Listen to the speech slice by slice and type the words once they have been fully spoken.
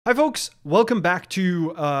Hi folks, welcome back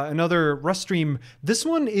to another Rust stream. This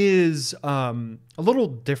one is a little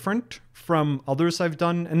different from others I've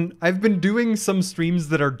done, and I've been doing some streams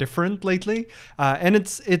that are different lately, and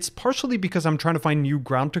it's partially because I'm trying to find new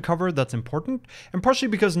ground to cover that's important, and partially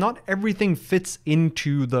because not everything fits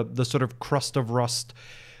into the sort of crust of Rust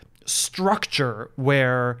structure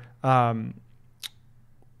where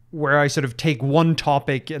I sort of take one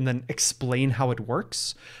topic and then explain how it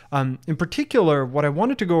works. In particular, what I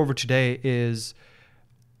wanted to go over today is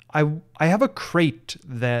I have a crate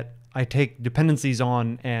that I take dependencies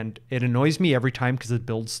on, and it annoys me every time because it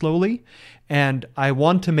builds slowly, and I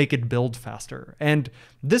want to make it build faster. And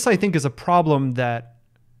this, I think, is a problem that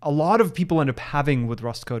a lot of people end up having with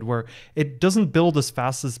Rust code, where it doesn't build as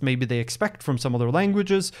fast as maybe they expect from some other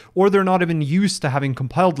languages, or they're not even used to having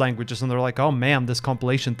compiled languages and they're like, oh man, this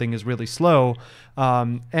compilation thing is really slow.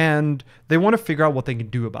 And they want to figure out what they can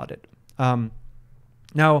do about it.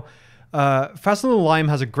 Now, Faster Than a Lime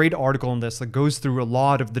has a great article on this that goes through a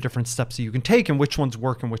lot of the different steps that you can take and which ones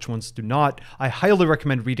work and which ones do not. I highly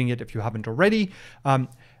recommend reading it if you haven't already.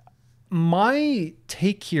 My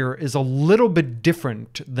take here is a little bit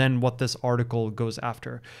different than what this article goes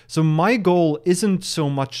after. So my goal isn't so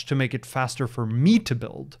much to make it faster for me to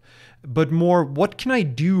build, but more, what can I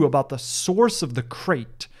do about the source of the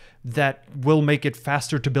crate that will make it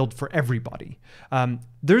faster to build for everybody?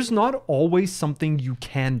 There's not always something you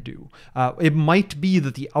can do. It might be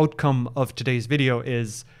that the outcome of today's video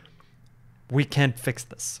is we can't fix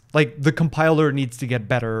this. Like the compiler needs to get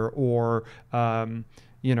better, or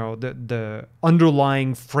you know, the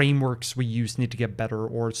underlying frameworks we use need to get better,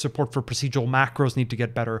 or support for procedural macros need to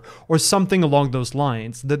get better, or something along those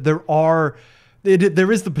lines. That there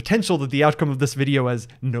is the potential that the outcome of this video is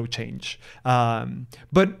no change.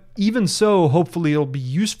 But even so, hopefully it'll be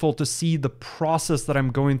useful to see the process that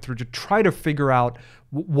I'm going through to try to figure out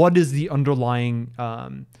what is the underlying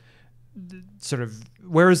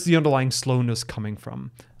where is the underlying slowness coming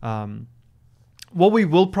from. What we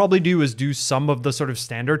will probably do is do some of the sort of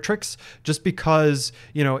standard tricks, just because,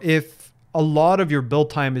 you know, if a lot of your build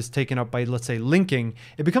time is taken up by, let's say, linking,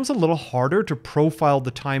 it becomes a little harder to profile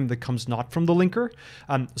the time that comes not from the linker.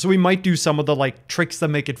 So we might do some of the like tricks that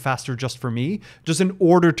make it faster just for me, just in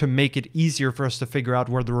order to make it easier for us to figure out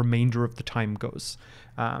where the remainder of the time goes.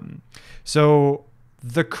 So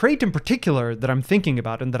the crate in particular that I'm thinking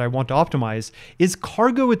about and that I want to optimize is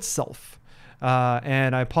cargo itself.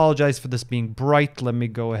 And I apologize for this being bright. Let me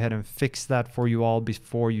go ahead and fix that for you all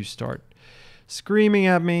before you start screaming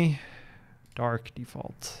at me. Dark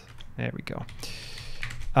default. There we go.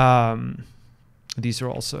 These are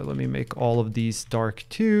also, let me make all of these dark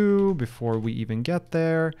too before we even get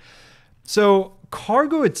there. So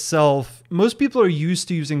cargo itself, most people are used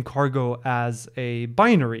to using cargo as a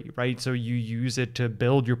binary, right? So you use it to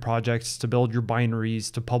build your projects, to build your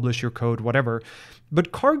binaries, to publish your code, whatever.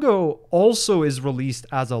 But cargo also is released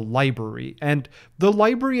as a library, and the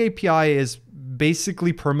library API is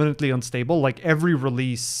basically permanently unstable. Like every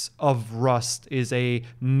release of Rust is a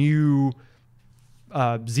new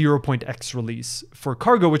 0.x release for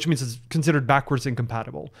cargo, which means it's considered backwards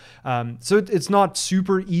incompatible. So it's not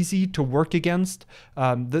super easy to work against.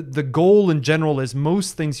 The goal in general is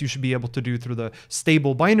most things you should be able to do through the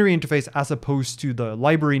stable binary interface as opposed to the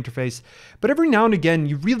library interface. But every now and again,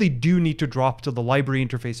 you really do need to drop to the library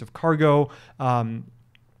interface of cargo.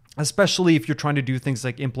 Especially if you're trying to do things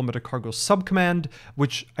like implement a cargo subcommand,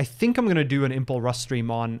 which I think I'm going to do an impl Rust stream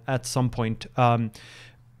on at some point.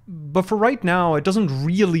 But for right now, it doesn't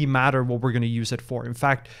really matter what we're going to use it for. In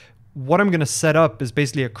fact, what I'm going to set up is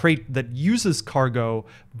basically a crate that uses cargo,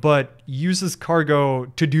 but uses cargo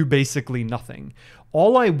to do basically nothing.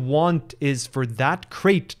 All I want is for that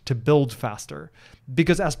crate to build faster,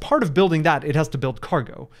 because as part of building that, it has to build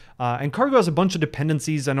cargo. And cargo has a bunch of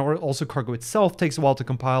dependencies, and also cargo itself takes a while to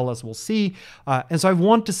compile, as we'll see. And so I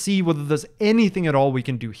want to see whether there's anything at all we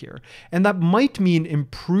can do here. And that might mean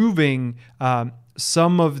improving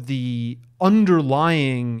some of the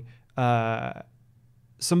underlying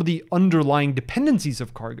dependencies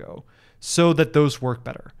of cargo so that those work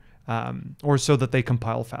better, or so that they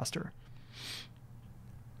compile faster.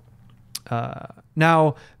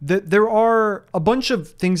 Now, there are a bunch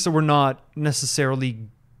of things that we're not necessarily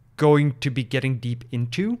going to be getting deep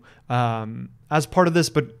into as part of this,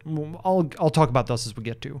 but I'll talk about those as we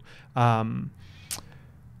get to.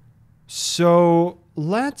 So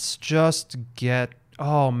let's just get,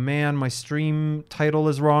 oh man, my stream title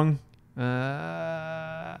is wrong. All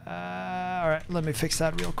right, let me fix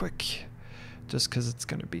that real quick, just because it's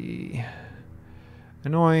going to be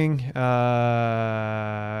annoying.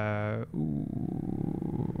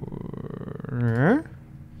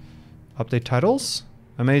 Update titles.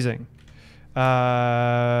 Amazing.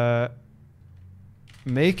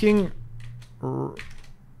 Making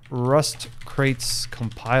Rust crates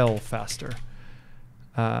compile faster.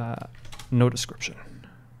 No description.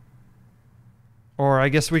 Or I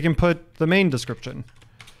guess we can put the main description.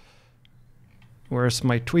 Where's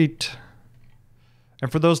my tweet?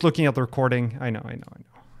 And for those looking at the recording, I know.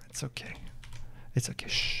 It's okay. It's okay.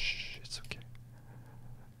 Shh. It's okay.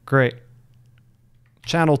 Great.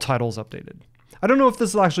 Channel titles updated. I don't know if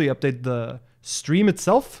this will actually update the stream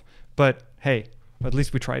itself, but hey, at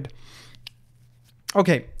least we tried.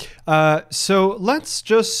 Okay, so let's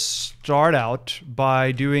just start out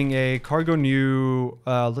by doing a cargo new,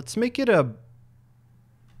 let's make it a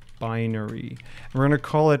binary. We're gonna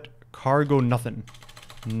call it cargo nothing.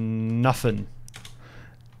 Nothing.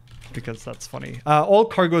 Because that's funny. All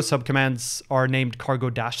cargo subcommands are named cargo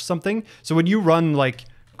dash something. So when you run like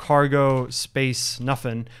cargo space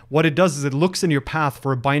nothing, what it does is it looks in your path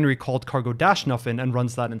for a binary called cargo dash nothing and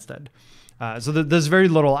runs that instead. So there's very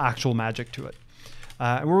little actual magic to it.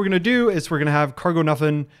 And what we're going to do is we're going to have cargo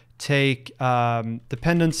nothing take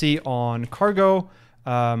dependency on cargo.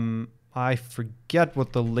 I forget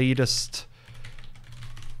what the latest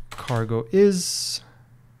cargo is.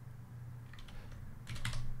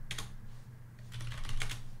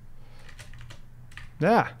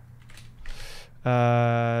 Yeah.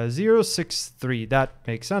 063. That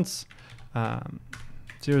makes sense.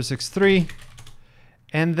 063.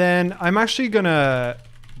 And then I'm actually going to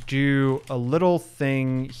do a little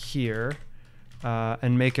thing here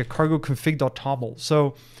and make a cargo config.toml.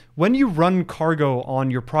 So when you run cargo on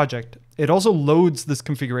your project, it also loads this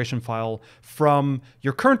configuration file from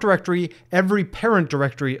your current directory, every parent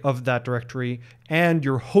directory of that directory, and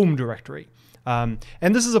your home directory. And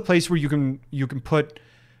this is a place where you can put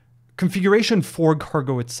configuration for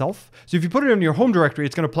cargo itself. So if you put it in your home directory,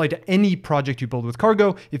 it's going to apply to any project you build with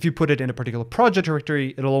cargo. If you put it in a particular project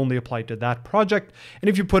directory, it'll only apply to that project. And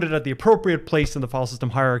if you put it at the appropriate place in the file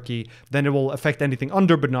system hierarchy, then it will affect anything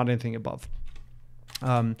under, but not anything above.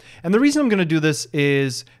 And the reason I'm going to do this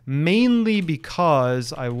is mainly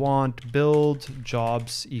because I want build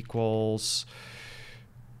jobs equals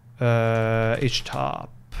htop.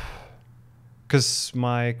 Because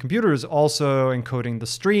my computer is also encoding the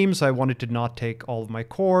stream, so I wanted to not take all of my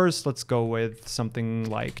cores. Let's go with something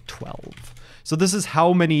like 12. So this is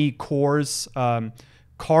how many cores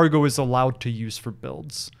cargo is allowed to use for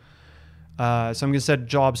builds. So I'm going to set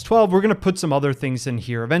jobs 12. We're going to put some other things in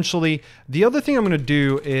here eventually. The other thing I'm going to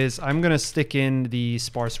do is I'm going to stick in the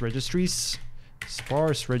sparse registries.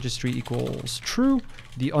 Sparse registry equals true,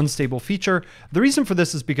 the unstable feature. The reason for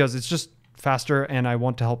this is because it's just faster and I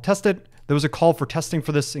want to help test it. There was a call for testing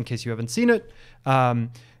for this in case you haven't seen it.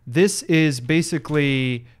 This is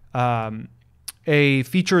basically a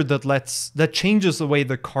feature that changes the way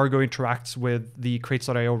the cargo interacts with the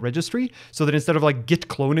crates.io registry, so that instead of like git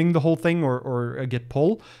cloning the whole thing or a git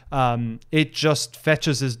pull, it just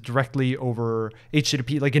fetches this directly over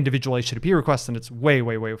HTTP, like individual HTTP requests, and it's way,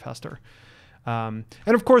 way, way faster. And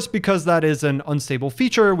of course, because that is an unstable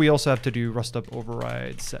feature, we also have to do rustup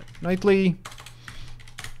override set nightly.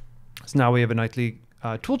 So now we have a nightly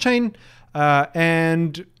toolchain,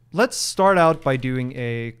 and let's start out by doing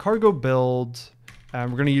a cargo build. We're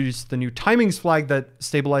going to use the new timings flag that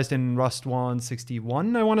stabilized in Rust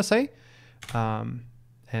 161, I want to say, and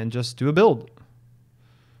just do a build.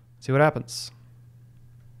 See what happens.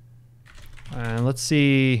 And let's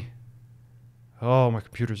see. Oh, my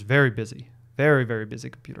computer's very busy. Very, very busy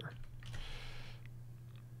computer.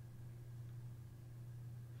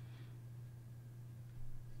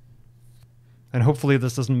 And hopefully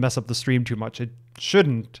this doesn't mess up the stream too much. It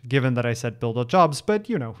shouldn't, given that I said build.jobs, but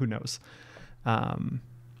you know, who knows.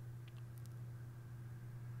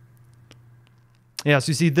 Yeah,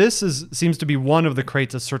 so you see this seems to be one of the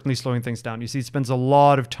crates that's certainly slowing things down. You see it spends a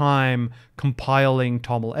lot of time compiling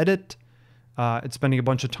toml edit. It's spending a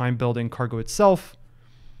bunch of time building cargo itself.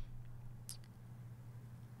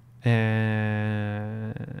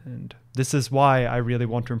 And this is why I really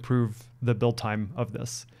want to improve the build time of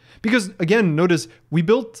this. Because again, notice we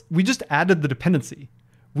just added the dependency.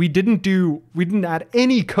 We didn't add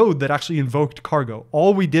any code that actually invoked cargo.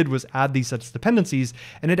 All we did was add these sets of dependencies,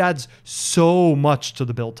 and it adds so much to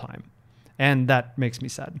the build time. And that makes me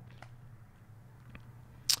sad.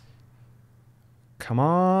 Come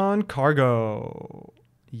on, cargo.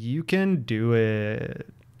 You can do it.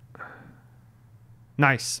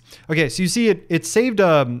 Nice. Okay, so you see it saved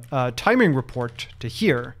a timing report to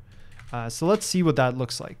here. So let's see what that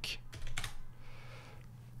looks like.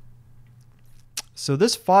 So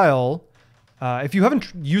this file If you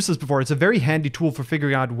haven't used this before, it's a very handy tool for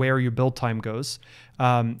figuring out where your build time goes.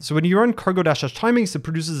 So when you run cargo-llvm-timings, it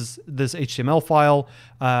produces this HTML file,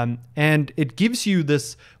 and it gives you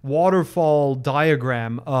this waterfall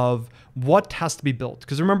diagram of what has to be built.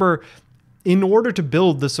 Because remember, in order to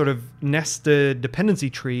build this sort of nested dependency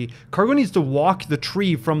tree, Cargo needs to walk the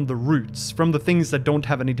tree from the roots, from the things that don't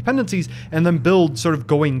have any dependencies, and then build sort of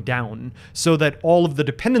going down so that all of the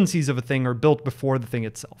dependencies of a thing are built before the thing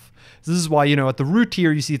itself. So this is why, you know, at the root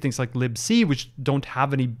here, you see things like libc, which don't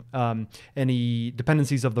have any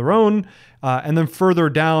dependencies of their own. And then further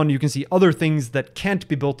down, you can see other things that can't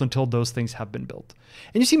be built until those things have been built.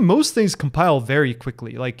 And you see most things compile very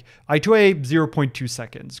quickly, like I2A 0.2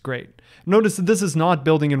 seconds, great. Notice that this is not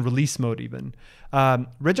building in release mode even.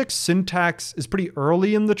 Regex syntax is pretty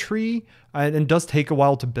early in the tree and does take a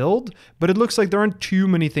while to build, but it looks like there aren't too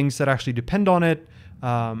many things that actually depend on it.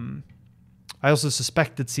 I also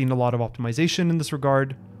suspect it's seen a lot of optimization in this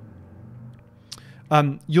regard.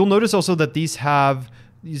 You'll notice also that these have,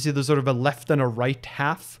 you see there's sort of a left and a right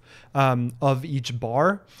half of each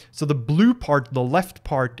bar. So the blue part, the left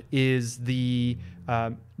part, is the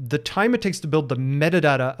time it takes to build the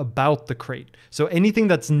metadata about the crate. So anything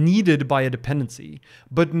that's needed by a dependency,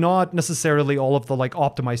 but not necessarily all of the like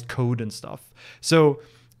optimized code and stuff. So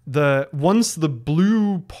once the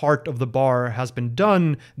blue part of the bar has been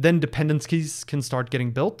done, then dependencies can start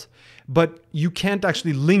getting built. But you can't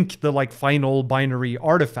actually link the like final binary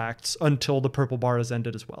artifacts until the purple bar has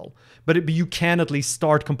ended as well. But you can at least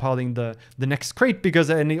start compiling the next crate because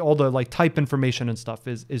all the like type information and stuff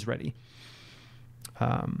is ready.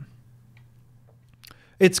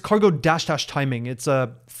 It's cargo-timing. It's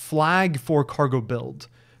a flag for cargo build.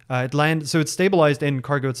 So it's stabilized in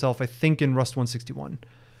cargo itself, I think in Rust 161.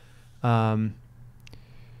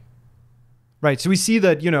 Right, so we see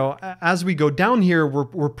that, you know, as we go down here,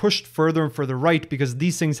 we're pushed further and further right because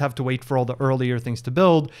these things have to wait for all the earlier things to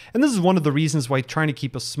build. And this is one of the reasons why trying to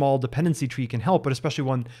keep a small dependency tree can help, but especially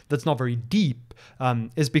one that's not very deep,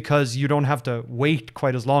 is because you don't have to wait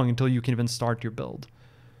quite as long until you can even start your build.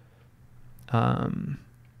 As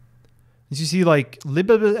you see, like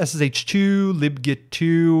libssh2,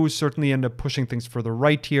 libgit2 certainly end up pushing things further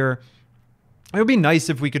right here. It would be nice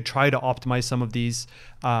if we could try to optimize some of these,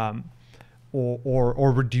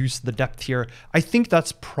 or reduce the depth here. I think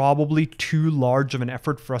that's probably too large of an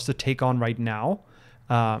effort for us to take on right now.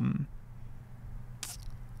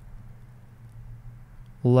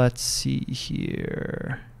 Let's see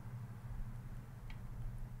here.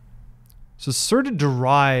 So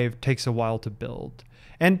serde-derive takes a while to build.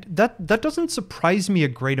 And that doesn't surprise me a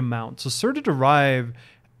great amount. So serde-derive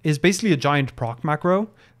is basically a giant proc macro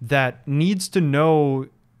that needs to know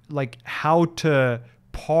like how to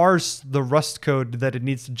parse the Rust code that it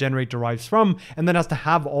needs to generate derives from, and then has to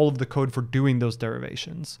have all of the code for doing those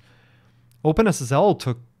derivations. OpenSSL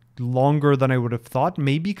took longer than I would have thought,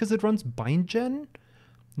 maybe because it runs bindgen?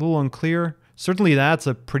 A little unclear. Certainly that's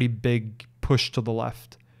a pretty big push to the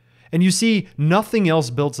left. And you see nothing else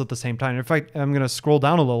builds at the same time. In fact, I'm going to scroll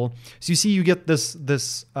down a little. So you see you get this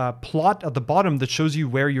plot at the bottom that shows you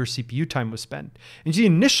where your CPU time was spent. And you see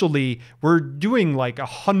initially we're doing like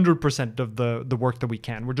 100% of the work that we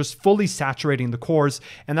can. We're just fully saturating the cores,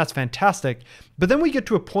 and that's fantastic. But then we get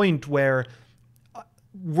to a point where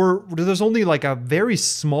there's only like a very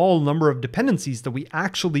small number of dependencies that we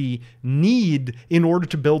actually need in order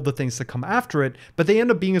to build the things that come after it. But they end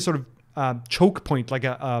up being a sort of choke point, like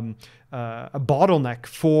a bottleneck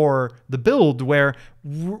for the build where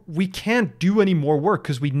we can't do any more work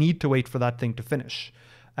because we need to wait for that thing to finish.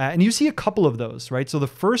 And you see a couple of those, right? So the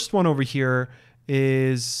first one over here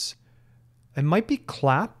is, it might be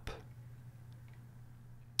clap,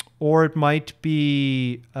 or it might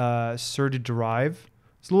be serde-derive.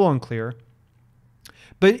 It's a little unclear.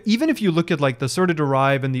 But even if you look at like the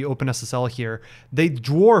serde-derive and the OpenSSL here, they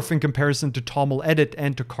dwarf in comparison to toml-edit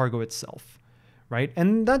and to cargo itself, right?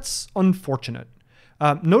 And that's unfortunate.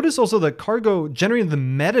 Notice also that cargo, generating the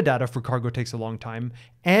metadata for cargo takes a long time,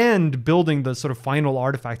 and building the sort of final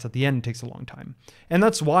artifacts at the end takes a long time. And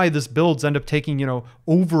that's why this builds end up taking, you know,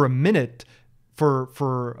 over a minute for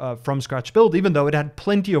from scratch build, even though it had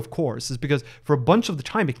plenty of cores, is because for a bunch of the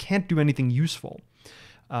time it can't do anything useful.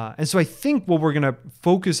 And so I think what we're going to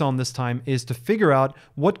focus on this time is to figure out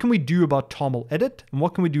what can we do about toml-edit and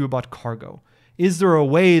what can we do about cargo. Is there a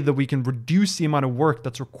way that we can reduce the amount of work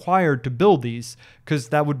that's required to build these? Because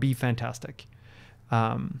that would be fantastic.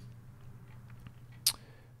 And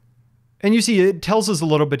you see it tells us a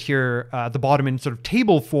little bit here at the bottom in sort of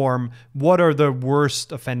table form, what are the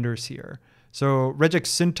worst offenders here. So regex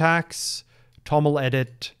syntax,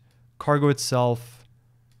 toml-edit, cargo itself,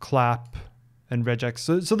 clap, and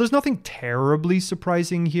regex. So there's nothing terribly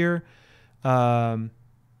surprising here.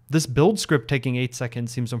 This build script taking 8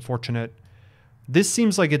 seconds seems unfortunate. This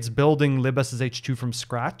seems like it's building libssh2 from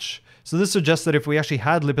scratch. So this suggests that if we actually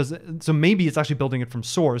had libssh, so maybe it's actually building it from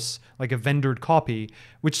source, like a vendored copy,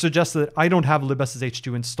 which suggests that I don't have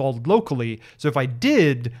libssh2 installed locally. So if I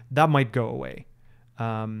did, that might go away.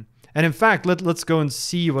 And in fact, let's go and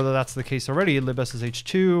see whether that's the case already.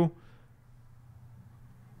 libssh2.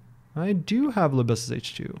 I do have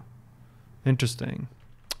libssh2. Interesting.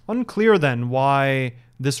 Unclear then why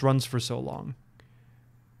this runs for so long.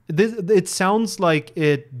 It sounds like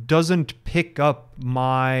it doesn't pick up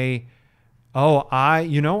my... Oh,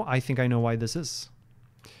 I think I know why this is.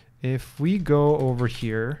 If we go over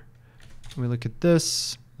here, we look at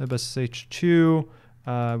this, libssh2,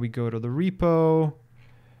 we go to the repo.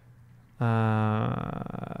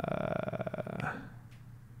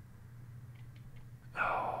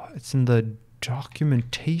 It's in the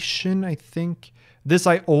documentation, I think. This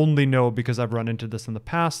I only know because I've run into this in the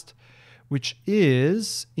past, which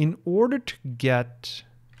is in order to get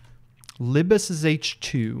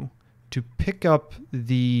libssh2 to pick up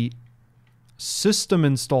the system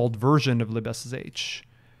installed version of libssh.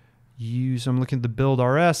 So I'm looking at the build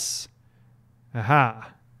rs.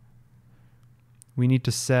 Aha. We need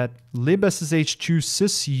to set libssh2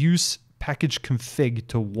 sysuse package config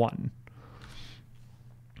to 1.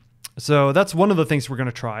 So that's one of the things we're going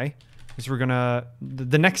to try. Is we're going to,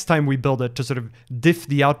 the next time we build it to sort of diff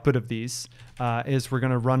the output of these, is we're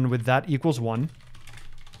going to run with that equals 1.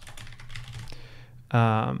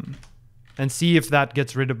 And see if that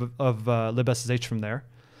gets rid of libssh from there.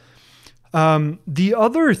 The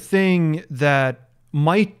other thing that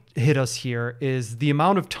might hit us here is the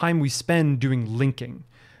amount of time we spend doing linking.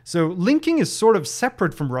 So linking is sort of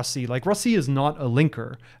separate from rustc. Like rustc is not a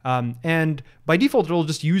linker. And by default, it'll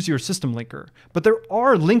just use your system linker. But there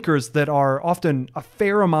are linkers that are often a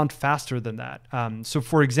fair amount faster than that. So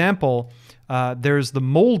for example, there's the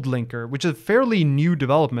mold linker, which is a fairly new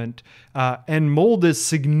development. And mold is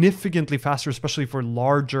significantly faster, especially for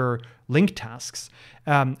larger link tasks.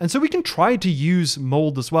 And so we can try to use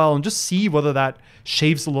mold as well and just see whether that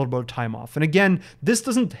shaves a little bit of time off. And again, this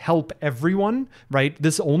doesn't help everyone, right?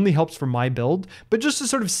 This only helps for my build, but just to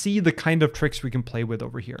sort of see the kind of tricks we can play with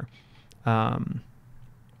over here.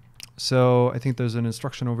 So I think there's an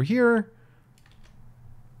instruction over here.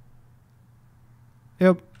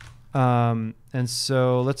 Yep. And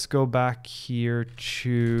so let's go back here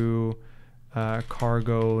to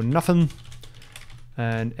cargo nothing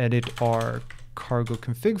and edit our cargo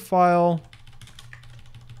config file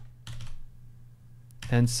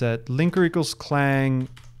and set linker equals clang.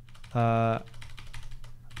 And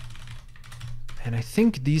I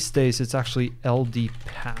think these days it's actually LD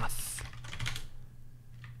path.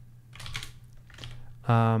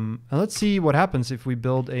 And let's see what happens if we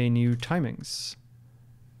build a new timings.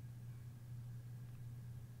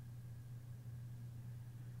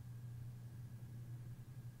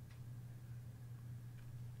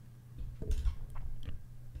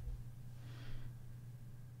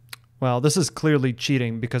 Well, this is clearly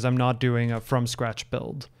cheating because I'm not doing a from scratch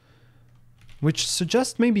build, which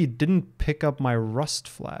suggests maybe it didn't pick up my rust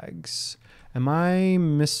flags. Am I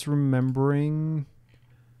misremembering?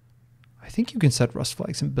 I think you can set rust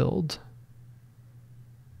flags in build.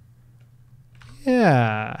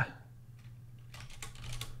 Yeah.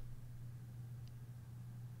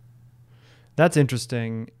 That's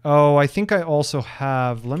interesting. Oh, I think I also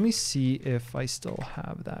have, let me see if I still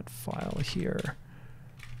have that file here.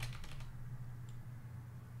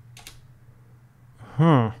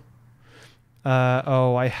 Huh.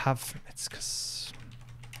 Oh, I have, it's because,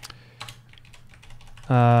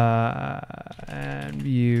 and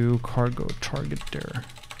view cargo targeter.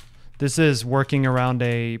 This is working around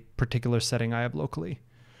a particular setting I have locally.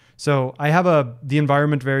 So I have the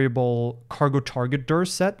environment variable cargo targeter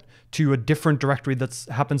set to a different directory that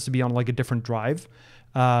happens to be on like a different drive.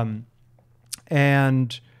 And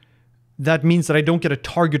that means that I don't get a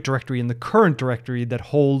target directory in the current directory that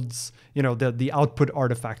holds, you know, the output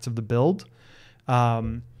artifacts of the build,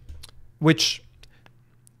 which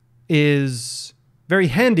is very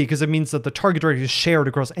handy because it means that the target directory is shared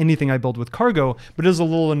across anything I build with cargo, but it is a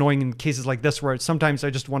little annoying in cases like this where sometimes I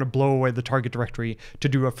just want to blow away the target directory to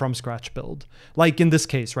do a from scratch build. Like in this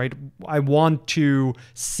case, right? I want to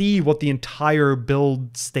see what the entire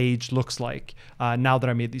build stage looks like now that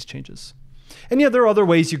I made these changes. And yeah, there are other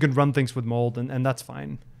ways you can run things with mold, and that's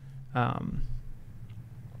fine.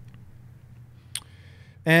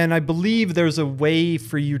 And I believe there's a way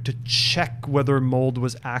for you to check whether mold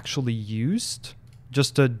was actually used,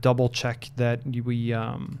 just to double check that we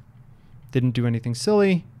Didn't do anything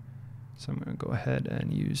silly. So I'm going to go ahead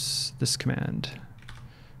and use this command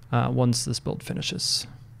once this build finishes.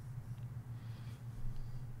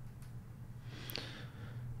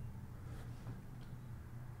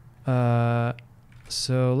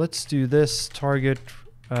 So let's do this target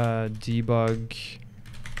debug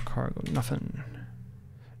cargo nothing.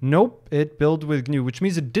 Nope, it built with GNU, which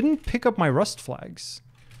means it didn't pick up my Rust flags,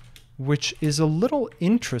 which is a little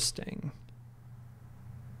interesting.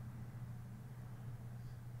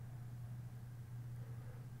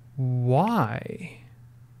 Why?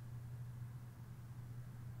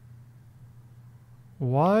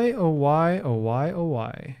 Why, oh why, oh why, oh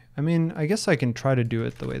why? I mean, I guess I can try to do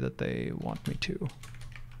it the way that they want me to.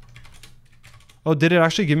 Oh, did it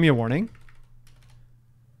actually give me a warning?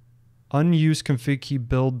 Unused config key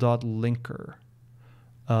build.linker.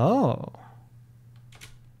 Oh.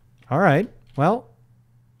 All right. Well,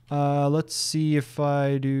 let's see if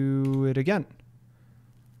I do it again.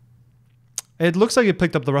 It looks like it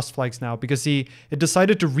picked up the Rust flags now because it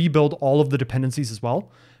decided to rebuild all of the dependencies as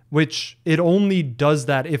well, which it only does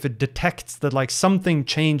that if it detects that like something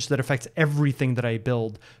changed that affects everything that I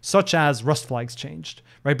build, such as Rust flags changed,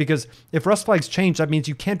 right? Because if Rust flags change, that means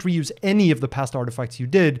you can't reuse any of the past artifacts you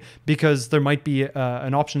did because there might be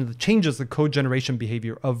an option that changes the code generation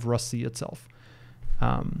behavior of rustc itself.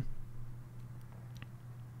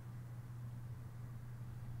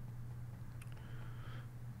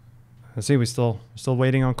 Let's see, we're still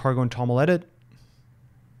waiting on cargo and toml edit.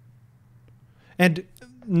 And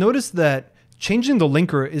notice that changing the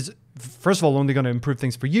linker is, first of all, only going to improve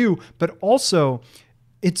things for you, but also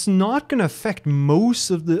it's not going to affect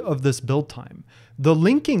most of this build time. The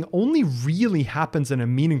linking only really happens in a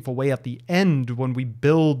meaningful way at the end when we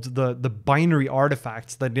build the binary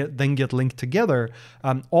artifacts that then get linked together.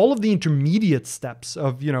 All of the intermediate steps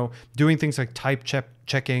of, you know, doing things like type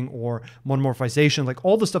checking or monomorphization, like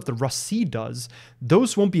all the stuff that rustc does,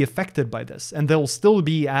 those won't be affected by this, and they'll still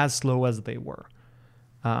be as slow as they were.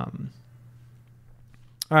 All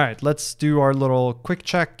right, let's do our little quick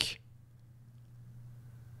check.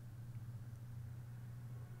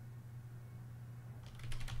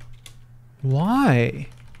 Why?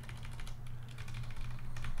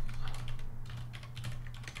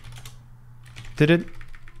 Did it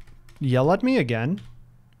yell at me again?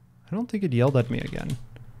 I don't think it yelled at me again.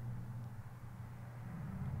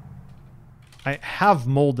 I have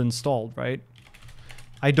mold installed, right?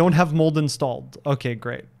 I don't have mold installed. Okay,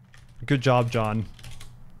 great. Good job, John.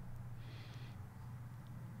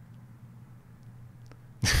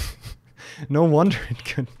 No wonder it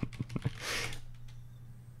couldn't.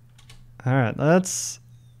 All right, let's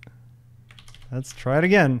try it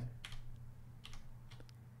again.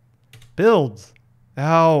 Build.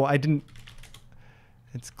 Oh, I didn't.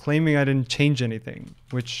 It's claiming I didn't change anything,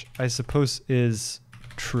 which I suppose is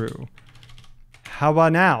true. How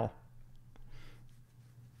about now?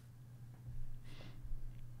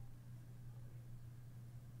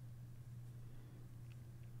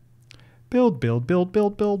 Build, build, build,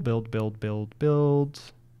 build, build, build, build, build, build.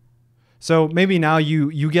 So maybe now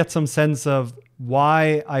you get some sense of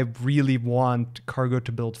why I really want cargo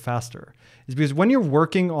to build faster. Is because when you're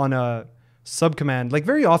working on a subcommand, like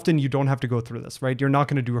very often you don't have to go through this, right? You're not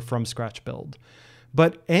going to do a from scratch build.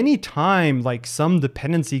 But anytime like some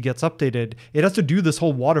dependency gets updated, it has to do this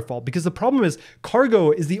whole waterfall, because the problem is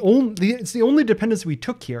cargo is it's the only dependency we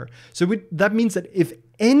took here. So that means that if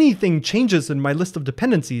anything changes in my list of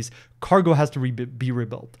dependencies, cargo has to be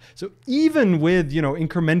rebuilt. So even with, you know,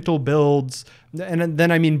 incremental builds, and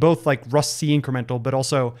then I mean both like rustc incremental, but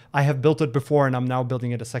also I have built it before and I'm now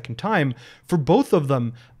building it a second time. For both of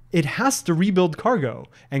them, it has to rebuild cargo,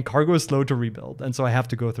 and cargo is slow to rebuild. And so I have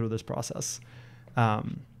to go through this process.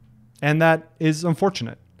 And that is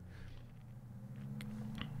unfortunate.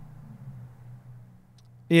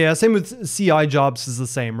 Yeah, same with CI jobs is the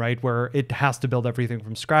same, right? Where it has to build everything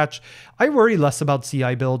from scratch. I worry less about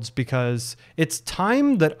CI builds because it's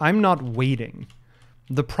time that I'm not waiting.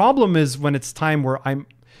 The problem is when it's time where I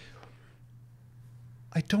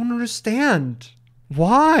don't understand.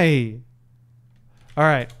 Why? All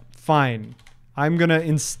right, fine. I'm gonna,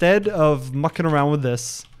 instead of mucking around with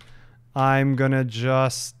this, I'm gonna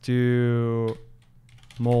just do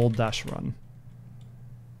mold-run.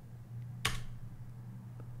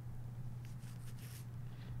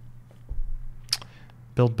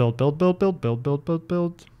 Build, build, build, build, build, build, build, build,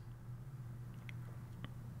 build.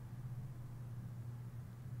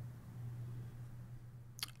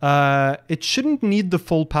 It shouldn't need the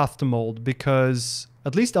full path to mold, because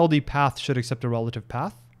at least LD path should accept a relative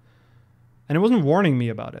path. And it wasn't warning me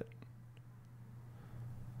about it.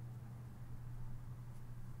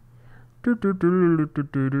 At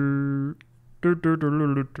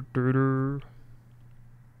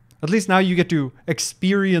least now you get to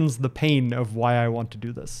experience the pain of why I want to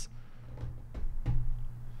do this.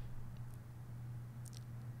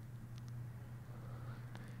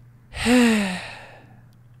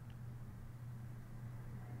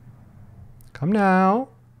 Come now.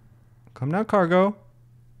 Come now, cargo.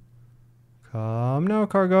 Come now,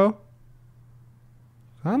 cargo.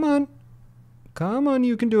 Come on. Come on,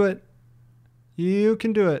 you can do it. You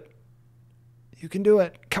can do it. You can do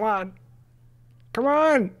it. Come on. Come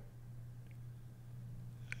on.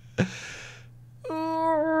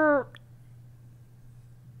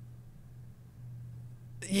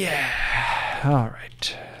 Yeah. All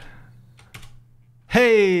right.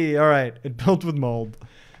 Hey, all right. It built with mold.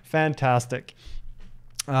 Fantastic.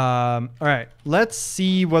 All right. Let's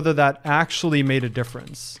see whether that actually made a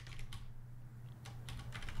difference.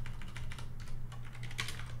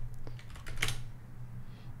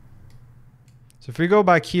 So if we go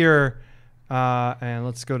back here, and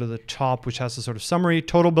let's go to the top, which has a sort of summary.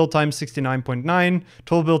 Total build time 69.9.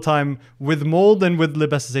 Total build time with mold and with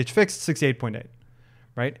libssh fixed 68.8,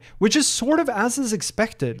 right? Which is sort of as is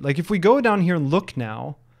expected. Like if we go down here and look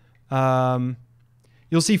now,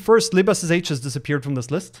 you'll see first libssh has disappeared from this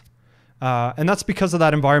list. And that's because of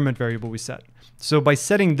that environment variable we set. So by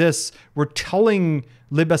setting this, we're telling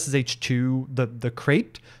libssh2, the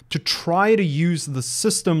crate, to try to use the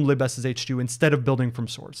system libssh2 instead of building from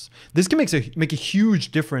source. This can make a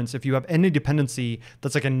huge difference if you have any dependency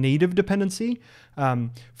that's like a native dependency. For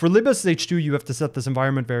libssh2, you have to set this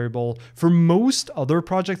environment variable. For most other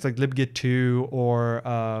projects like libgit2 or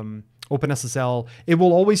OpenSSL, it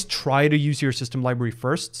will always try to use your system library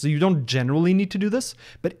first. So you don't generally need to do this.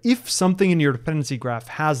 But if something in your dependency graph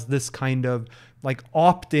has this kind of like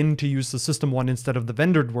opt in to use the system one instead of the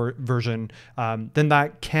vendor version, then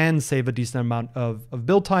that can save a decent amount of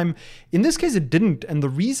build time. In this case, it didn't. And the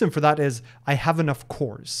reason for that is I have enough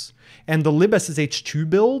cores. And the libssh2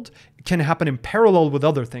 build can happen in parallel with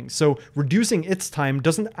other things. So reducing its time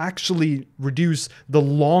doesn't actually reduce the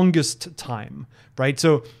longest time, right?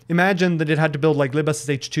 So imagine that it had to build like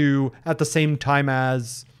libssh2 at the same time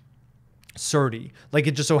as Serde. Like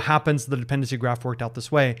it just so happens the dependency graph worked out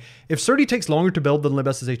this way. If Serde takes longer to build than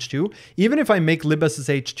libssh2, even if I make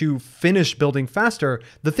libssh2 finish building faster,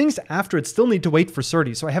 the things after it still need to wait for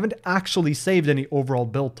Serde. So I haven't actually saved any overall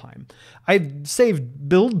build time. I've saved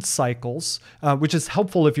build cycles, which is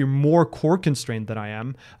helpful if you're more core constrained than I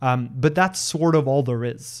am. But that's sort of all there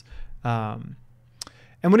is. And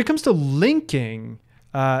when it comes to linking,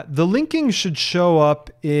 the linking should show up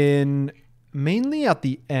in mainly at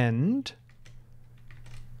the end,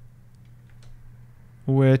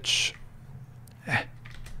 which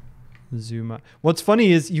zoom out. What's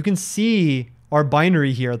funny is you can see our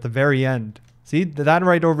binary here at the very end. See that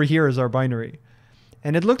right over here is our binary.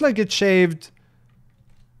 And it looked like it shaved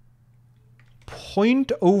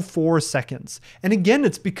 0.04 seconds. And again,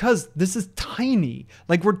 it's because this is tiny.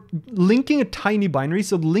 Like we're linking a tiny binary,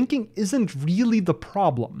 so linking isn't really the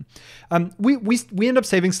problem. We end up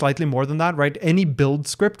saving slightly more than that, right? Any build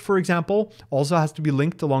script, for example, also has to be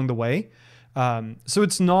linked along the way. So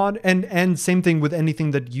it's not, and same thing with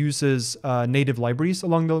anything that uses native libraries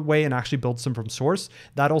along the way and actually builds them from source.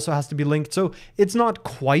 That also has to be linked. So it's not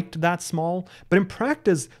quite that small, but in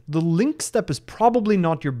practice, the link step is probably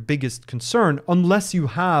not your biggest concern unless you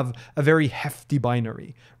have a very hefty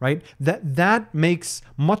binary, right? That makes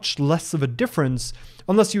much less of a difference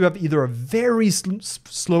unless you have either a very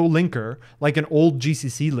slow linker, like an old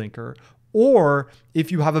GCC linker, or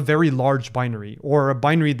if you have a very large binary or a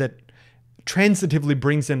binary that transitively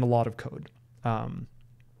brings in a lot of code,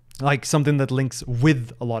 like something that links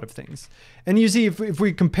with a lot of things. And you see, if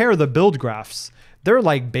we compare the build graphs, they're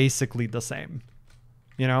like basically the same.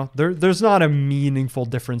 You know, there's not a meaningful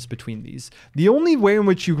difference between these. The only way in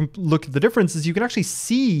which you can look at the difference is you can actually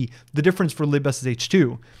see the difference for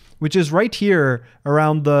libssh2, which is right here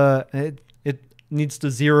around the, it needs to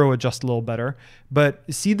zero adjust a little better, but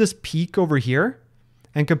see this peak over here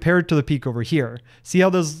and compare it to the peak over here. See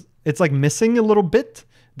how it's like missing a little bit?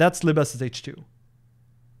 That's libssh2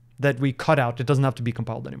 that we cut out. It doesn't have to be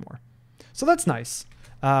compiled anymore. So that's nice.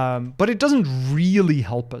 But it doesn't really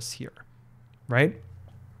help us here, right?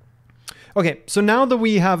 Okay, so now that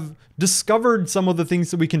we have discovered some of the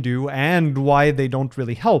things that we can do and why they don't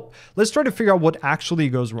really help, let's try to figure out what actually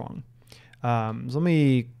goes wrong. So let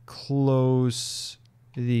me close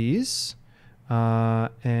these. And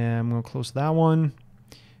I'm going to close that one.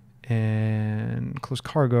 And close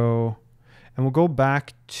cargo, and we'll go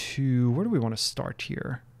back to, where do we want to start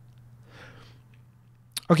here?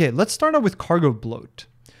 Okay, let's start out with cargo bloat.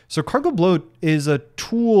 So cargo bloat is a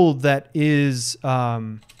tool that is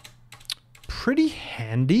pretty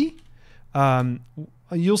handy.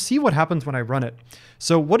 You'll see what happens when I run it.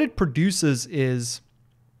 So what it produces is,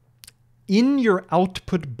 in your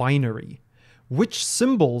output binary, which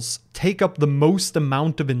symbols take up the most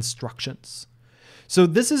amount of instructions. So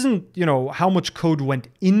this isn't, you know, how much code went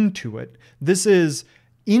into it. This is,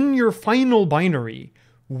 in your final binary,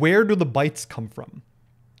 where do the bytes come from?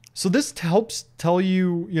 So this helps tell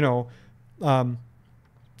you, you know,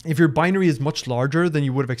 if your binary is much larger than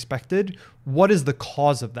you would have expected, what is the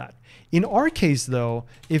cause of that? In our case, though,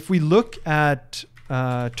 if we look at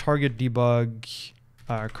target debug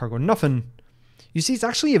cargo nothing, you see it's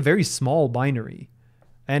actually a very small binary.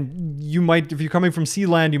 And you might, if you're coming from C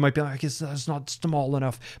land, you might be like, it's not small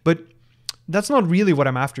enough. But that's not really what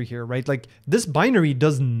I'm after here, right? Like, this binary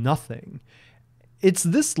does nothing. It's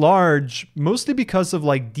this large mostly because of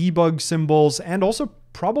like debug symbols, and also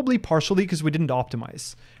probably partially because we didn't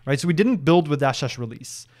optimize, right? So we didn't build with --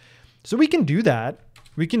 release. So we can do that.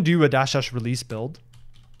 We can do a -- release build.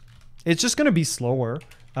 It's just going to be slower.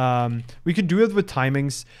 We could do it with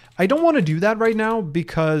timings. I don't want to do that right now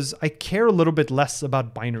because I care a little bit less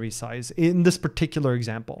about binary size in this particular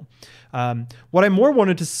example. What I more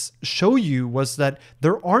wanted to show you was that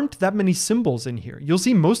there aren't that many symbols in here. You'll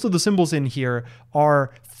see most of the symbols in here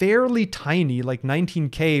are fairly tiny, like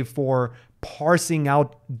 19K for parsing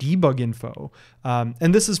out debug info.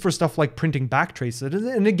 And this is for stuff like printing backtraces.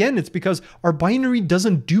 And again, it's because our binary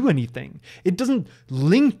doesn't do anything. It doesn't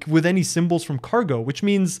link with any symbols from cargo, which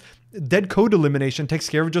means dead code elimination takes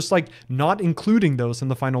care of just like not including those in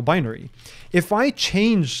the final binary. If I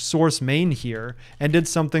change source main here and did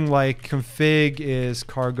something like config is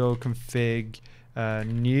cargo config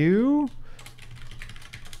new,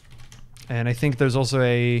 and I think there's also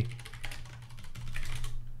a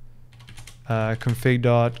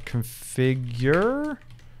config.configure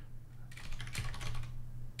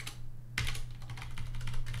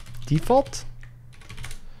default,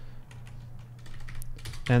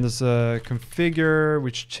 and there's a configure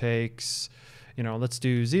which takes, you know, let's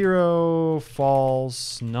do 0,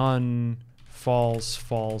 false, none, false,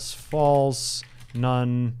 false, false,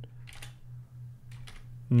 none,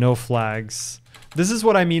 no flags. This is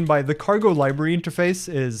what I mean by the cargo library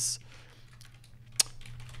interface is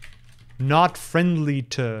not friendly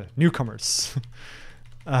to newcomers.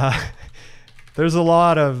 There's a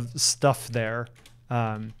lot of stuff there.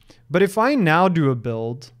 But if I now do a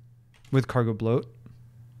build with cargo bloat,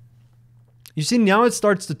 you see now it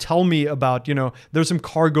starts to tell me about, you know, there's some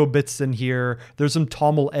cargo bits in here, there's some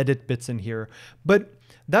toml edit bits in here, but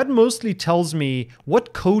that mostly tells me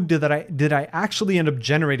what code did I actually end up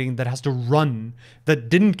generating that has to run, that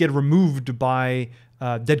didn't get removed by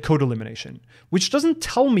dead code elimination, which doesn't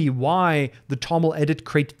tell me why the toml edit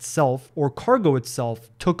crate itself or cargo itself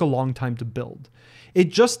took a long time to build. It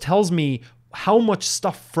just tells me how much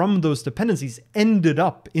stuff from those dependencies ended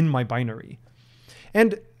up in my binary.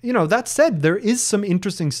 And, you know, that said, there is some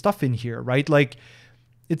interesting stuff in here, right? Like,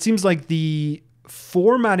 it seems like the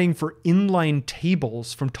formatting for inline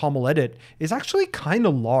tables from toml edit is actually kind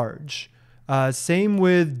of large. Same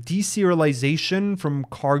with deserialization from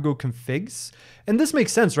cargo configs. And this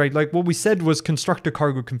makes sense, right? Like what we said was construct a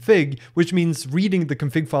cargo config, which means reading the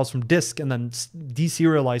config files from disk and then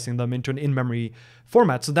deserializing them into an in-memory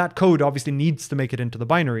format. So that code obviously needs to make it into the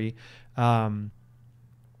binary. Finalize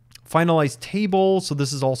table. So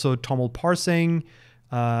this is also toml parsing.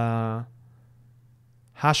 Hash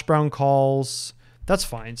brown calls. That's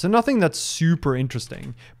fine. So nothing that's super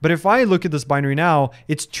interesting. But if I look at this binary now,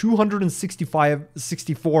 it's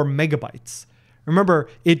 264 megabytes. Remember,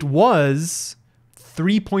 it was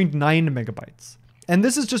 3.9 megabytes. And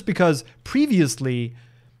this is just because previously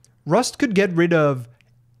Rust could get rid of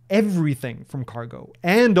everything from cargo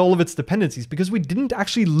and all of its dependencies because we didn't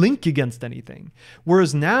actually link against anything.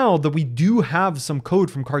 Whereas now that we do have some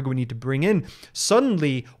code from cargo we need to bring in,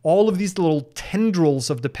 suddenly all of these little tendrils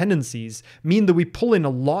of dependencies mean that we pull in a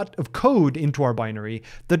lot of code into our binary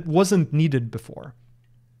that wasn't needed before.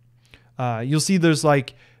 You'll see there's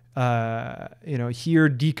like, you know, here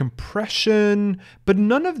decompression, but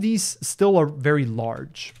none of these still are very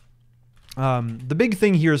large. The big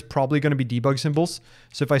thing here is probably going to be debug symbols.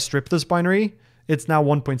 So if I strip this binary, it's now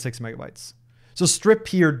 1.6 megabytes. So strip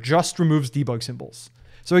here just removes debug symbols.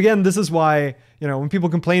 So again, this is why, you know, when people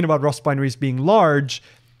complain about Rust binaries being large,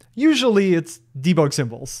 usually it's debug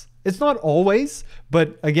symbols. It's not always,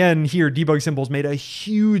 but again, here debug symbols made a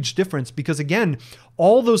huge difference because again,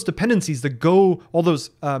 all those dependencies that go, all those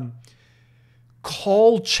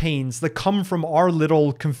call chains that come from our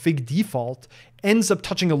little config default ends up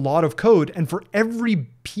touching a lot of code. And for every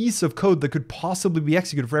piece of code that could possibly be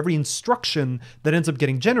executed, for every instruction that ends up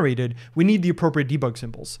getting generated, we need the appropriate debug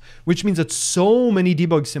symbols, which means that so many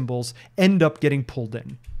debug symbols end up getting pulled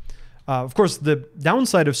in. Of course, the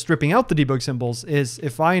downside of stripping out the debug symbols is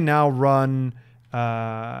if I now run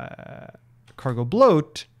cargo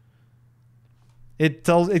bloat, it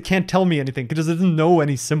can't tell me anything because it doesn't know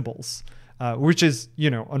any symbols, which is,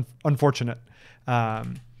 unfortunate.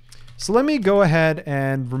 So let me go ahead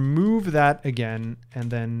and remove that again and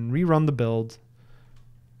then rerun the build.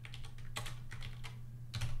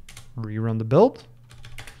 Rerun the build.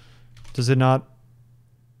 Does it not?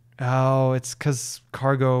 Oh, it's because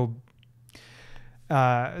cargo.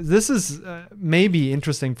 This is maybe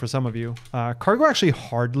interesting for some of you. Cargo actually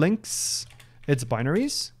hard links its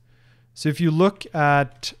binaries. So if you look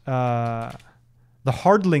at the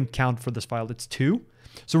hard link count for this file, it's 2.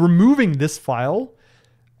 So removing this file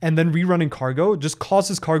and then rerunning cargo just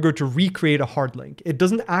causes cargo to recreate a hard link. It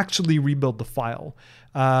doesn't actually rebuild the file.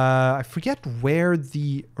 I forget where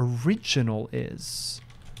the original is.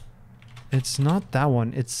 It's not that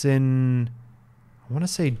one. It's in, I want to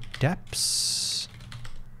say deps.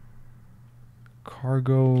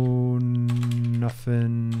 Cargo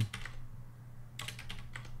nothing.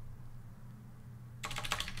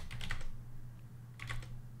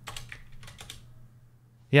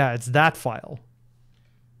 Yeah, it's that file.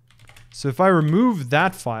 So if I remove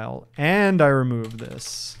that file and I remove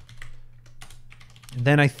this,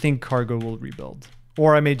 then I think cargo will rebuild.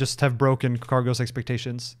 Or I may just have broken cargo's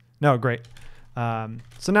expectations. No, great.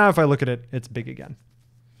 So now if I look at it, it's big again.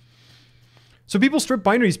 So people strip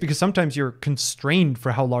binaries because sometimes you're constrained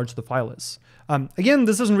for how large the file is. Again,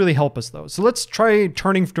 this doesn't really help us though. So let's try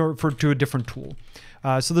turning to a different tool.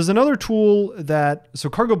 So there's another tool so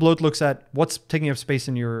cargo bloat looks at what's taking up space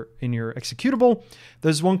in your executable.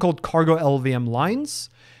 There's one called cargo-llvm-lines,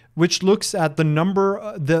 which looks at the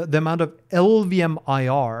number, the amount of LVM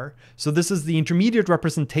IR. So this is the intermediate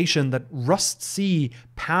representation that rustc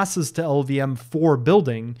passes to LVM for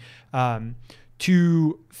building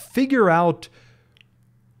to figure out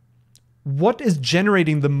what is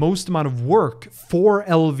generating the most amount of work for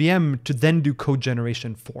LVM to then do code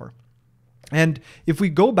generation for. And if we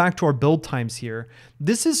go back to our build times here,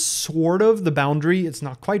 this is sort of the boundary, it's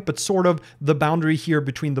not quite, but sort of the boundary here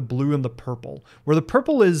between the blue and the purple, where the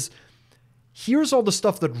purple is, here's all the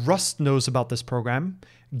stuff that Rust knows about this program.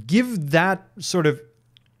 Give that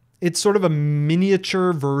it's sort of a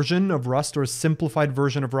miniature version of Rust or a simplified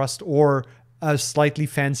version of Rust or a slightly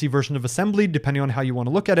fancy version of assembly, depending on how you want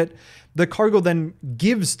to look at it. The cargo then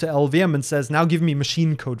gives to LVM and says, now give me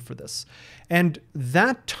machine code for this. And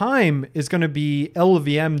that time is going to be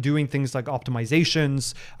LVM doing things like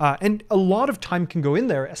optimizations. And a lot of time can go in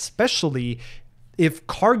there, especially if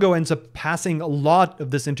cargo ends up passing a lot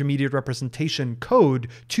of this intermediate representation code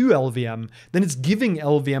to LVM, then it's giving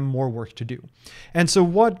LVM more work to do. And so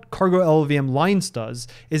what cargo-llvm-lines does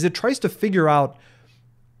is it tries to figure out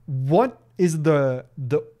what is the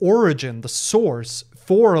origin, the source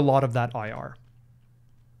for a lot of that IR.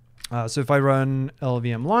 So if I run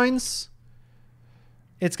llvm-lines,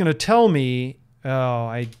 it's going to tell me,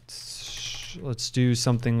 let's do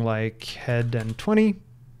something like head and 20.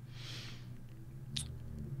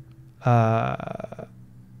 Well,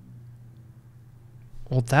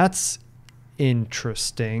 that's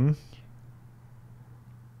interesting.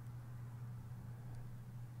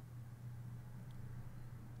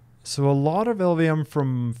 So a lot of LVM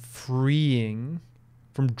from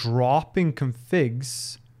dropping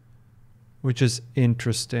configs, which is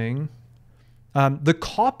interesting. The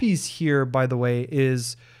copies here, by the way,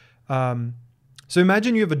 is, so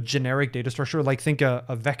imagine you have a generic data structure, like think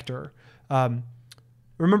a vector.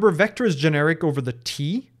 Remember, vector is generic over the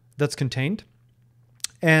T that's contained.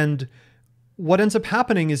 And what ends up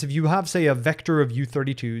happening is if you have, say, a vector of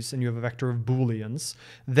U32s and you have a vector of Booleans,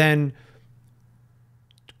 then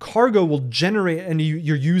cargo will generate, and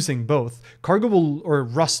you're using both. Cargo will, or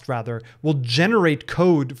Rust rather, will generate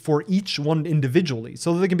code for each one individually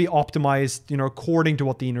so that they can be optimized, according to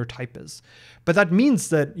what the inner type is. But that means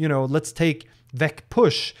that, let's take vec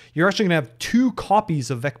push. You're actually going to have 2 copies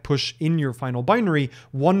of vec push in your final binary,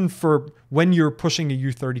 one for when you're pushing a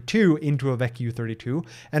U32 into a vec U32,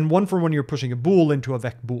 and one for when you're pushing a bool into a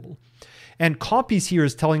vec bool. And copies here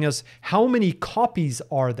is telling us how many copies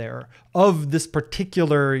are there of this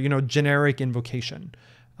particular, generic invocation.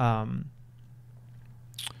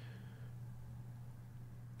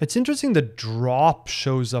 It's interesting that drop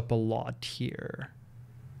shows up a lot here.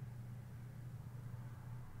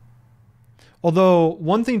 Although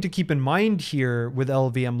one thing to keep in mind here with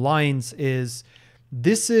LLVM lines is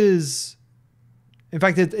this is, in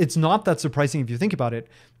fact, it's not that surprising if you think about it.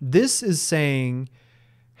 This is saying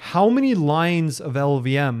how many lines of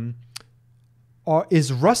LLVM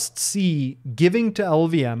is rustc giving to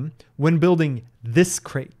LLVM when building this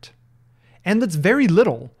crate. And that's very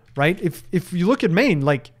little, right? If you look at main,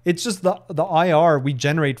 like it's just the IR we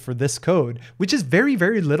generate for this code, which is very,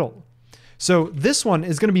 very little. So this one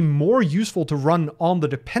is going to be more useful to run on the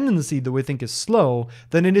dependency that we think is slow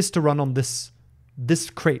than it is to run on this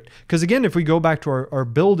crate. Because again, if we go back to our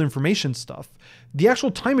build information stuff, the actual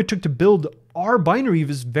time it took to build our binary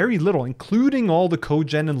is very little, including all the code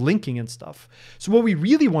gen and linking and stuff. So what we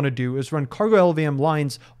really want to do is run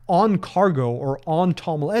cargo-llvm-lines on cargo or on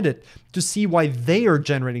toml edit to see why they are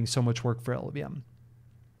generating so much work for LLVM.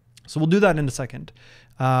 So we'll do that in a second.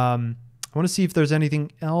 I want to see if there's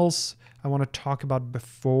anything else I want to talk about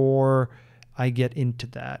before I get into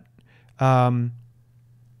that. I'm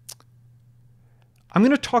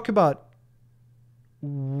going to talk about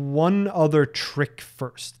one other trick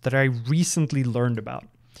first that I recently learned about.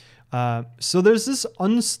 So there's this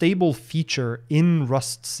unstable feature in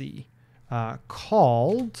rustc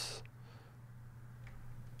called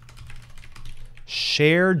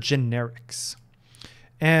Zshare-generics.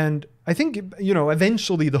 And I think,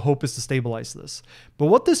 eventually the hope is to stabilize this. But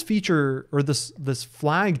what this feature or this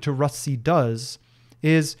flag to rustc does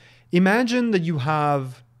is imagine that you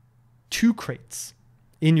have two crates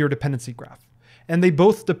in your dependency graph, and they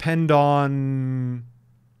both depend on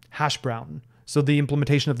hash brown, so the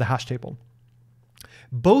implementation of the hash table.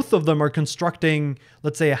 Both of them are constructing,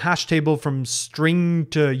 let's say, a hash table from string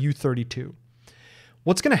to U32.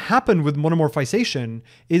 What's going to happen with monomorphization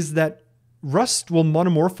is that Rust will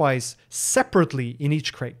monomorphize separately in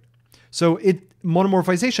each crate. So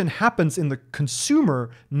monomorphization happens in the consumer,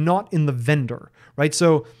 not in the vendor, right?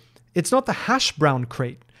 So it's not the hash brown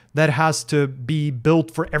crate that has to be built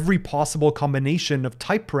for every possible combination of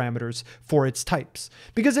type parameters for its types,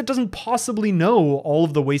 because it doesn't possibly know all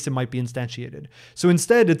of the ways it might be instantiated. So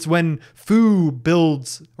instead, it's when foo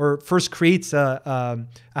builds or first creates a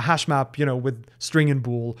hash map, with string and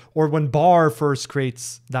bool, or when bar first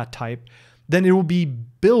creates that type, then it will be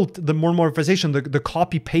built, the monomorphization, the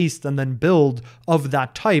copy paste and then build of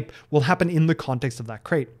that type will happen in the context of that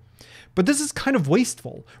crate. But this is kind of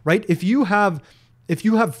wasteful, right? If you have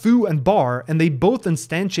foo and bar and they both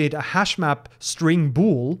instantiate a hash map string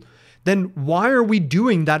bool, then why are we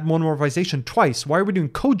doing that monomorphization twice? Why are we doing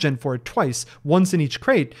code gen for it twice, once in each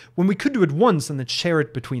crate, when we could do it once and then share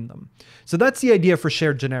it between them? So that's the idea for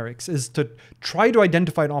Zshare-generics, is to try to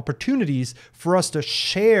identify opportunities for us to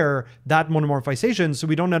share that monomorphization so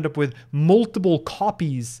we don't end up with multiple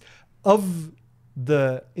copies of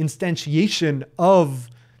the instantiation of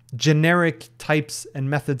generic types and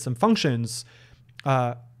methods and functions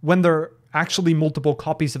when there are actually multiple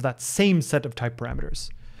copies of that same set of type parameters.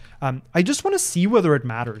 I just want to see whether it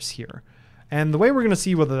matters here. And the way we're going to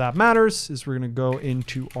see whether that matters is we're going to go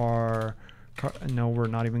into our... No, we're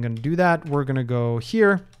not even going to do that. We're going to go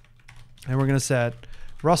here and we're going to set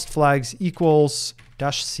rust flags equals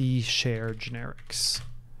 -c Zshare-generics.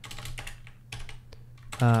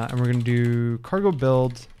 And we're going to do cargo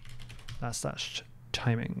build /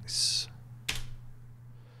 timings.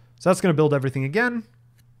 So that's going to build everything again.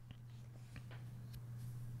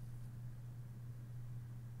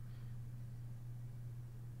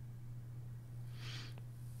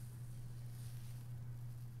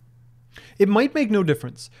 It might make no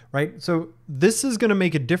difference, right? So this is going to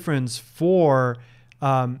make a difference for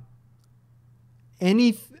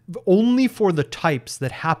only for the types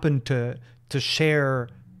that happen to share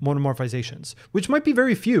monomorphizations, which might be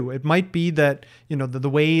very few. It might be that, the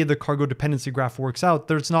way the cargo dependency graph works out,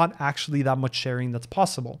 there's not actually that much sharing that's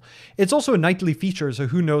possible. It's also a nightly feature, so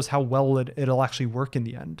who knows how well it'll actually work in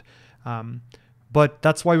the end. But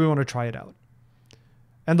that's why we want to try it out.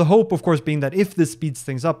 And the hope, of course, being that if this speeds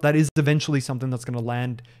things up, that is eventually something that's going to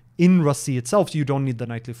land in rustc itself, so you don't need the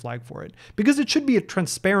nightly flag for it. Because it should be a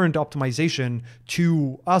transparent optimization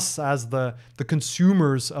to us as the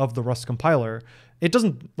consumers of the Rust compiler. It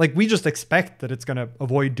doesn't, we just expect that it's going to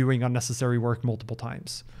avoid doing unnecessary work multiple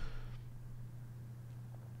times.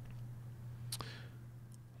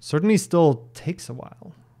 Certainly still takes a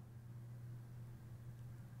while.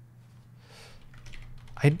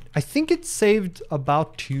 I think it saved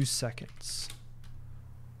about 2 seconds.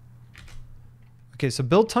 Okay, so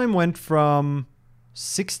build time went from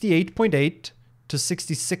 68.8 to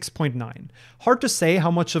 66.9. Hard to say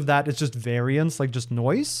how much of that is just variance, just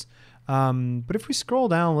noise. But if we scroll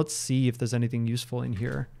down, let's see if there's anything useful in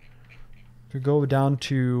here. Could go down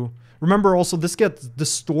to, remember also this gets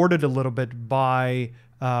distorted a little bit by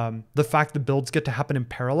the fact that builds get to happen in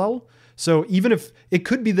parallel. So even if it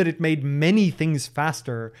could be that it made many things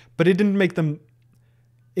faster, but it didn't make them,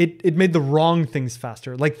 it made the wrong things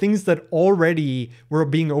faster, like things that already were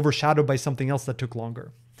being overshadowed by something else that took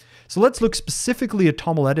longer. So let's look specifically at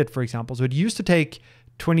toml edit, for example. So it used to take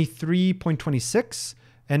 23.26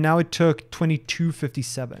 and now it took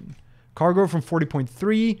 22.57. Cargo from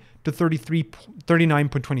 40.3 to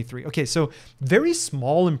 39.23. Okay, so very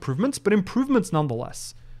small improvements, but improvements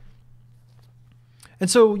nonetheless. And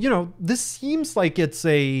so, you know, this seems like it's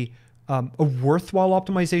a worthwhile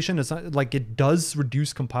optimization. It's not, like it does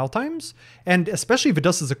reduce compile times. And especially if it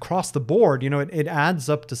does this across the board, you know, it adds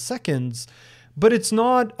up to seconds, but it's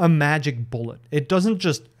not a magic bullet. It doesn't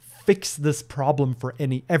just fix this problem for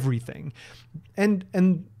everything.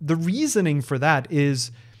 And the reasoning for that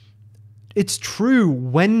is, it's true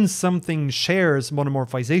when something shares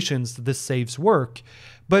monomorphizations, this saves work,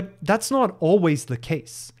 but that's not always the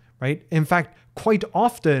case, right? In fact, quite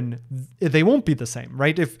often they won't be the same,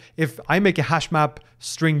 right? If I make a hash map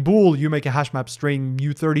string bool, you make a hash map string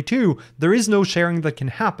mu32, there is no sharing that can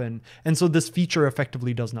happen. And so this feature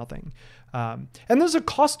effectively does nothing. And there's a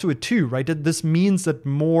cost to it too, right? This means that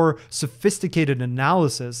more sophisticated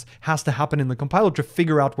analysis has to happen in the compiler to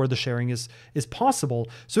figure out where the sharing is possible.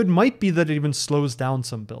 So it might be that it even slows down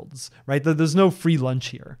some builds, right? That there's no free lunch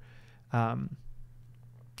here.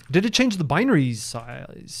 Did it change the binary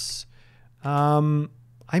size? I'm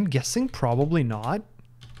guessing probably not.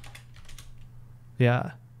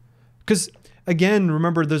 Yeah. Because again,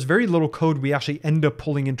 remember, there's very little code we actually end up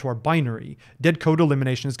pulling into our binary. Dead code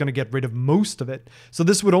elimination is going to get rid of most of it. So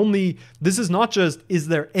this is not just, is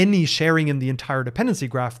there any sharing in the entire dependency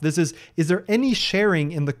graph? This is there any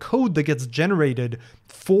sharing in the code that gets generated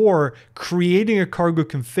for creating a cargo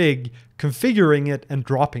config, configuring it, and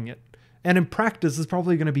dropping it? And in practice, there's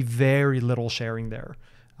probably going to be very little sharing there.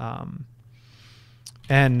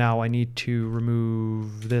 And now I need to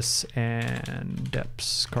remove this and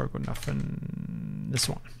deps cargo nothing, this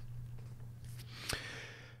one.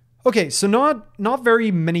 Okay, so not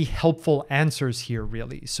very many helpful answers here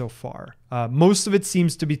really so far. Most of it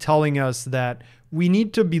seems to be telling us that we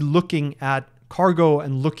need to be looking at cargo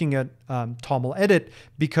and looking at toml edit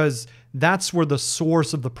because that's where the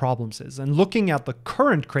source of the problems is. And looking at the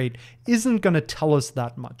current crate isn't going to tell us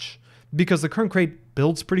that much because the current crate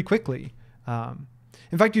builds pretty quickly.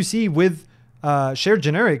 In fact, you see with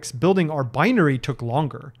Zshare-generics, building our binary took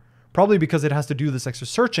longer, probably because it has to do this extra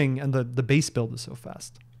searching and the base build is so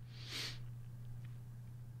fast.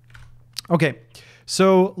 Okay,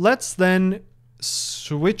 so let's then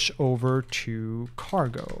switch over to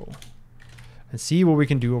cargo and see what we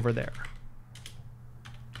can do over there.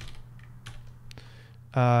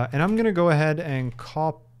 And I'm going to go ahead and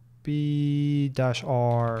copy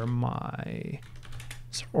 -r my...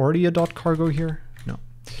 Is there already a .cargo here? No.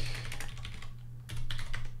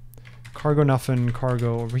 Cargo nothing,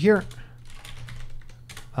 cargo over here.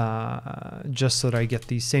 Just so that I get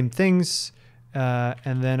these same things.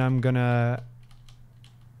 And then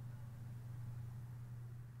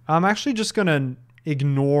I'm actually just gonna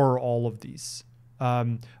ignore all of these.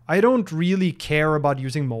 I don't really care about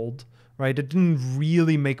using mold, right? It didn't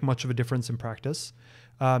really make much of a difference in practice.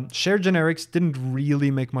 Zshare-generics didn't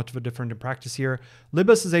really make much of a difference in practice here.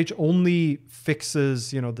 libssh only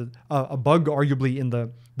fixes, you know, a bug arguably in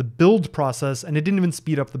the build process, and it didn't even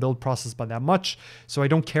speed up the build process by that much. So I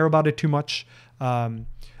don't care about it too much.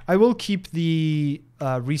 I will keep the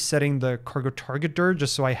resetting the cargo target dir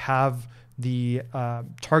just so I have the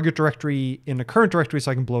target directory in the current directory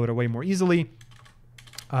so I can blow it away more easily.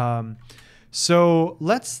 So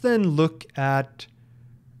let's then look at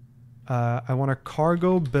I want a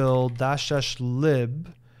cargo build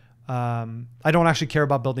 --lib. I don't actually care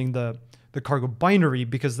about building the cargo binary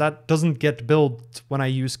because that doesn't get built when I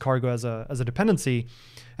use cargo as a dependency,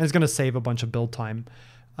 and it's going to save a bunch of build time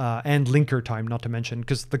and linker time, not to mention,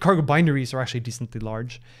 because the cargo binaries are actually decently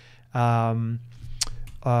large. What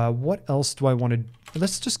else do I want to?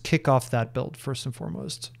 Let's just kick off that build first and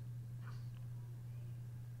foremost.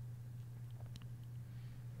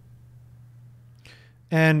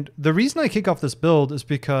 And the reason I kick off this build is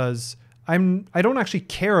because I don't actually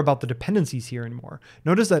care about the dependencies here anymore.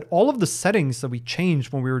 Notice that all of the settings that we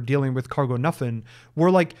changed when we were dealing with cargo nothing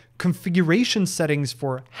were like configuration settings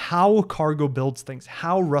for how cargo builds things,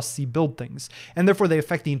 how rustc build things, and therefore they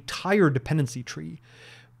affect the entire dependency tree.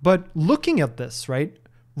 But looking at this, right,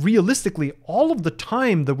 realistically, all of the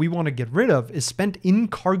time that we want to get rid of is spent in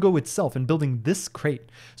cargo itself and building this crate.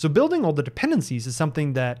 So building all the dependencies is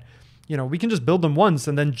something that, we can just build them once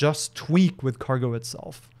and then just tweak with cargo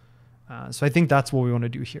itself. So I think that's what we want to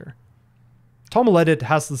do here. Toml edit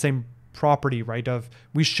has the same property, right? Of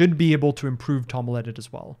we should be able to improve toml edit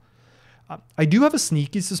as well. I do have a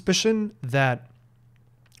sneaky suspicion that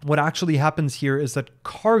what actually happens here is that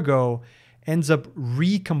cargo ends up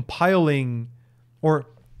recompiling, or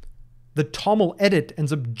the toml edit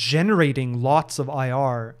ends up generating lots of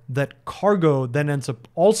IR that cargo then ends up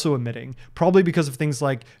also emitting, probably because of things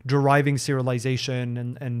like deriving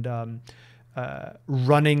serialization and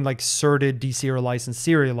running like serde, deserialize, and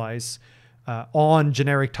serialize on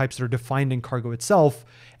generic types that are defined in cargo itself.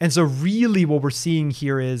 And so really what we're seeing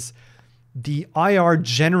here is the IR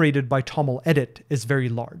generated by toml edit is very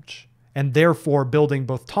large. And therefore building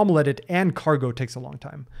both toml edit and cargo takes a long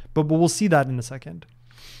time. But we'll see that in a second.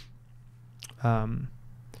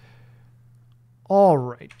 All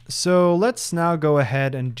right, so let's now go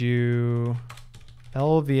ahead and do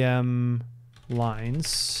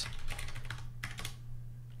LVM-lines.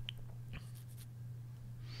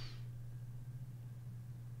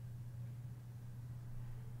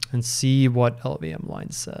 And see what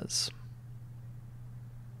LVM-lines says.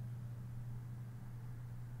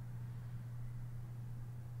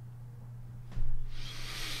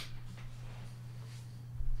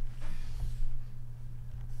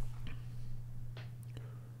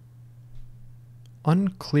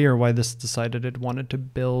 Unclear why this decided it wanted to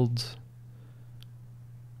build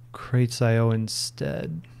crates.io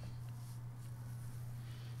instead.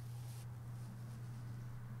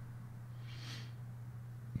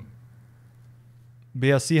 But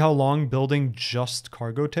yeah, see how long building just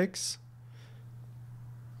cargo takes?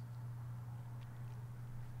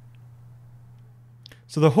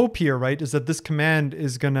 So the hope here, right, is that this command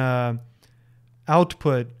is gonna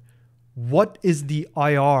output what is the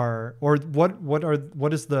IR, or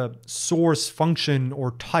what is the source function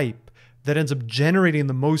or type that ends up generating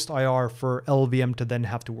the most IR for LVM to then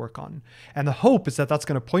have to work on. And the hope is that that's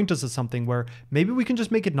going to point us to something where maybe we can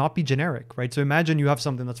just make it not be generic, right? So imagine you have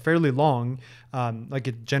something that's fairly long, like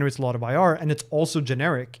it generates a lot of IR, and it's also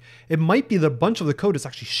generic. It might be that a bunch of the code is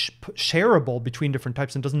actually shareable between different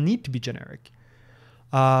types and doesn't need to be generic.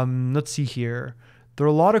 Let's see here. There are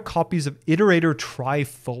a lot of copies of iterator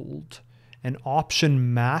trifold and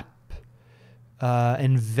option map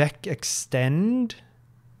and vec extend.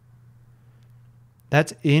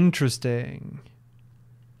 That's interesting.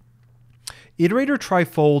 Iterator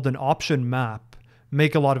trifold and option map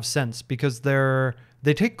make a lot of sense because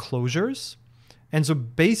they take closures. And so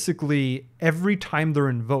basically every time they're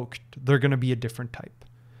invoked, they're going to be a different type.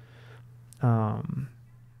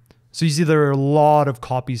 So you see there are a lot of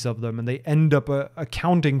copies of them and they end up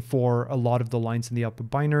accounting for a lot of the lines in the output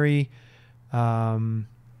binary. What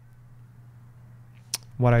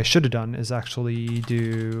I should have done is actually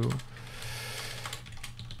do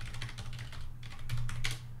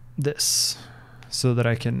this so that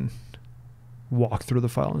I can walk through the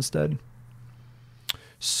file instead.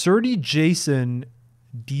 Serde-JSON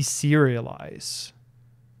deserialize.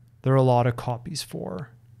 There are a lot of copies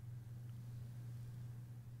for.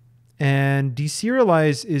 And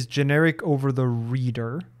deserialize is generic over the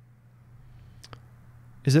reader.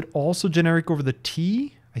 Is it also generic over the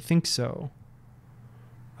T? I think so.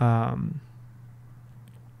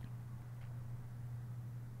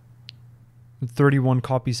 31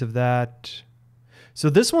 copies of that. So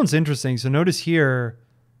this one's interesting. So notice here,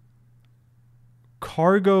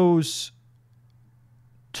 cargo's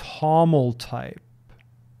toml type.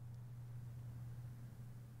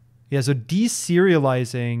 Yeah, so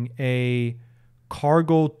deserializing a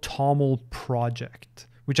cargo toml project,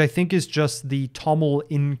 which I think is just the toml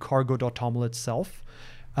in cargo.toml itself.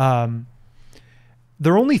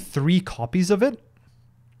 There are only 3 copies of it,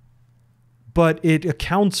 but it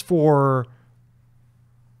accounts for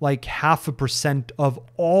like 0.5% of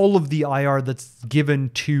all of the IR that's given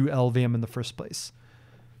to LVM in the first place.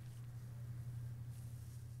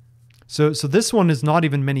 So this one is not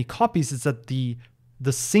even many copies. It's that the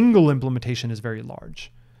single implementation is very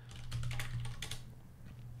large.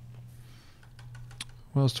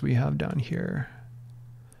 What else do we have down here?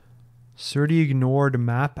 Serde ignored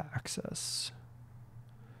map access.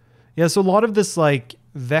 Yeah, so a lot of this like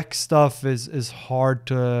vec stuff is hard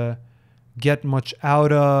to get much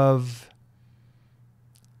out of.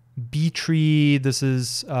 B tree, this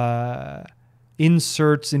is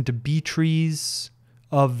inserts into B trees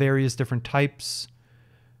of various different types.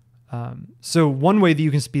 So one way that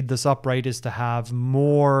you can speed this up, right, is to have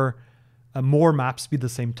more maps be the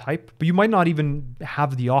same type, but you might not even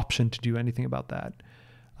have the option to do anything about that.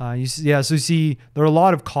 So you see there are a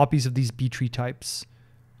lot of copies of these B tree types.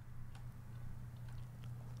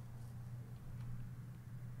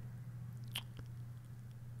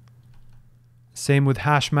 Same with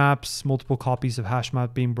hash maps, multiple copies of hash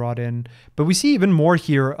map being brought in. But we see even more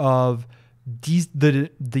here of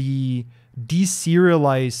the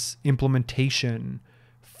deserialize implementation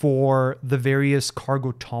for the various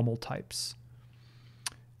cargo-toml types.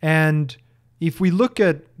 And if we look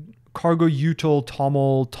at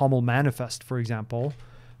cargo-util-toml manifest, for example,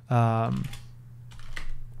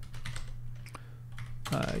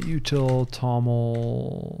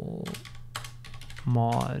 util-toml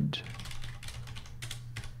mod,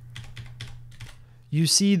 you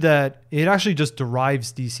see that it actually just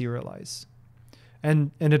derives deserialize.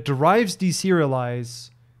 And it derives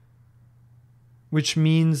deserialize, which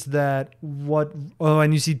means that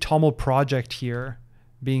and you see toml project here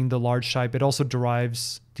being the large type. It also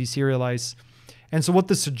derives deserialize. And so what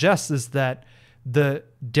this suggests is that the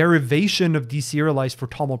derivation of deserialize for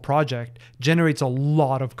toml project generates a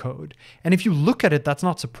lot of code. And if you look at it, that's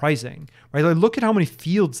not surprising, right? Like, look at how many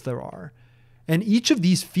fields there are. And each of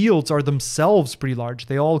these fields are themselves pretty large.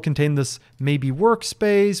 They all contain this maybe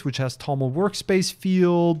workspace, which has toml workspace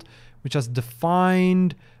field, which has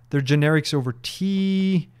defined their generics over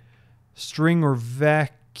T, string or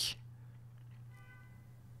vec.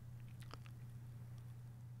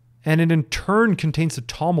 And it in turn contains a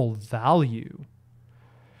toml value.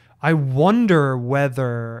 I wonder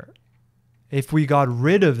whether if we got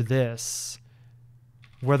rid of this,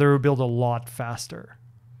 whether it would build a lot faster.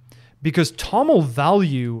 Because toml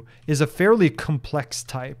value is a fairly complex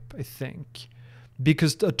type, I think.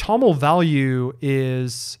 Because a toml value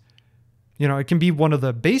is, it can be one of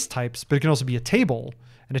the base types, but it can also be a table.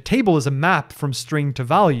 And a table is a map from string to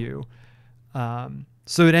value.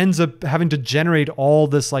 So it ends up having to generate all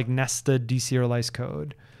this like nested deserialized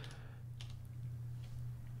code.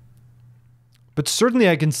 But certainly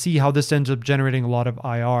I can see how this ends up generating a lot of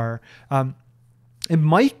IR. It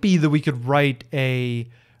might be that we could write a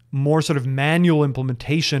more sort of manual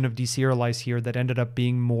implementation of deserialize here that ended up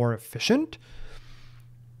being more efficient.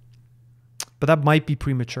 But that might be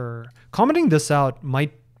premature. Commenting this out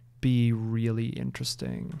might be really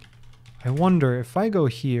interesting. I wonder if I go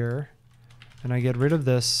here and I get rid of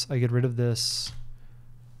this, I get rid of this,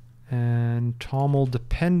 and toml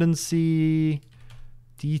dependency,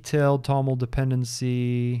 detailed toml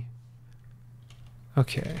dependency.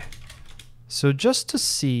 Okay. So just to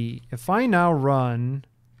see, if I now run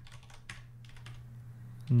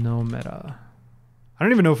no meta, I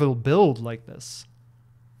don't even know if it'll build like this.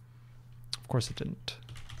 Of course it didn't.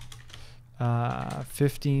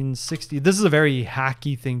 1560. This is a very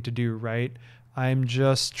hacky thing to do, right? I'm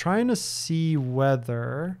just trying to see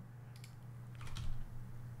whether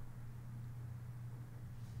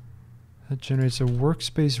that generates a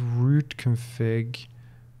workspace root config,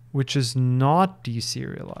 which is not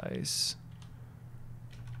deserialize.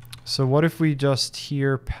 So what if we just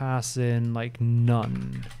here pass in like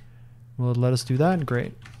none? Will it let us do that?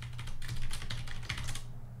 Great.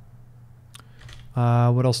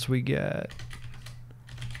 What else do we get?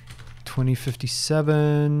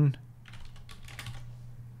 2057.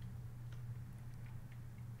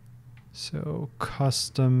 So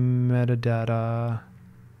custom metadata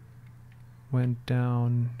went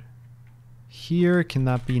down here. Can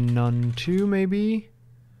that be none too, maybe?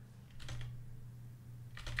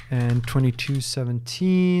 And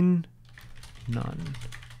 2217, none.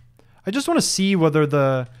 I just want to see whether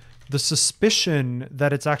the suspicion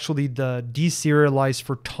that it's actually the deserialized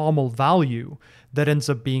for toml value that ends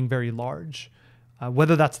up being very large,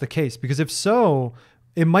 whether that's the case. Because if so,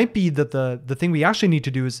 it might be that the thing we actually need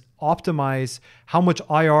to do is optimize how much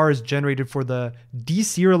IR is generated for the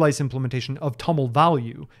deserialized implementation of toml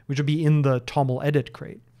value, which would be in the toml edit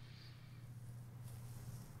crate.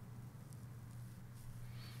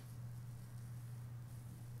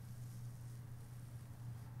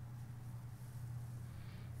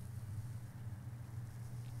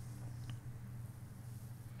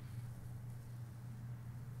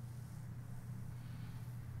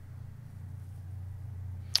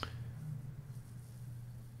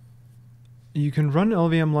 You can run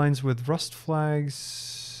LVM lines with Rust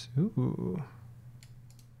flags. Ooh.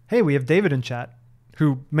 Hey, we have David in chat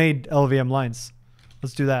who made LVM lines.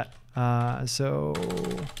 Let's do that. So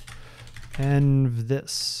env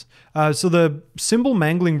this. So the symbol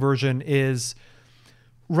mangling version is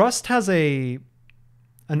Rust has an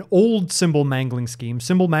old symbol mangling scheme.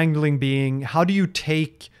 Symbol mangling being how do you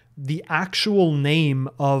take the actual name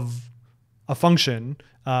of a function,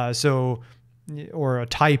 or a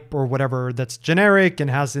type or whatever that's generic and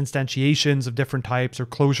has instantiations of different types or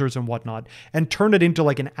closures and whatnot, and turn it into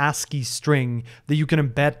like an ASCII string that you can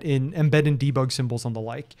embed in debug symbols and the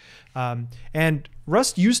like. And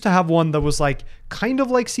Rust used to have one that was like kind of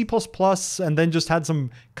like C++, and then just had some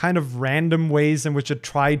kind of random ways in which it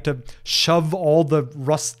tried to shove all the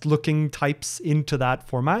Rust looking types into that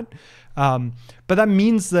format. But that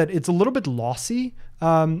means that it's a little bit lossy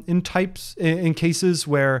in types, in cases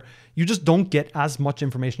where you just don't get as much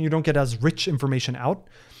information. You don't get as rich information out.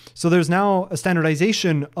 So there's now a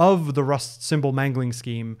standardization of the Rust symbol mangling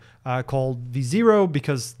scheme called v0,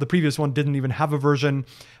 because the previous one didn't even have a version.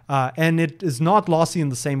 And it is not lossy in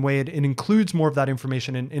the same way. It includes more of that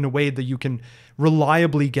information in a way that you can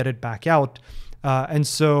reliably get it back out. And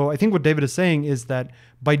so I think what David is saying is that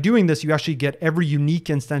by doing this, you actually get every unique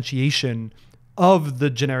instantiation of the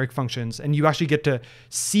generic functions, and you actually get to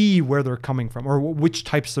see where they're coming from or which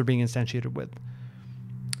types they're being instantiated with.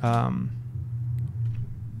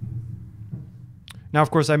 Now, of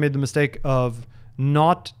course, I made the mistake of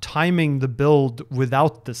not timing the build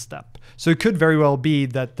without this step. So it could very well be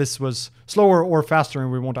that this was slower or faster, and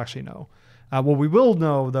we won't actually know. What we will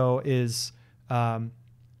know, though, is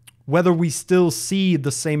whether we still see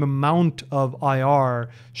the same amount of IR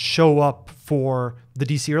show up for the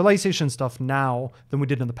deserialization stuff now than we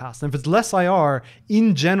did in the past. And if it's less IR,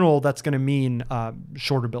 in general, that's going to mean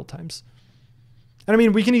shorter build times. And I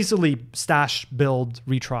mean, we can easily stash, build,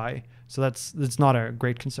 retry. So that's not a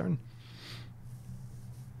great concern.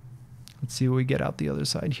 Let's see what we get out the other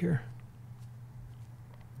side here.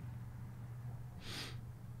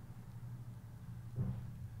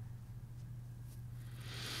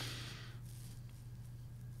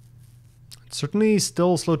 It's certainly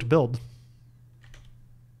still slow to build.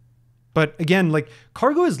 But again, like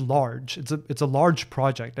Cargo is large. It's a large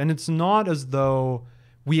project, and it's not as though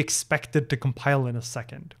we expect it to compile in a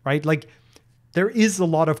second, right? Like there is a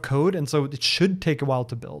lot of code, and so it should take a while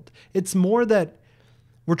to build. It's more that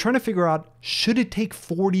we're trying to figure out, should it take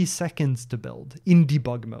 40 seconds to build in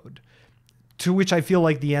debug mode? To which I feel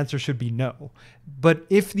like the answer should be no. But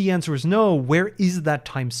if the answer is no, where is that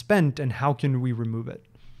time spent and how can we remove it?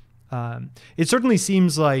 It certainly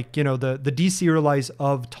seems like, you know, the deserialize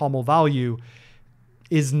of toml value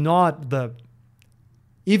is not the,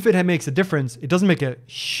 if it makes a difference, it doesn't make a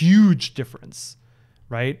huge difference,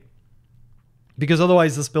 right? Because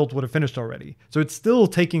otherwise this build would have finished already. So it's still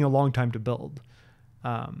taking a long time to build.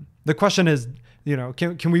 The question is, you know,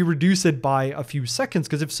 can we reduce it by a few seconds?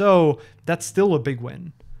 Because if so, that's still a big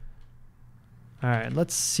win. All right,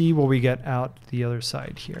 let's see what we get out the other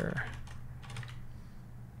side here.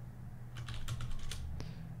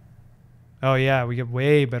 Oh yeah, we get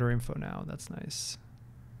way better info now. That's nice.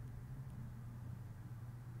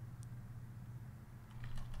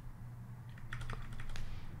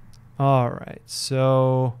 All right,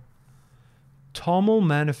 so toml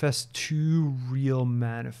manifest to real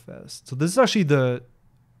manifest. So this is actually the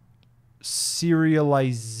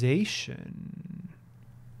serialization.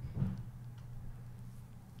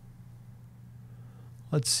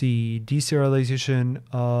 Let's see, deserialization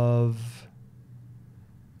of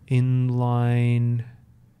inline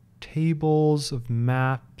tables of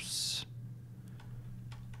maps.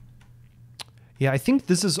 Yeah, I think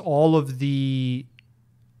this is all of the,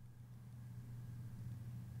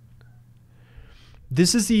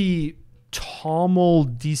 this is the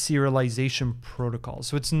toml deserialization protocol.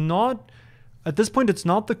 So it's not, at this point, it's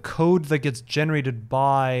not the code that gets generated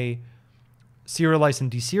by serialize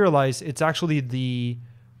and deserialize. It's actually the,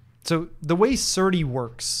 so the way serde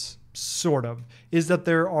works, sort of, is that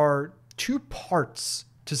there are two parts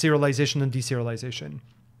to serialization and deserialization.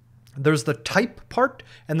 There's the type part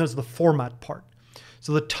and there's the format part.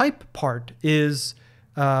 So the type part is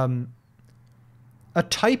a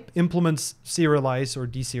type implements serialize or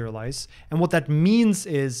deserialize. And what that means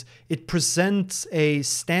is it presents a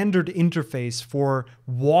standard interface for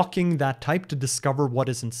walking that type to discover what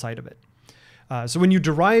is inside of it. So when you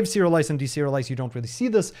derive serialize and deserialize, you don't really see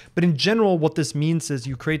this. But in general, what this means is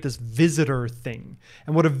you create this visitor thing.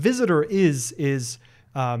 And what a visitor is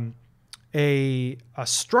a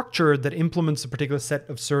structure that implements a particular set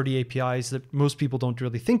of serde APIs that most people don't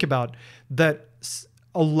really think about, that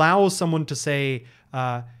allows someone to say,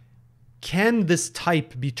 can this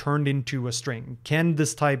type be turned into a string? Can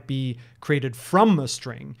this type be created from a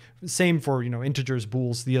string? Same for, you know, integers,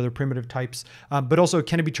 bools, the other primitive types. But also,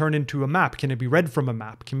 can it be turned into a map? Can it be read from a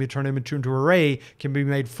map? Can it be turned into an array? Can it be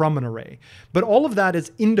made from an array? But all of that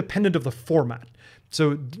is independent of the format.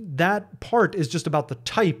 So that part is just about the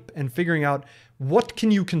type and figuring out what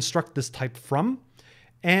can you construct this type from,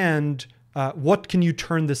 and what can you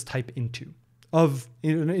turn this type into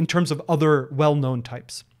in terms of other well-known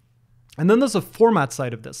types. And then there's a format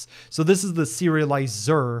side of this. So this is the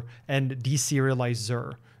serializer and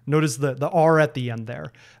deserializer Notice the R at the end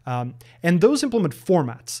there. And those implement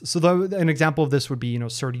formats. So an example of this would be,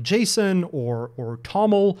 serde-JSON or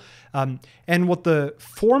toml. And what the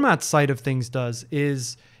format side of things does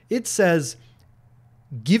is it says,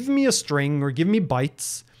 give me a string or give me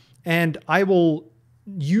bytes, and I will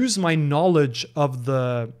use my knowledge of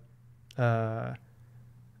the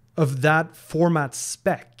of that format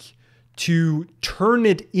spec to turn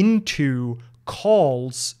it into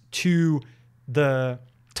calls to the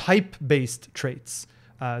type-based traits.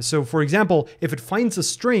 So for example, if it finds a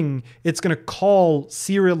string, it's going to call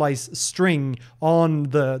serialize string on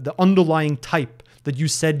the underlying type that you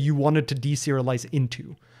said you wanted to deserialize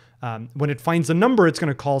into. When it finds a number, it's going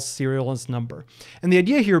to call serialize number. And the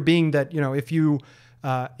idea here being that,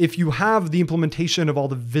 if you have the implementation of all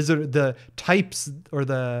the types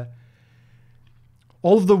or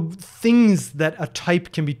all of the things that a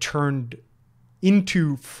type can be turned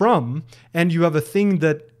into from, and you have a thing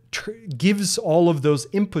that gives all of those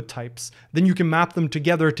input types, then you can map them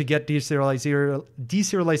together to get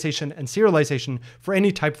deserialization and serialization for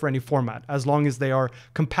any type, for any format, as long as they are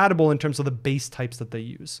compatible in terms of the base types that they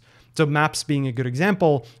use. So maps being a good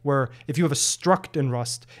example, where if you have a struct in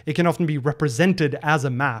Rust, it can often be represented as a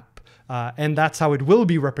map, and that's how it will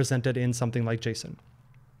be represented in something like JSON.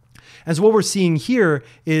 And so what we're seeing here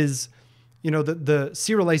is, the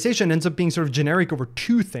serialization ends up being sort of generic over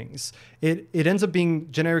two things. It ends up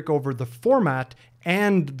being generic over the format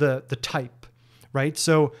and the type, right?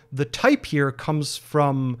 So the type here comes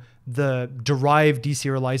from the derive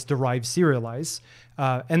deserialize, derive serialize,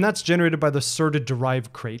 and that's generated by the serde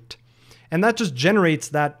derive crate. And that just generates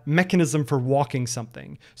that mechanism for walking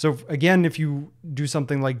something. So again, if you do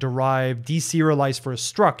something like derive deserialize for a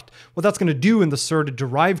struct, what that's going to do in the serde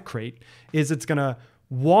derive crate is it's going to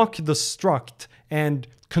walk the struct and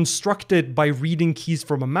construct it by reading keys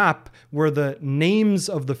from a map where the names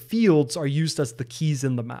of the fields are used as the keys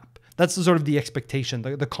in the map. That's the sort of the expectation,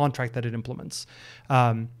 the contract that it implements.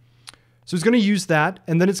 So it's going to use that,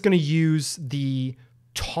 and then it's going to use the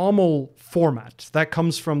toml format that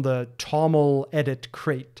comes from the toml edit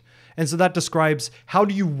crate. And so that describes how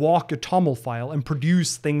do you walk a toml file and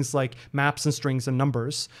produce things like maps and strings and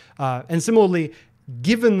numbers. And similarly,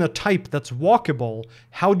 given the type that's walkable,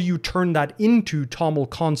 how do you turn that into toml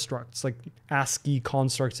constructs, like ASCII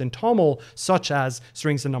constructs in toml, such as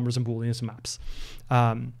strings and numbers and booleans and maps.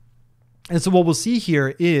 And so what we'll see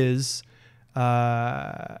here is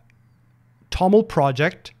toml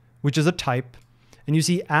project, which is a type, and you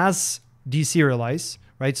see as deserialize,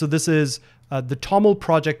 right? So this is the toml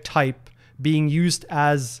project type being used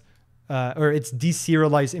as, or its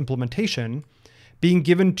deserialize implementation being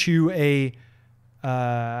given to a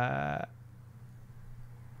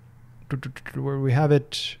where we have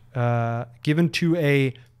it, given to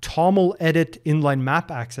a toml edit inline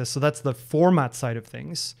map access. So that's the format side of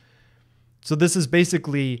things. So this is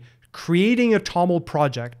basically creating a toml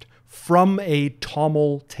project from a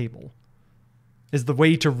toml table is the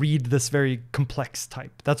way to read this very complex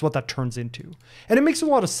type. That's what that turns into. And it makes a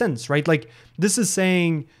lot of sense, right? Like this is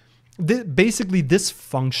saying, basically this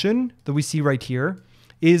function that we see right here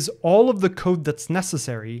is all of the code that's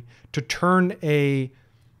necessary to turn a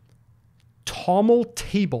toml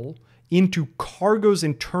table into Cargo's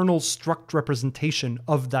internal struct representation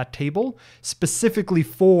of that table, specifically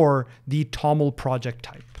for the toml project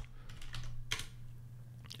type.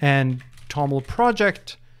 And toml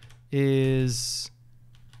project is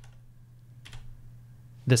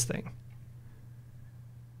this thing,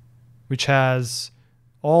 which has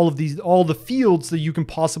all the fields that you can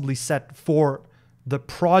possibly set for the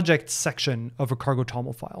project section of a cargo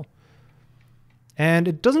toml file. And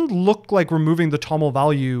it doesn't look like removing the toml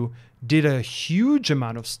value did a huge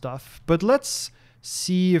amount of stuff, but let's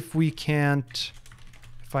see if we can't,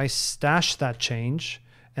 if I stash that change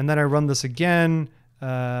and then I run this again,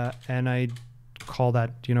 and I call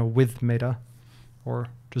that, with meta, or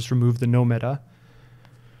just remove the no meta.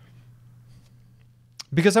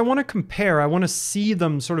 Because I want to compare, I want to see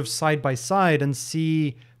them sort of side by side and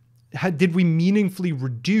see, did we meaningfully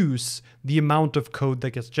reduce the amount of code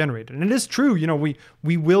that gets generated? And it is true,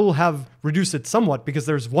 we will have reduced it somewhat because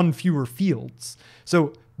there's one fewer fields.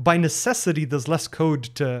 So by necessity, there's less code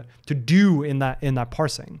to do in that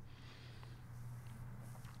parsing.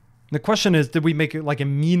 The question is, did we make it like a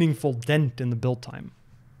meaningful dent in the build time?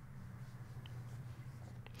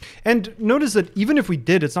 And notice that even if we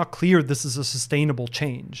did, it's not clear this is a sustainable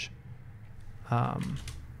change.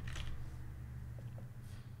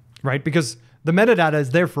 Right? Because the metadata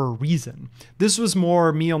is there for a reason. This was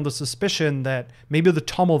more me on the suspicion that maybe the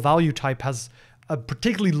toml value type has a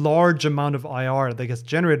particularly large amount of IR that gets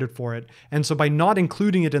generated for it. And so by not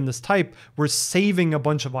including it in this type, we're saving a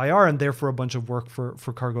bunch of IR and therefore a bunch of work for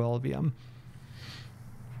cargo LVM.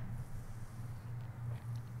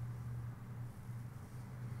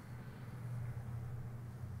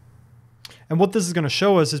 And what this is going to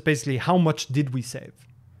show us is basically how much did we save.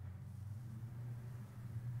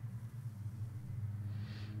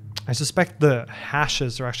 I suspect the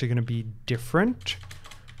hashes are actually going to be different.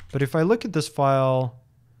 But if I look at this file,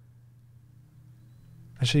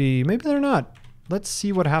 actually, maybe they're not. Let's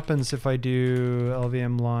see what happens if I do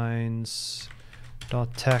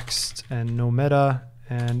llvm-lines.text and no meta.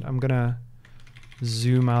 And I'm going to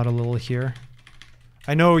zoom out a little here.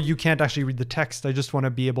 I know you can't actually read the text. I just want to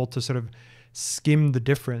be able to sort of skim the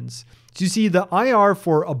difference. So you see the IR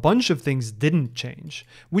for a bunch of things didn't change,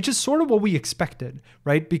 which is sort of what we expected,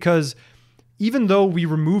 right? Because even though we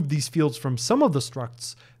removed these fields from some of the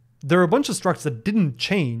structs, there are a bunch of structs that didn't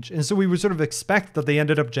change. And so we would sort of expect that they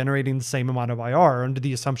ended up generating the same amount of IR under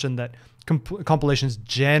the assumption that compilation is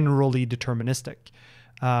generally deterministic.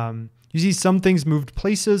 You see some things moved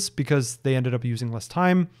places because they ended up using less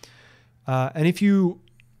time. And if you,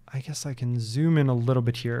 I guess I can zoom in a little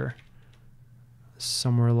bit here.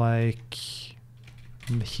 Somewhere like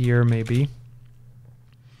here, maybe.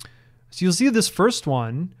 So you'll see this first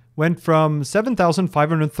one went from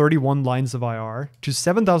 7,531 lines of IR to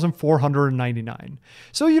 7,499.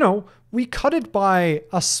 So, you know, we cut it by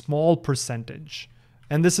a small percentage.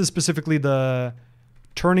 And this is specifically the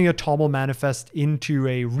turning a TOML manifest into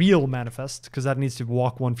a real manifest, because that needs to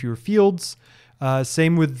walk one fewer fields.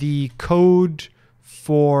 Same with the code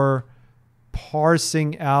for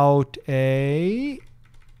parsing out a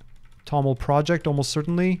TOML project, almost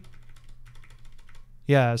certainly.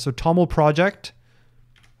 Yeah, so TOML project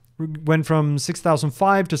went from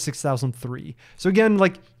 6,005 to 6,003. So again,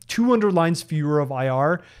 like 200 lines fewer of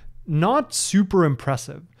IR, not super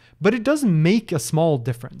impressive, but it does make a small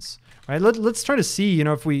difference, right? Let's try to see, you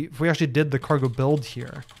know, if we actually did the cargo build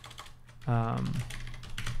here.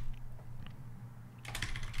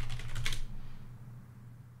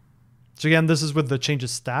 So again, this is with the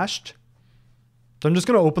changes stashed. So I'm just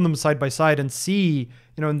going to open them side by side and see,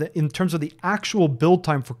 you know, in terms of the actual build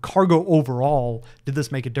time for cargo overall, did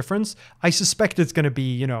this make a difference? I suspect it's going to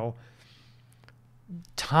be, you know,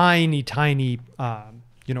 tiny,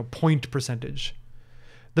 you know, point percentage.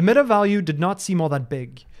 The meta value did not seem all that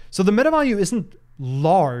big. So the meta value isn't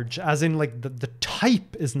large, as in like the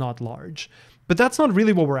type is not large. But that's not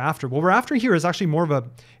really what we're after. What we're after here is actually more of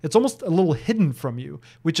it's almost a little hidden from you,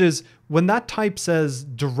 which is when that type says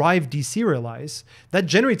derive deserialize, that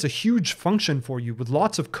generates a huge function for you with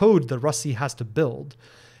lots of code that rustc has to build.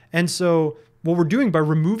 And so what we're doing by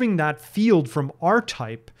removing that field from our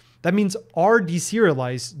type, that means our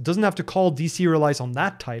deserialize doesn't have to call deserialize on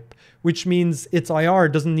that type, which means its IR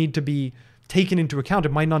doesn't need to be taken into account.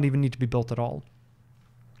 It might not even need to be built at all.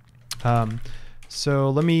 So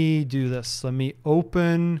let me do this. Let me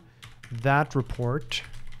open that report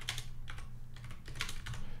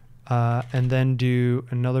and then do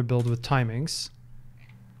another build with timings.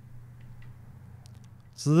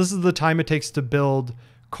 So this is the time it takes to build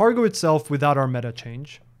cargo itself without our meta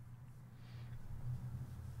change.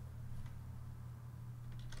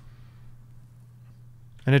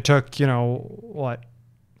 And it took, you know, what,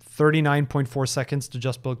 39.4 seconds to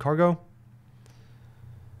just build cargo.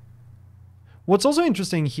 What's also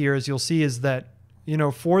interesting here, as you'll see, is that, you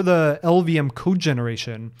know, for the LVM code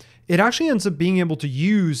generation, it actually ends up being able to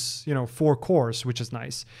use, you know, 4 cores, which is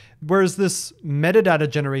nice. Whereas this metadata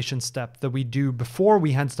generation step that we do before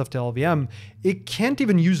we hand stuff to LVM, it can't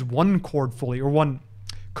even use 1 core fully or 1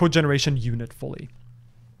 code generation unit fully,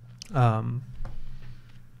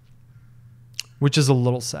 which is a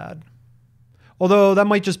little sad. Although that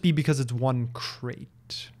might just be because it's 1 crate.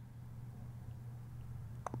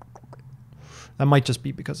 That might just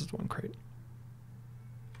be because it's 1 crate.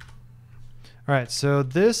 All right, so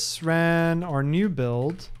this ran our new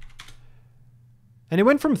build. And it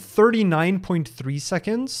went from 39.3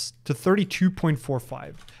 seconds to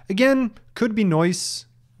 32.45. Again, could be noise.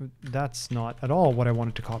 That's not at all what I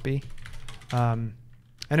wanted to copy. And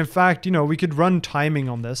in fact, you know, we could run timing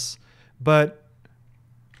on this, but...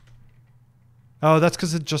 Oh, that's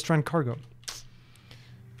because it just ran cargo.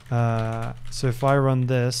 So if I run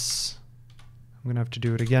this... I'm going to have to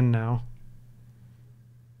do it again now.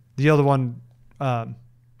 The other one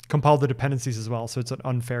compiled the dependencies as well, so it's an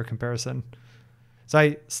unfair comparison. So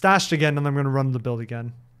I stashed again, and I'm going to run the build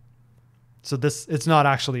again. So it's not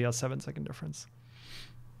actually a 7-second difference.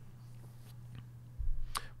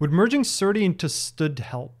 Would merging serde into std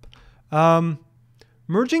help?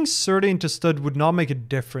 merging serde into stud would not make a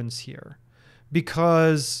difference here,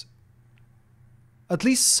 because at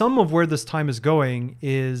least some of where this time is going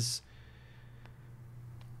is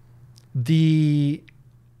the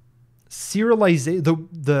serialization,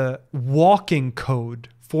 the walking code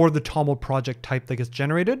for the TOML project type that gets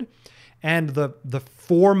generated, and the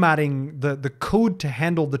formatting, the code to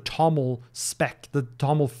handle the TOML spec, the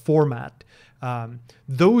TOML format.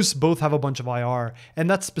 Those both have a bunch of IR, and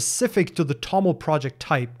that's specific to the TOML project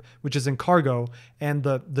type, which is in cargo, and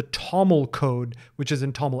the TOML code, which is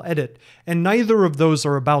in TOML edit. And neither of those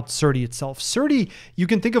are about serde itself. Serde, you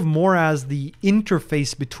can think of more as the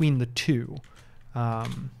interface between the two.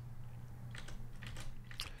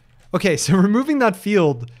 Okay, so removing that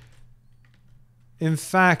field, in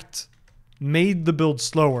fact, made the build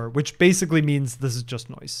slower, which basically means this is just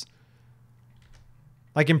noise.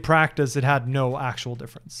 Like in practice, it had no actual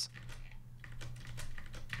difference.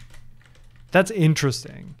 That's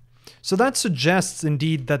interesting. So that suggests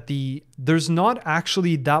indeed that there's not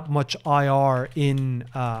actually that much IR in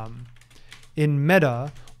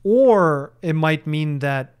meta, or it might mean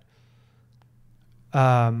that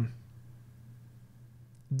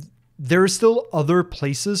there are still other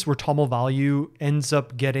places where TOML value ends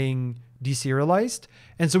up getting deserialized,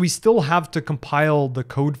 and so we still have to compile the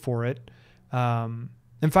code for it.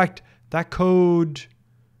 In fact, that code,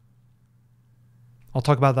 I'll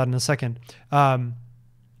talk about that in a second.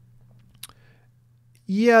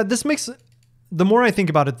 Yeah, this makes, the more I think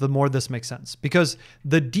about it, the more this makes sense, because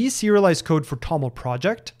the deserialized code for TOML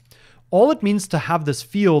project, all it means to have this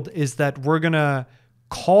field is that we're gonna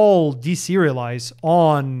call deserialize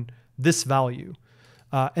on this value.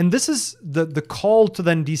 And this is the call to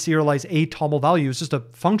then deserialize a TOML value is just a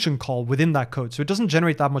function call within that code. So it doesn't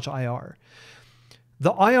generate that much IR.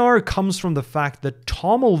 The IR comes from the fact that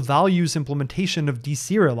TOML values implementation of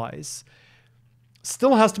deserialize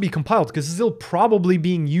still has to be compiled because it's still probably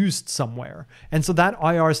being used somewhere. And so that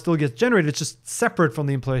IR still gets generated. It's just separate from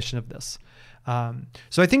the implementation of this.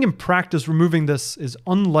 So I think in practice, removing this is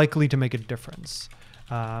unlikely to make a difference.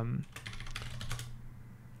 Can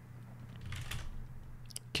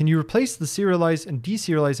you replace the serialize and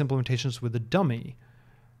deserialize implementations with a dummy?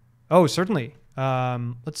 Oh, certainly.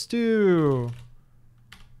 Let's do...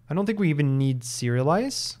 I don't think we even need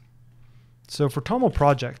serialize. So for TOML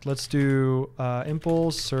project, let's do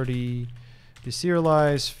impulse serde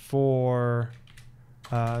deserialize for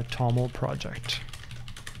TOML project.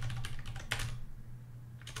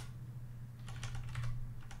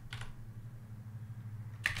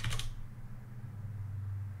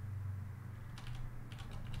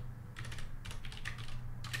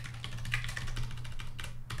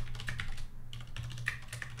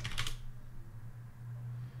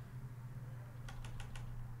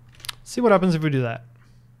 See what happens if we do that.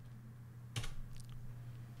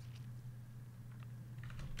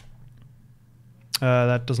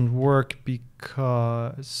 That doesn't work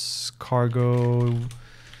because cargo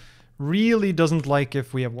really doesn't like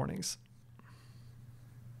if we have warnings.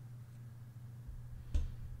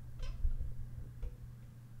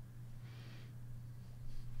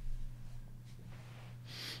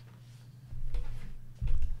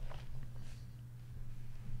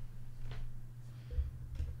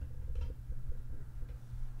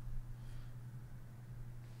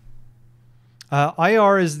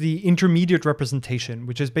 IR is the intermediate representation,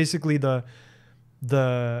 which is basically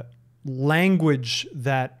the language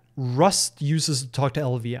that Rust uses to talk to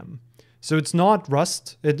LVM. So it's not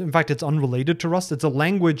Rust. In fact, it's unrelated to Rust. It's a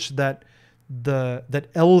language that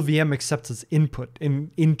that LVM accepts as input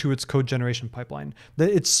into its code generation pipeline.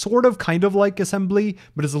 It's sort of kind of like assembly,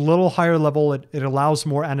 but it's a little higher level. It allows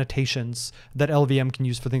more annotations that LVM can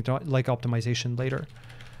use for things like optimization later.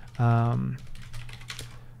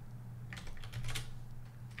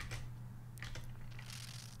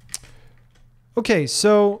 Okay,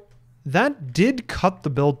 so that did cut the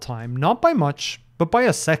build time, not by much, but by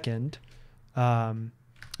a second. And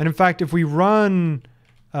in fact, if we run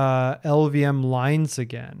LVM-lines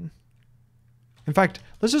again, in fact,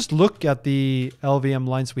 let's just look at the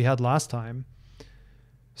LVM-lines we had last time.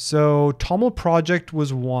 So TOML project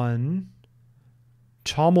was one.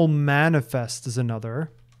 TOML manifest is another.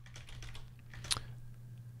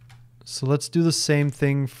 So let's do the same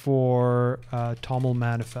thing for TOML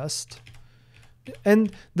manifest.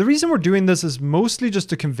 And the reason we're doing this is mostly just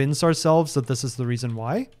to convince ourselves that this is the reason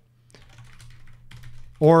why.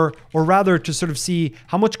 Or rather to sort of see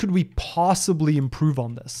how much could we possibly improve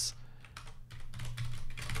on this.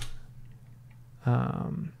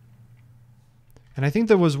 And I think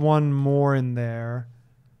there was one more in there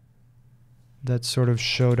that sort of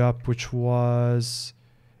showed up, which was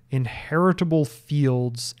inheritable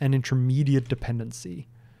fields and intermediate dependency.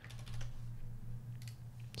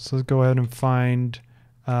 So let's go ahead and find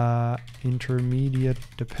intermediate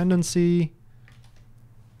dependency.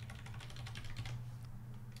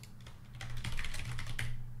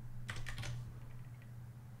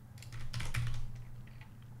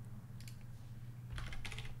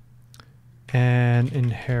 And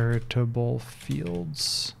inheritable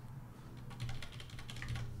fields.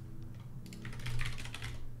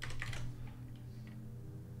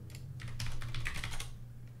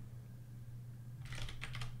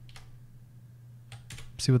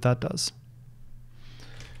 See what that does.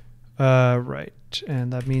 Right,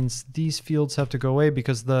 and that means these fields have to go away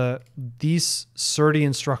because these serde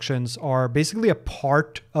instructions are basically a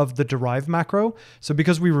part of the derive macro. So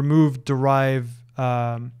because we removed derive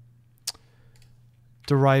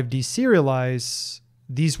deserialize,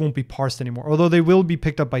 these won't be parsed anymore, although they will be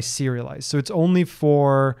picked up by serialize. So it's only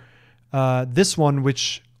for this one,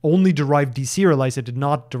 which only derived deserialize, it did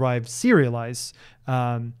not derive serialize.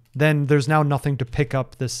 Then there's now nothing to pick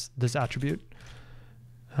up this attribute.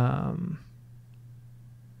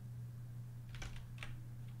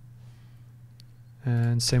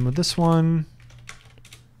 And same with this one.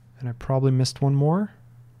 And I probably missed one more.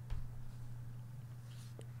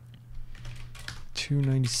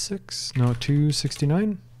 296, no,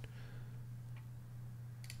 269.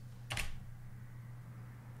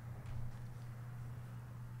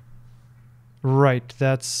 Right,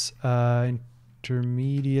 that's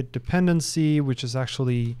intermediate dependency, which is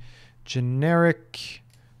actually generic.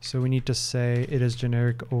 So we need to say it is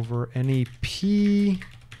generic over any P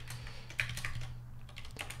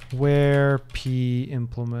where P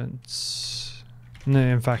implements, no,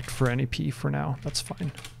 in fact, for any P for now, that's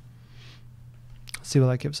fine. Let's see what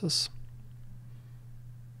that gives us.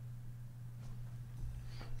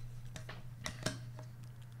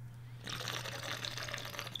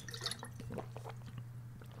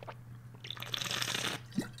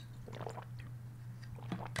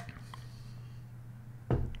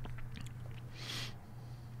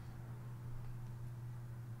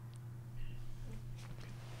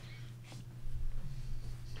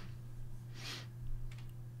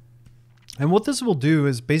 And what this will do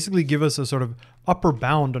is basically give us a sort of upper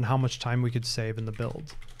bound on how much time we could save in the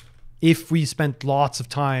build if we spent lots of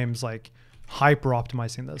times like hyper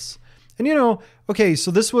optimizing this. And you know, okay, so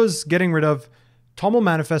this was getting rid of toml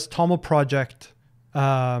manifest, toml project,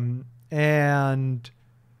 and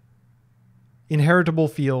inheritable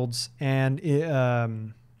fields and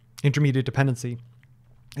intermediate dependency.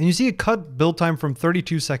 And you see it cut build time from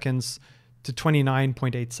 32 seconds to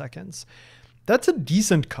 29.8 seconds. That's a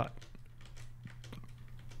decent cut.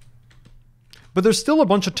 But there's still a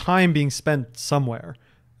bunch of time being spent somewhere.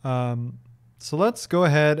 So let's go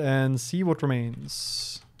ahead and see what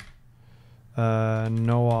remains.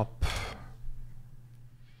 No op.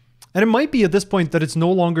 And it might be at this point that it's no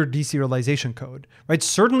longer deserialization code, right?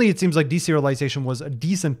 Certainly it seems like deserialization was a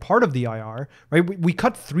decent part of the IR, right? We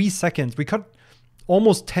cut 3 seconds. We cut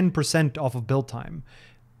almost 10% off of build time,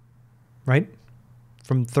 right?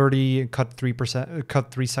 From 30, cut 3%, cut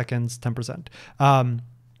 3 seconds, 10%.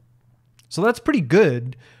 So that's pretty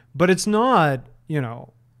good, but it's not, you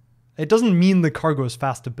know, it doesn't mean the cargo is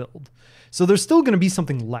fast to build. So there's still going to be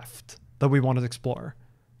something left that we want to explore.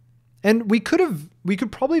 And we could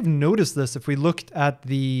probably have noticed this if we looked at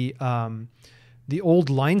the old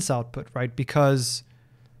lines output, right? Because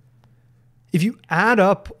if you add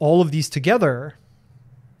up all of these together,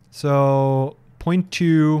 so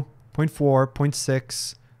 0.2, 0.4,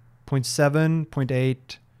 0.6, 0.7,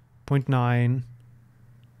 0.8, 0.9,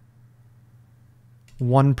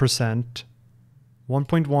 1%,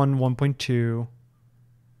 1.1, 1.2,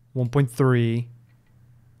 1.3,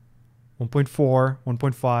 1.4,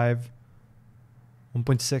 1.5,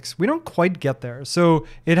 1.6. We don't quite get there. So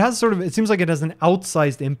it has sort of, it seems like it has an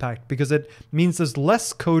outsized impact because it means there's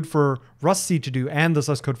less code for rustc to do and there's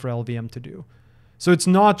less code for LVM to do. So it's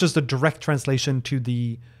not just a direct translation to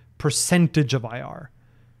the percentage of IR.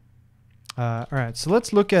 All right, so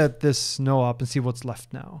let's look at this no-op and see what's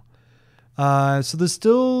left now. So there's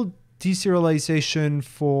still deserialization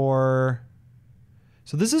for,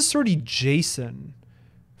 so this is sort of JSON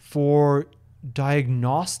for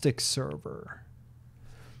diagnostic server.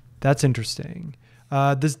 That's interesting.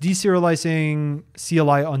 This deserializing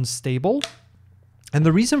CLI unstable. And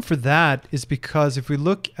the reason for that is because if we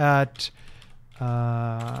look at,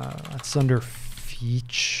 that's under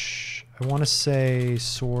feature, I want to say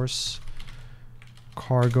source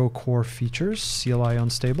cargo core features, CLI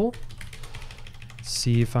unstable.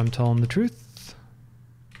 See if I'm telling the truth.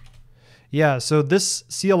 Yeah, so this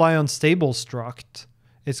CLI unstable struct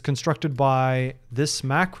It's constructed by this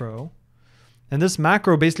macro. And this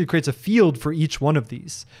macro basically creates a field for each one of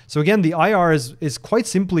these. So again, the IR is quite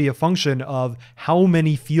simply a function of how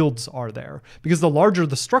many fields are there. Because the larger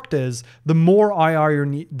the struct is, the more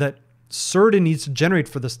IR that Serde needs to generate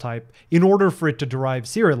for this type in order for it to derive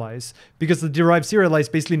serialize. Because the derived serialize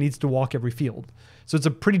basically needs to walk every field. So it's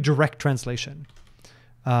a pretty direct translation.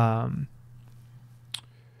 But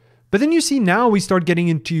then you see now we start getting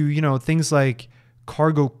into, things like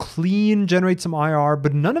cargo clean generates some IR,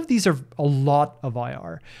 but none of these are a lot of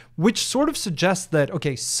IR, which sort of suggests that,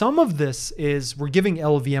 okay, some of this is we're giving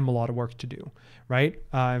LLVM a lot of work to do, right?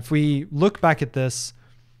 If we look back at this,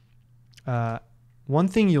 one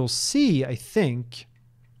thing you'll see, I think,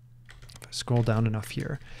 if I scroll down enough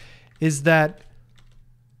here, is that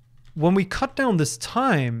when we cut down this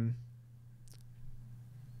time,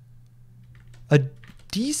 a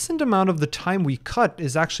decent amount of the time we cut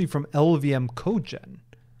is actually from LLVM cogen.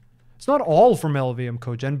 It's not all from LLVM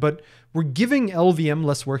cogen, but we're giving LLVM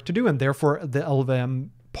less work to do, and therefore the LLVM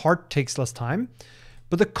part takes less time.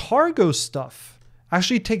 But the cargo stuff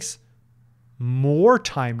actually takes more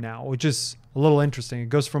time now, which is a little interesting. It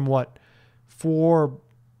goes from what,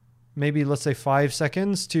 maybe let's say 5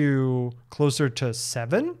 seconds to closer to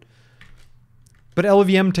 7. But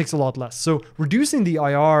LLVM takes a lot less. So reducing the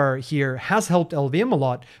IR here has helped LLVM a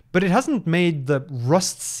lot, but it hasn't made the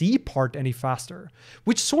rustc part any faster,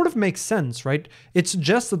 which sort of makes sense, right? It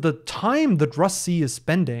suggests that the time that rustc is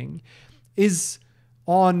spending is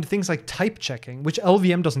on things like type checking, which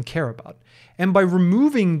LLVM doesn't care about. And by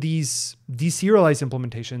removing these deserialized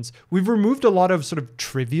implementations, we've removed a lot of sort of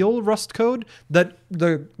trivial Rust code that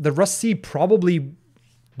the rustc probably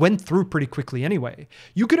went through pretty quickly anyway.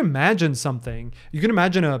 You could imagine something, you can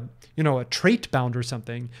imagine a trait bound or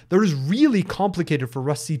something that is really complicated for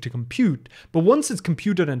rustc to compute, but once it's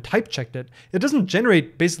computed and type checked it doesn't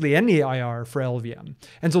generate basically any IR for LLVM.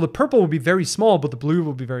 And so the purple will be very small, but the blue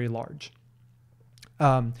will be very large.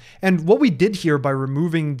 And what we did here by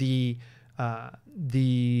removing the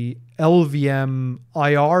LLVM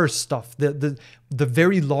IR stuff, the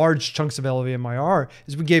very large chunks of LLVM IR,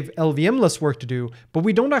 is we gave LLVM less work to do, but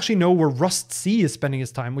we don't actually know where rustc is spending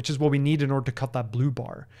its time, which is what we need in order to cut that blue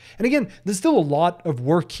bar. And again, there's still a lot of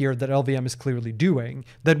work here that LLVM is clearly doing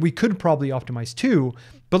that we could probably optimize too.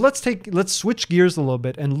 But let's switch gears a little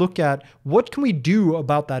bit and look at what can we do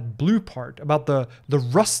about that blue part, about the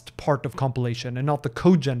Rust part of compilation and not the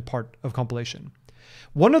cogen part of compilation.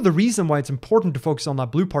 One of the reasons why it's important to focus on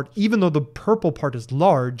that blue part, even though the purple part is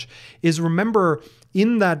large, is remember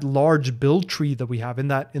in that large build tree that we have, in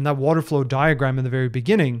that water flow diagram in the very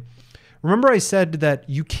beginning, remember I said that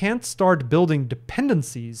you can't start building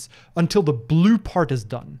dependencies until the blue part is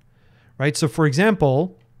done, right? So for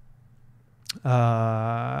example,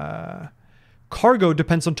 cargo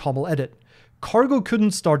depends on toml edit. Cargo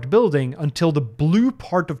couldn't start building until the blue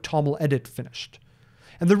part of toml edit finished.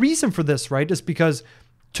 And the reason for this, right, is because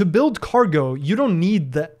to build cargo, you don't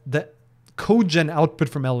need the cogen output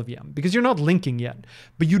from LLVM because you're not linking yet.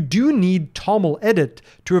 But you do need toml edit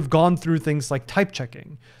to have gone through things like type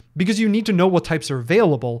checking because you need to know what types are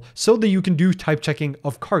available so that you can do type checking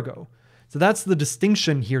of cargo. So that's the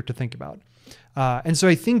distinction here to think about. And so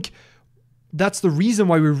I think that's the reason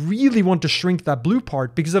why we really want to shrink that blue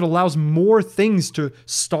part, because it allows more things to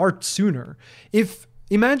start sooner.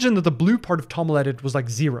 Imagine that the blue part of toml edit was like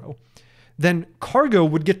 0. Then cargo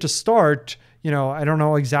would get to start, I don't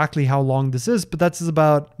know exactly how long this is, but that's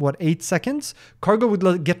about, 8 seconds? Cargo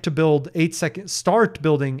would get to build 8 seconds, start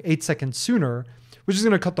building 8 seconds sooner, which is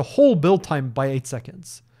going to cut the whole build time by 8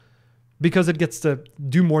 seconds because it gets to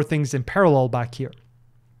do more things in parallel back here.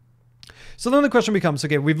 So then the question becomes,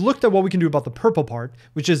 okay, we've looked at what we can do about the purple part,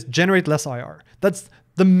 which is generate less IR. That's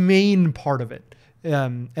the main part of it.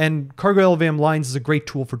 And cargo-llvm-lines is a great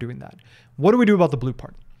tool for doing that. What do we do about the blue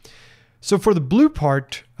part? So for the blue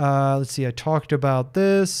part, let's see, I talked about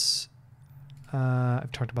this.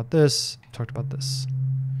 I've talked about this, talked about this.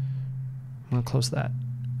 I'm gonna close that.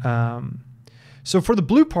 So for the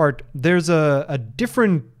blue part, there's a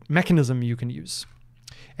different mechanism you can use.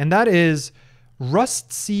 And that is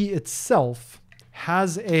rustc itself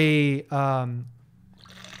has a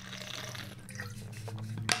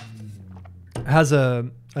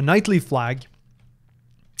nightly flag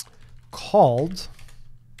called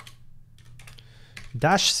 -c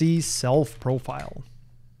Zself-profile.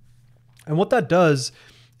 And what that does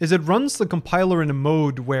is it runs the compiler in a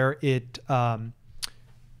mode where it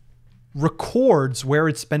records where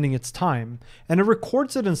it's spending its time. And it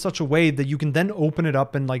records it in such a way that you can then open it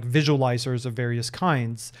up in like visualizers of various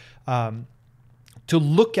kinds to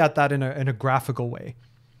look at that in a graphical way.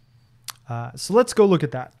 So let's go look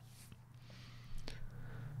at that.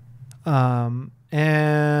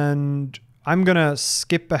 And I'm going to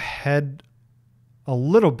skip ahead a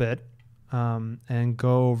little bit and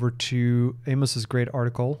go over to Amos's great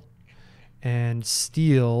article and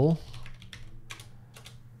steal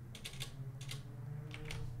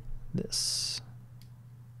this.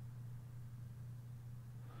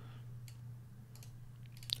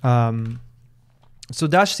 So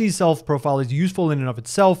 -c self-profile is useful in and of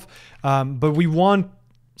itself, but we want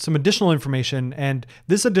some additional information. And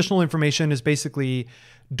this additional information is basically,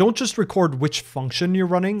 don't just record which function you're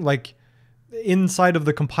running. Like inside of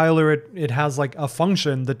the compiler, it has like a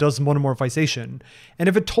function that does monomorphization. And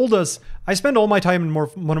if it told us, I spend all my time in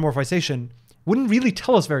monomorphization, wouldn't really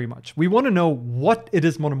tell us very much. We want to know what it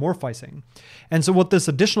is monomorphizing. And so what this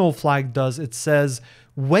additional flag does, it says,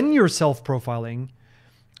 when you're self-profiling,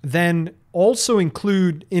 then also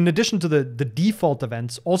include, in addition to the default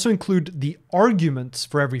events, also include the arguments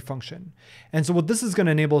for every function. And so what this is going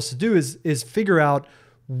to enable us to do is figure out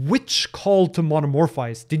which call to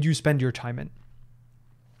monomorphize did you spend your time in.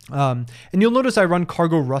 And you'll notice I run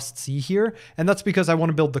cargo rustc here, and that's because I want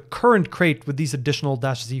to build the current crate with these additional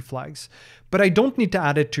 -z flags. But I don't need to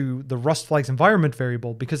add it to the rust flags environment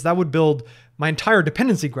variable, because that would build my entire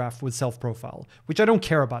dependency graph with self-profile, which I don't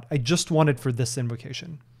care about. I just want it for this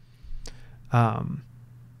invocation.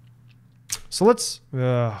 So let's...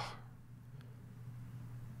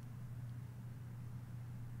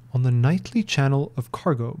 on the nightly channel of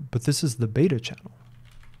cargo, but this is the beta channel.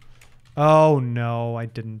 Oh no, I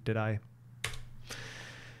didn't, did I?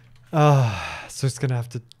 So it's gonna have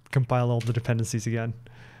to compile all the dependencies again.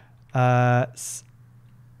 What?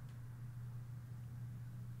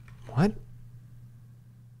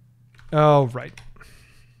 Oh, right.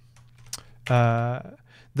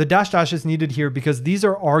 The -- is needed here because these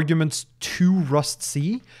are arguments to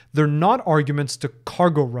rustc. They're not arguments to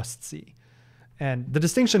cargo rustc. And the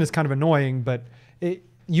distinction is kind of annoying, but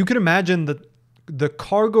you could imagine that the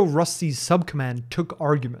cargo rustc subcommand took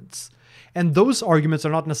arguments. And those arguments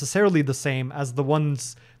are not necessarily the same as the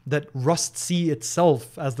ones that rustc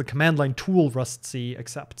itself, as the command line tool rustc,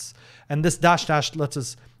 accepts. And this -- lets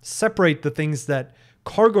us separate the things that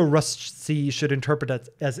cargo rustc should interpret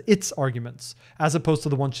as its arguments, as opposed to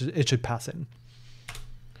the ones it should pass in.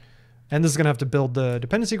 And this is going to have to build the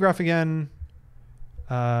dependency graph again.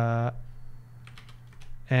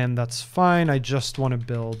 And that's fine. I just want to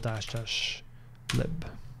build --lib.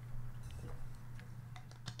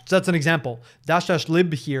 So that's an example.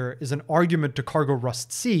 --lib here is an argument to cargo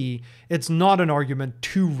rustc. It's not an argument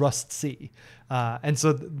to rustc. And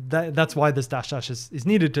so that's why this -- is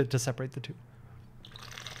needed to separate the two.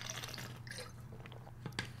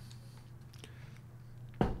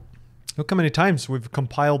 Look how many times we've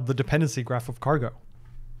compiled the dependency graph of cargo.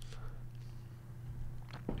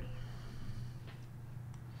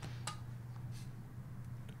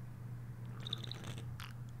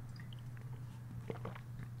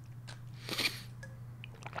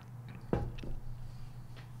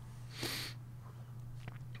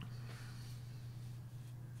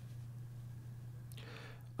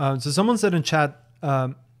 So someone said in chat,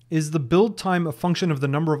 is the build time a function of the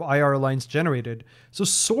number of IR lines generated? So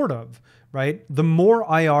sort of, right? The more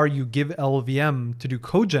IR you give LLVM to do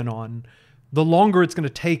cogen on, the longer it's going to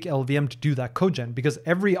take LLVM to do that cogen, because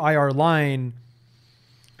every IR line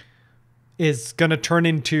is going to turn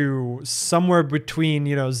into somewhere between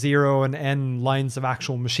 0 and n lines of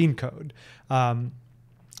actual machine code.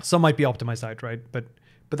 Some might be optimized out, right? But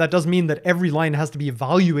that does mean that every line has to be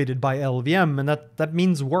evaluated by LLVM, and that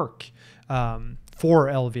means work for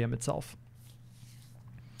LLVM itself.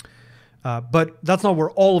 But that's not where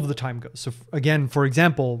all of the time goes. So again, for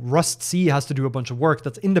example, rustc has to do a bunch of work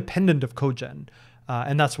that's independent of cogen,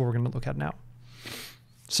 and that's what we're going to look at now.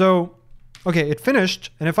 So, okay, it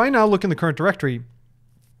finished, and if I now look in the current directory,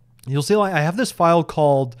 you'll see I have this file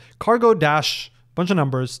called cargo-bunch of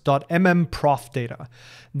numbers .mmprof data.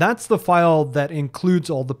 That's the file that includes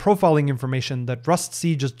all the profiling information that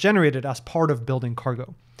rustc just generated as part of building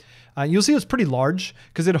cargo. You'll see it's pretty large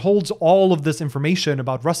because it holds all of this information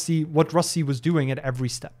about rustc, what rustc was doing at every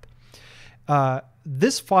step.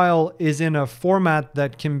 This file is in a format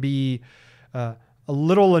that can be a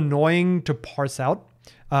little annoying to parse out.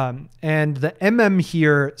 And the MM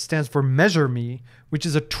here stands for measure me, which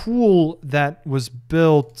is a tool that was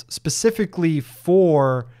built specifically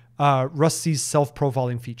for rustc's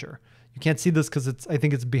self-profiling feature. You can't see this because I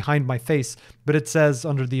think it's behind my face, but it says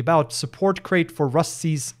under the about support crate for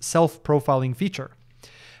rustc's self-profiling feature.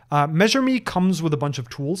 Measure me comes with a bunch of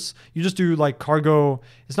tools. You just do like cargo.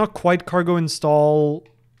 It's not quite cargo install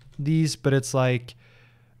these, but it's like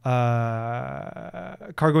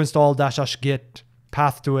cargo install -- git,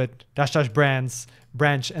 path to it, --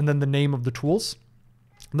 branch, and then the name of the tools.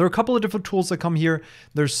 There are a couple of different tools that come here.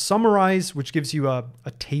 There's summarize, which gives you a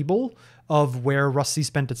table of where rustc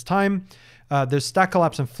spent its time. There's stack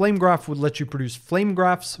collapse and flame graph, would let you produce flame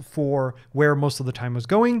graphs for where most of the time was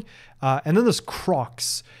going. And then there's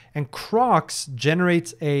crocs, and crocs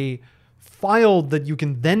generates a file that you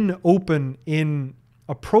can then open in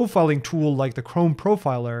a profiling tool like the Chrome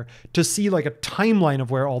profiler to see like a timeline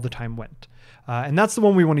of where all the time went. And that's the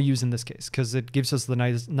one we want to use in this case because it gives us the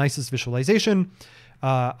nicest visualization.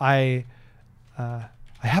 I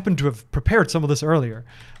happen to have prepared some of this earlier.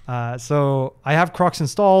 So I have Crocs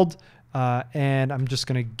installed, and I'm just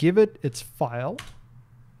going to give it its file.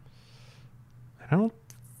 I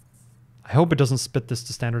hope it doesn't spit this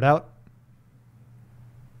to standard out.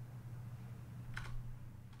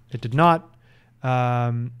 It did not.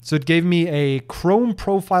 So it gave me a Chrome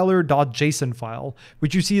profiler.json file,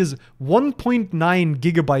 which you see is 1.9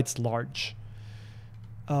 gigabytes large.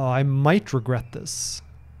 Oh, I might regret this.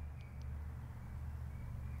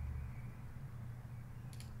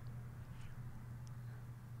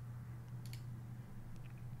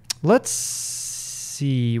 Let's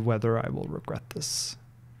see whether I will regret this.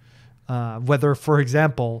 Whether, for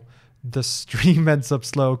example, the stream ends up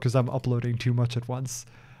slow because I'm uploading too much at once.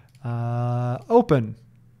 Open.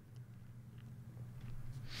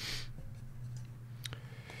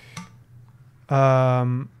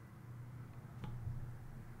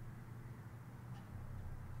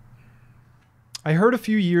 I heard a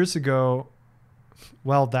few years ago,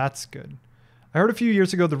 well, that's good. I heard a few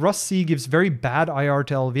years ago the rustc gives very bad IR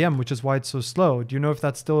to LVM, which is why it's so slow. Do you know if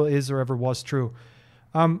that still is or ever was true?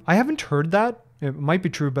 I haven't heard that. It might be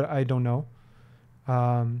true, but I don't know.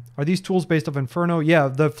 Are these tools based off Inferno? Yeah,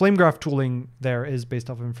 the flame graph tooling there is based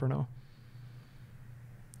off Inferno.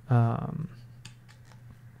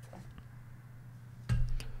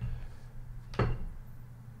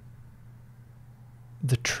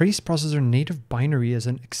 The trace processor native binary is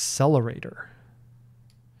an accelerator.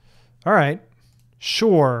 All right,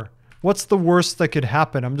 sure. What's the worst that could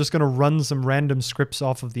happen? I'm just going to run some random scripts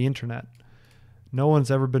off of the internet. No one's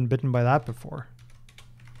ever been bitten by that before.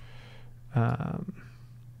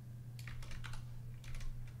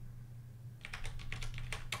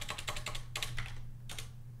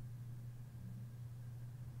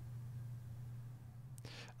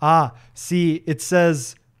 See, it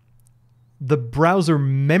says the browser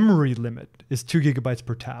memory limit is 2 gigabytes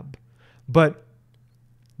per tab, but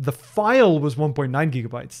the file was 1.9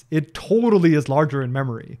 gigabytes. It totally is larger in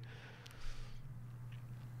memory.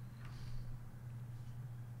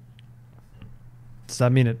 Does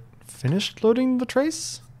that mean it finished loading the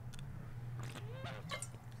trace?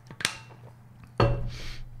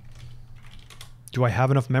 Do I have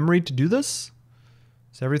enough memory to do this?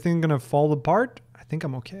 Is everything gonna fall apart? I think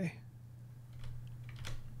I'm okay.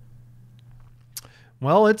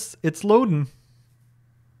 Well, it's loading.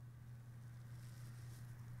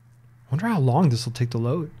 Wonder how long this will take to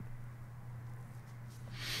load.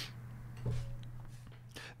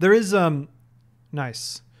 There is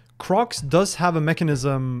nice. Crocs does have a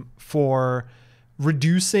mechanism for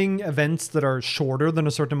reducing events that are shorter than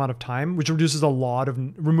a certain amount of time, which removes a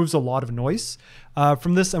lot of noise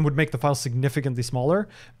from this and would make the file significantly smaller.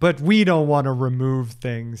 But we don't want to remove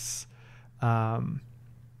things.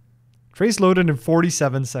 Trace loaded in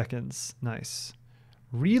 47 seconds. Nice.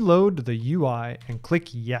 Reload the UI and click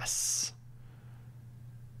yes.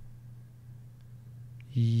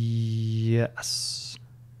 Yes.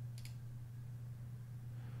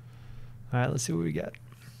 All right, let's see what we get.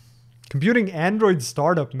 Computing Android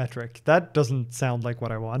startup metric. That doesn't sound like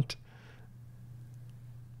what I want.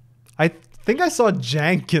 I think I saw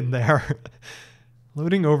jank in there.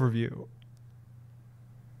 Loading overview.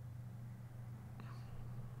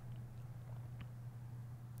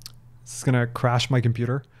 This is gonna crash my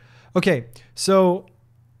computer. Okay, so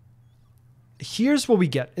here's what we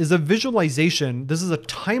get is a visualization. This is a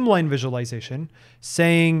timeline visualization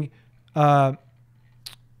saying,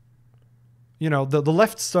 you know, the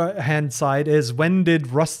left hand side is when did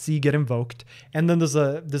rustc get invoked, and then this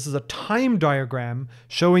is a time diagram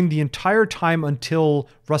showing the entire time until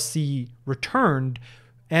rustc returned,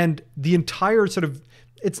 and the entire sort of,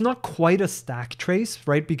 it's not quite a stack trace,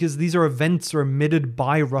 right? Because these are events are emitted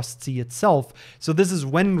by rustc itself. So this is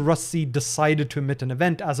when rustc decided to emit an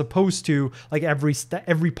event, as opposed to like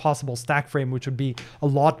every possible stack frame, which would be a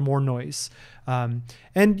lot more noise.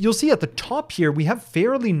 And you'll see at the top here, we have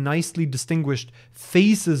fairly nicely distinguished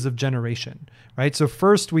phases of generation, right? So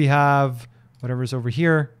first we have whatever's over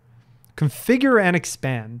here, configure and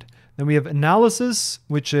expand. Then we have analysis,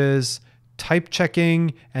 which is type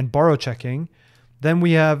checking and borrow checking. Then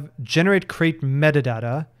we have generate crate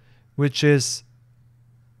metadata, which is,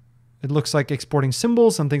 it looks like exporting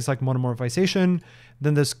symbols and things like monomorphization.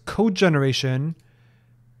 Then there's code generation.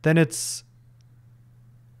 Then it's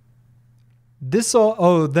this all,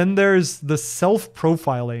 oh, then there's the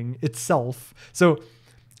self-profiling itself. So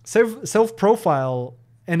self-profile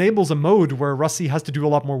enables a mode where rustc has to do a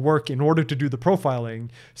lot more work in order to do the profiling.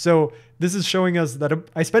 So this is showing us that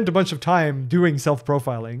I spent a bunch of time doing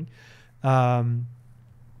self-profiling.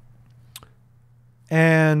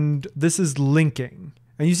 And this is linking.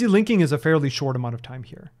 And you see linking is a fairly short amount of time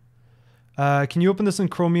here. Can you open this in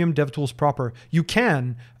Chromium DevTools proper? You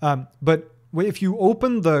can, but if you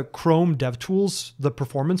open the Chrome DevTools, the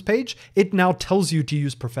performance page, it now tells you to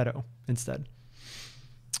use Perfetto instead.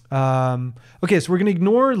 Okay, so we're going to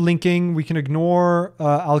ignore linking. We can ignore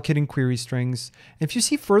allocating query strings. And if you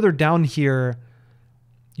see further down here,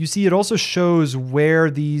 you see it also shows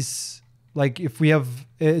where these, like if we have,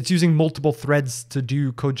 it's using multiple threads to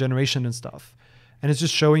do code generation and stuff. And it's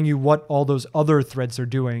just showing you what all those other threads are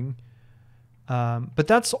doing. But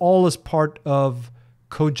that's all as part of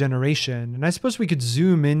code generation. And I suppose we could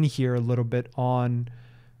zoom in here a little bit on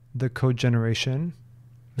the code generation,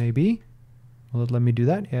 maybe. Well, let me do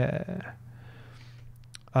that. Yeah.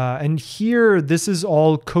 And here, this is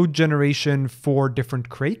all code generation for different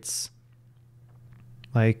crates.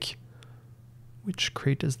 Like, which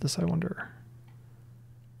crate is this, I wonder?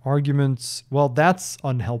 Arguments. Well, that's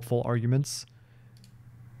unhelpful arguments.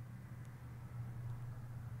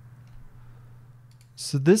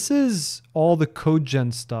 So this is all the code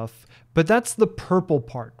gen stuff, but that's the purple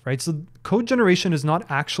part, right? So code generation is not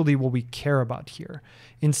actually what we care about here.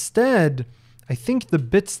 Instead, I think the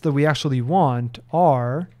bits that we actually want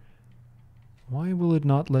are, why will it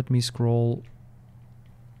not let me scroll?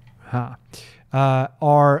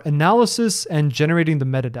 Are analysis and generating the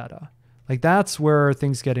metadata. Like that's where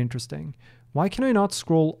things get interesting. Why can I not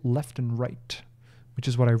scroll left and right, which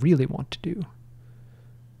is what I really want to do?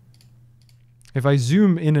 If I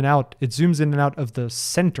zoom in and out, it zooms in and out of the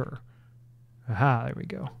center. Aha, there we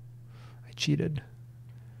go. I cheated.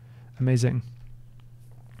 Amazing.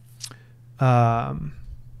 Oh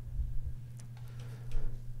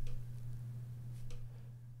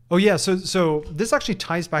yeah, so this actually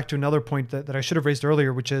ties back to another point that I should have raised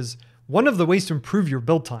earlier, which is one of the ways to improve your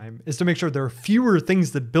build time is to make sure there are fewer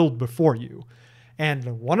things that build before you.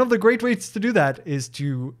 And one of the great ways to do that is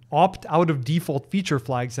to opt out of default feature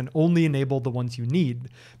flags and only enable the ones you need.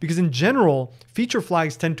 Because in general, feature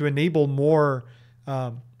flags tend to enable more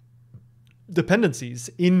dependencies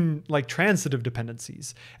in like transitive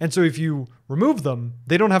dependencies. And so if you remove them,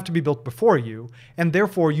 they don't have to be built before you. And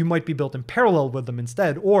therefore you might be built in parallel with them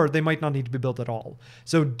instead, or they might not need to be built at all.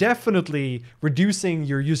 So definitely reducing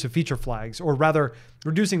your use of feature flags, or rather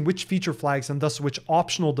reducing which feature flags and thus which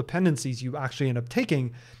optional dependencies you actually end up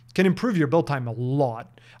taking can improve your build time a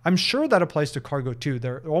lot. I'm sure that applies to cargo too.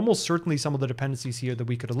 There are almost certainly some of the dependencies here that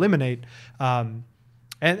we could eliminate. And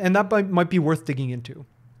that might be worth digging into.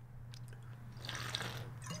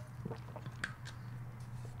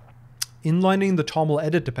 Inlining the toml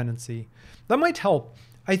edit dependency. That might help.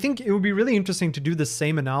 I think it would be really interesting to do the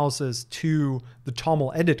same analysis to the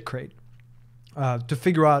toml edit crate to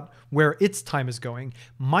figure out where its time is going.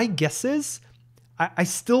 My guess is, I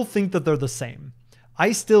still think that they're the same.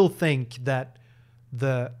 I still think that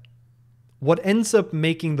what ends up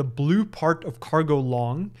making the blue part of cargo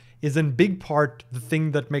long is in big part the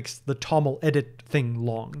thing that makes the toml edit thing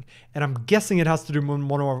long. And I'm guessing it has to do with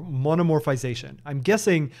monomorphization. I'm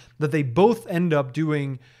guessing that they both end up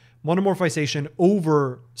doing monomorphization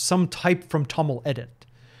over some type from toml edit.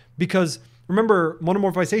 Because remember,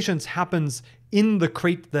 monomorphizations happens in the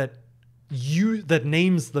crate that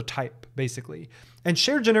names the type, basically. And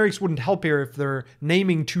Zshare-generics wouldn't help here if they're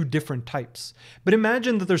naming two different types. But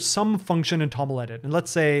imagine that there's some function in toml edit. And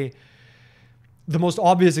let's say, the most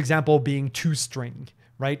obvious example being toString,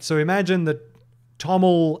 right? So imagine that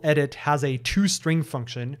toml edit has a toString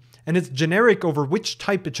function, and it's generic over which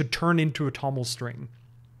type it should turn into a toml string.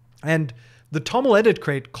 And the toml edit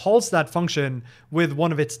crate calls that function with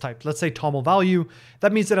one of its types. Let's say toml value.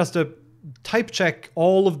 That means it has to type check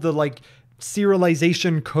all of the like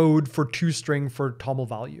serialization code for toString for toml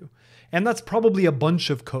value. And that's probably a bunch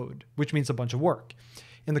of code, which means a bunch of work.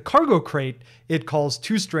 In the cargo crate, it calls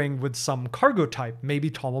toString with some cargo type,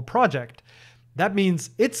 maybe toml project. That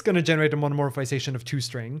means it's going to generate a monomorphization of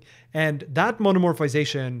toString, and that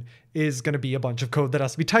monomorphization is going to be a bunch of code that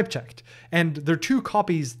has to be type checked. And they're two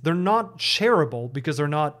copies. They're not shareable because they're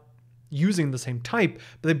not using the same type,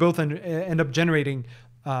 but they both end up generating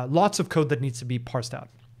lots of code that needs to be parsed out.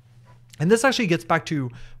 And this actually gets back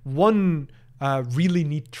to one really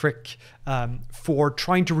neat trick for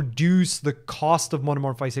trying to reduce the cost of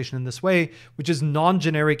monomorphization in this way, which is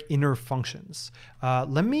non-generic inner functions.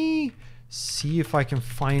 Let me see if I can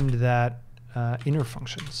find that inner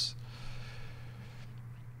functions.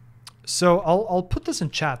 So I'll put this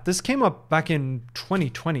in chat. This came up back in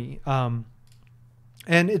 2020.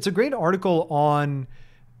 And it's a great article on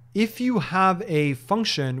if you have a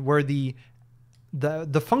function where the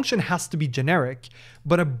function has to be generic,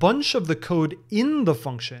 but a bunch of the code in the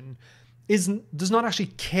function does not actually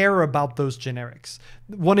care about those generics.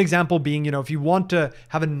 One example being, if you want to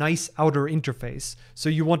have a nice outer interface, so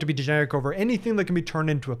you want to be generic over anything that can be turned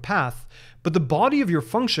into a path, but the body of your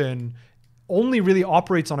function only really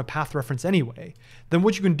operates on a path reference anyway, then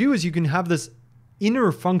what you can do is you can have this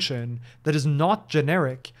inner function that is not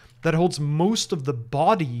generic, that holds most of the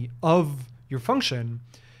body of your function,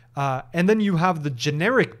 and then you have the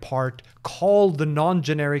generic part called the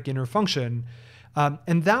non-generic inner function.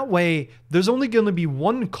 And that way, there's only going to be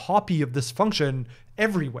one copy of this function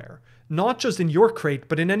everywhere, not just in your crate,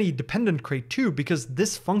 but in any dependent crate too, because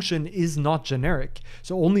this function is not generic.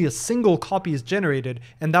 So only a single copy is generated,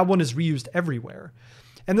 and that one is reused everywhere.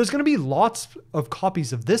 And there's going to be lots of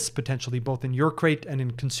copies of this potentially, both in your crate and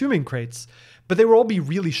in consuming crates, but they will all be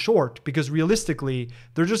really short because realistically,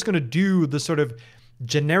 they're just going to do the sort of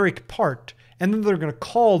generic part, and then they're going to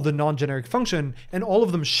call the non-generic function, and all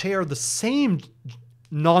of them share the same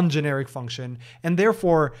non-generic function, and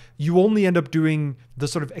therefore you only end up doing the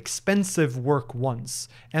sort of expensive work once,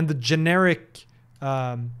 and the generic,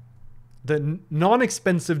 the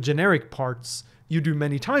non-expensive generic parts you do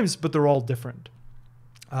many times, but they're all different.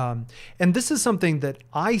 And this is something that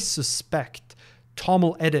I suspect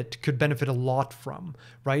Toml edit could benefit a lot from,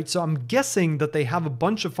 right? So I'm guessing that they have a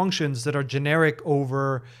bunch of functions that are generic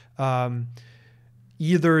over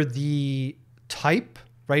either the type,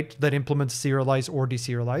 right, that implements serialize or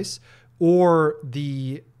deserialize, or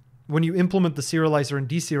when you implement the serializer and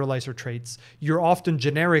deserializer traits, you're often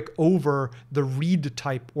generic over the read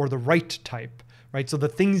type or the write type, right? So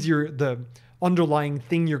the underlying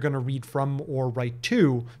thing you're going to read from or write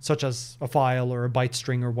to, such as a file or a byte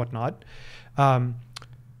string or whatnot.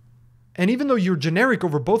 And even though you're generic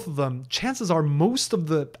over both of them, chances are most of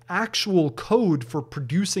the actual code for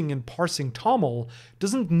producing and parsing Toml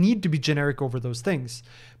doesn't need to be generic over those things.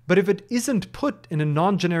 But if it isn't put in a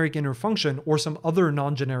non-generic inner function or some other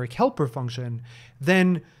non-generic helper function,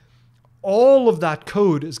 then all of that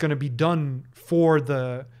code is going to be done for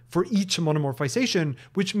each monomorphization,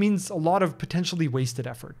 which means a lot of potentially wasted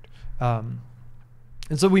effort.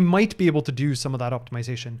 And so we might be able to do some of that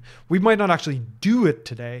optimization. We might not actually do it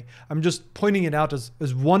today. I'm just pointing it out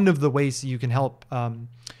as one of the ways that you can help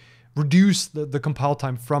reduce the compile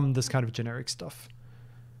time from this kind of generic stuff.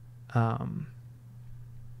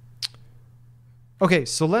 Okay,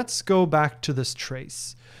 so let's go back to this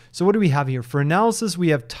trace. So what do we have here? For analysis, we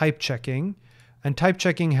have type checking. And type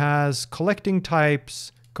checking has collecting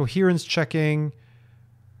types, coherence checking,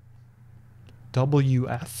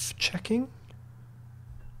 WF checking.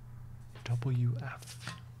 WF.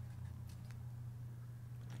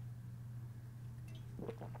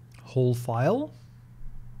 Whole file.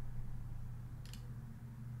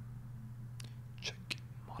 Check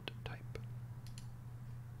mod type.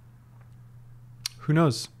 Who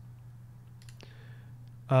knows?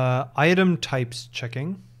 Item types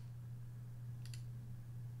checking.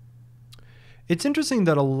 It's interesting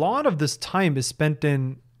that a lot of this time is spent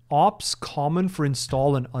in ops common for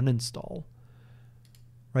install and uninstall.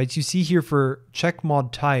 Right, so you see here for check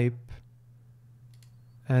mod type,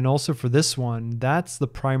 and also for this one, that's the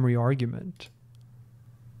primary argument.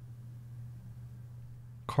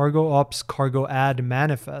 Cargo ops, cargo add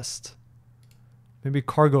manifest. Maybe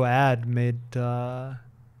cargo add made, I'm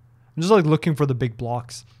just like looking for the big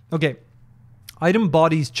blocks. Okay, item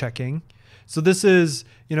bodies checking. So this is,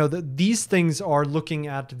 these things are looking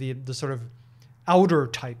at the sort of outer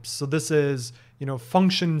types. So this is,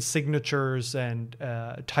 function signatures and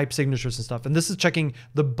type signatures and stuff. And this is checking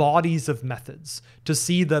the bodies of methods to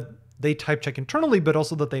see that they type check internally, but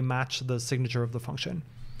also that they match the signature of the function.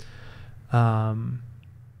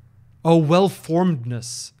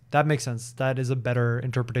 Well-formedness. That makes sense. That is a better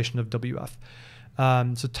interpretation of WF.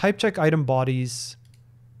 So type check item bodies.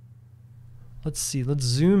 Let's see. Let's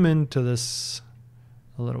zoom into this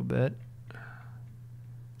a little bit.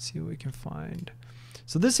 See what we can find.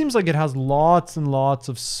 So this seems like it has lots and lots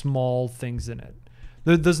of small things in it.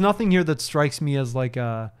 There's nothing here that strikes me as like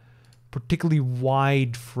a particularly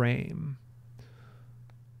wide frame.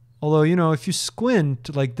 Although, if you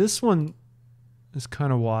squint, like this one, is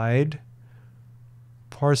kind of wide.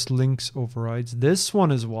 Parse links overrides. This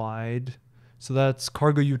one is wide. So that's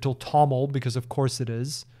cargo-util-toml, because of course it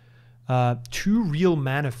is. To-real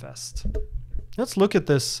manifest. Let's look at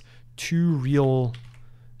this to-real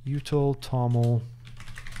util-toml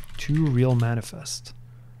to-real manifest.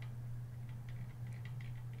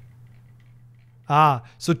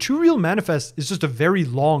 So to-real manifest is just a very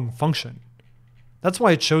long function. That's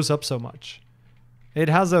why it shows up so much. It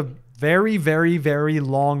has a very, very, very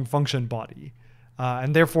long function body.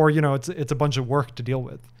 And therefore, you know, it's a bunch of work to deal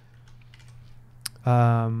with.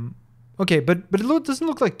 Okay, but it doesn't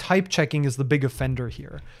look like type checking is the big offender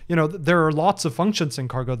here. You know, there are lots of functions in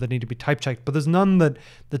Cargo that need to be type checked, but there's none that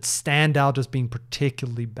stand out as being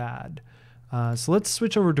particularly bad. So let's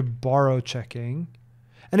switch over to borrow checking.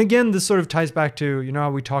 And again, this sort of ties back to, you know,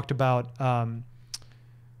 how we talked about,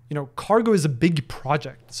 you know, Cargo is a big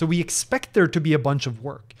project. So we expect there to be a bunch of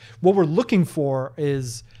work. What we're looking for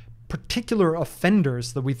is particular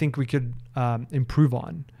offenders that we think we could improve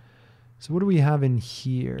on. So what do we have in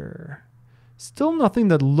here? Still nothing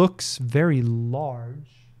that looks very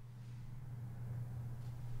large.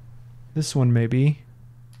 This one maybe.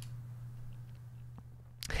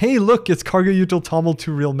 Hey, look, it's cargo-util-toml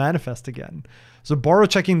to-real manifest again. So borrow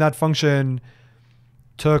checking that function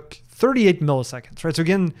took 38 milliseconds, right? So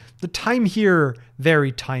again, the time here,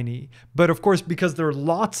 very tiny. But of course, because there are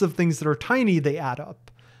lots of things that are tiny, they add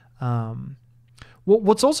up.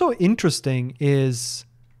 What's also interesting is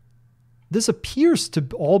this appears to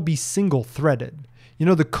all be single-threaded. You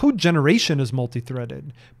know, the code generation is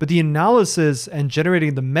multi-threaded, but the analysis and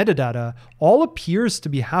generating the metadata all appears to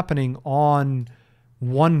be happening on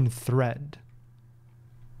one thread.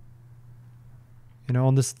 You know,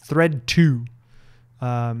 on this thread 2.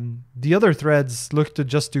 The other threads look to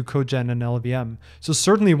just do codegen and LVM. So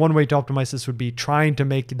certainly one way to optimize this would be trying to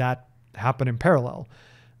make that happen in parallel.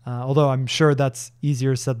 Although I'm sure that's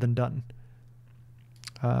easier said than done.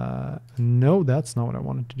 No, that's not what I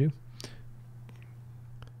wanted to do.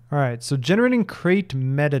 All right, so generating crate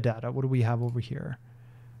metadata. What do we have over here?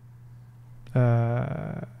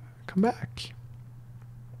 Come back.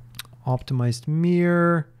 Optimized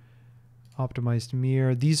mirror. Optimized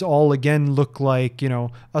mirror. These all, again, look like, you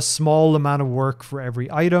know, a small amount of work for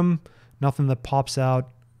every item. Nothing that pops out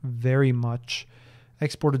very much.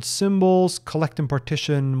 Exported symbols, collect and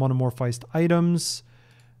partition monomorphized items,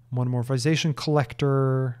 monomorphization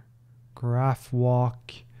collector, graph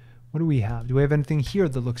walk. What do we have? Do we have anything here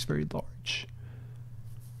that looks very large?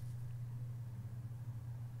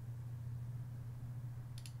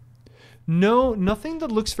 No, nothing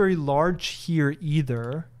that looks very large here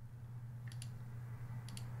either.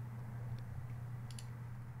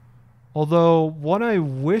 Although what I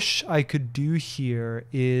wish I could do here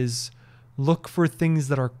is look for things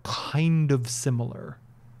that are kind of similar.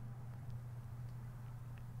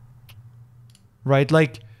 Right?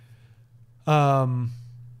 Like, well,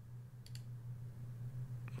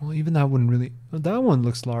 even that wouldn't really, that one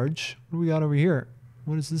looks large. What do we got over here?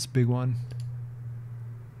 What is this big one?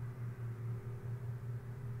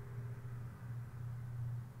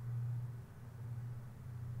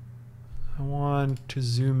 I want to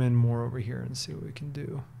zoom in more over here and see what we can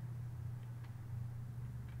do.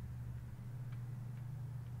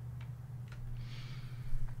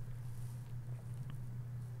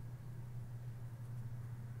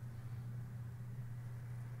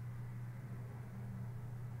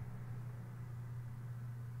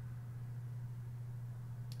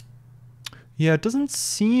 Yeah, it doesn't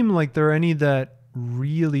seem like there are any that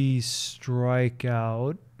really strike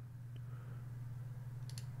out.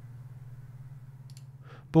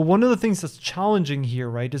 But one of the things that's challenging here,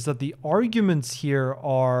 right, is that the arguments here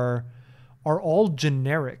are all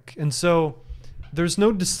generic. And so there's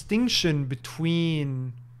no distinction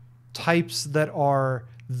between types that are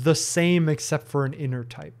the same except for an inner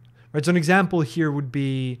type. Right? So an example here would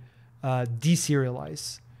be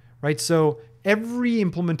deserialize. Right? So every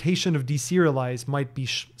implementation of deserialize might be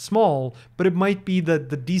small, but it might be that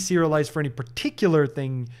the deserialize for any particular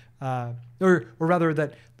thing, or rather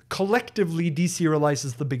that collectively deserialize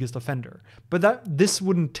is the biggest offender. But this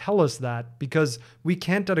wouldn't tell us that, because we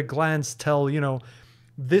can't at a glance tell, you know,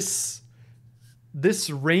 this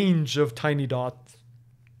range of tiny dots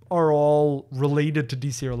are all related to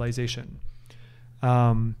deserialization.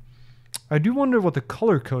 I do wonder what the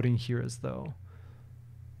color coding here is, though.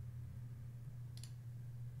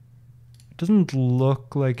 It doesn't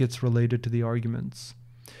look like it's related to the arguments.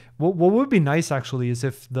 What would be nice, actually, is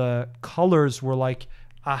if the colors were like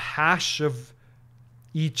a hash of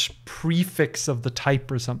each prefix of the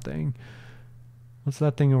type or something. What's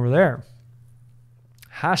that thing over there?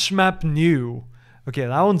 Hash map new. Okay,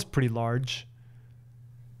 that one's pretty large.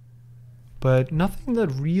 But nothing that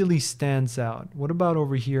really stands out. What about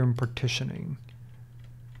over here in partitioning?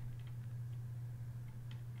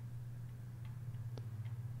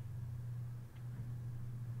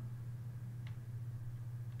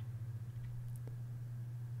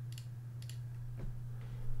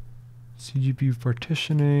 CGPU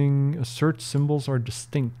partitioning, assert symbols are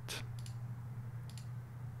distinct.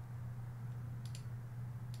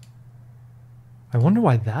 I wonder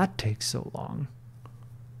why that takes so long.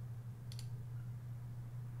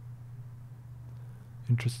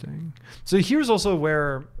 Interesting. So here's also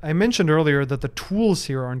where I mentioned earlier that the tools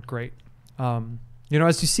here aren't great. You know,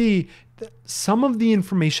 as you see, some of the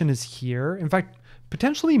information is here. In fact,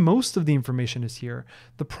 potentially most of the information is here.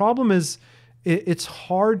 The problem is it's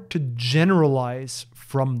hard to generalize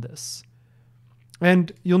from this.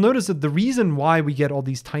 And you'll notice that the reason why we get all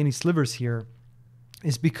these tiny slivers here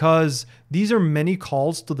is because these are many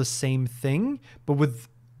calls to the same thing, but with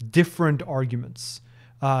different arguments.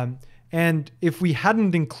 And if we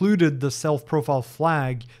hadn't included the Zself-profile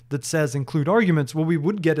flag that says include arguments, what we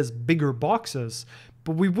would get is bigger boxes,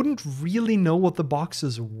 but we wouldn't really know what the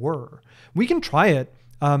boxes were. We can try it.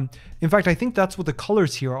 In fact, I think that's what the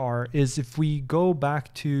colors here are, is if we go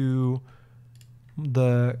back to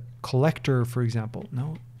the collector, for example.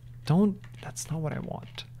 No, that's not what I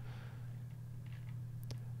want.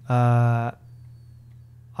 I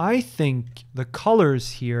think the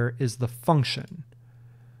colors here is the function.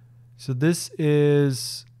 So this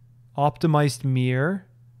is optimized mirror,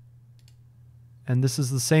 and this is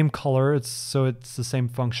the same color, so it's the same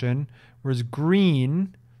function, whereas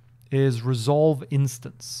green is resolve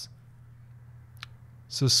instance.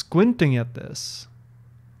 So squinting at this,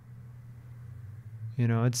 you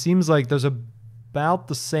know, it seems like there's about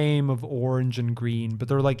the same of orange and green, but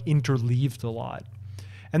they're like interleaved a lot.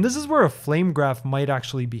 And this is where a flame graph might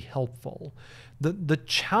actually be helpful. The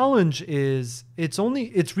challenge is it's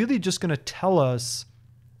really just going to tell us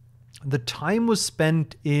the time was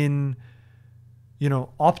spent in, you know,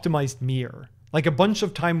 optimized mirror. Like a bunch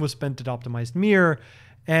of time was spent at optimized mirror,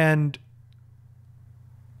 and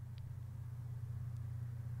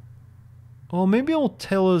well, maybe it'll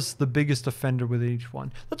tell us the biggest offender with each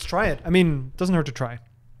one. Let's try it. I mean, it doesn't hurt to try.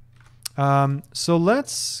 So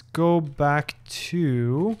let's go back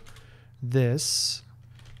to this.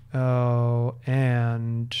 Oh,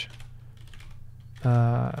 and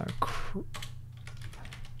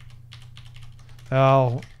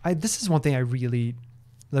this is one thing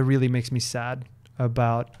that really makes me sad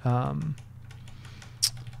about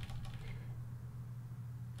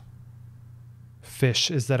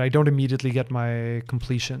fish, is that I don't immediately get my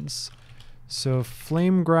completions. So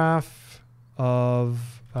flame graph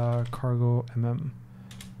of cargo-mm.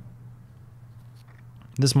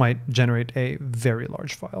 This might generate a very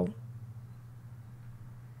large file.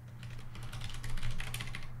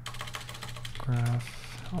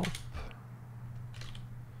 Graph help.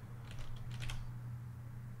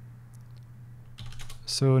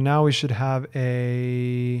 So now we should have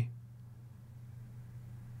a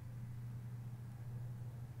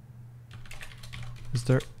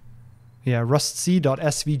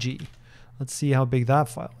rustc.svg. Let's see how big that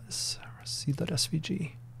file is.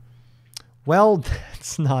 rustc.svg. Well,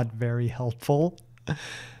 that's not very helpful.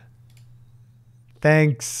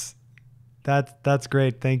 Thanks. That's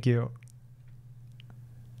great. Thank you.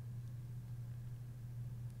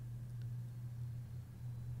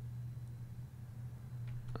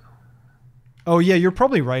 Oh yeah, you're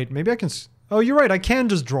probably right. Maybe I can. Oh, you're right. I can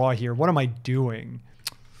just draw here. What am I doing?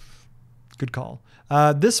 Good call.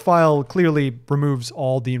 This file clearly removes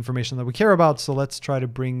all the information that we care about. So let's try to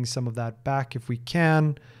bring some of that back if we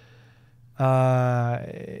can.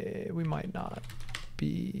 We might not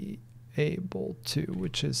be able to,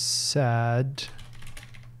 which is sad.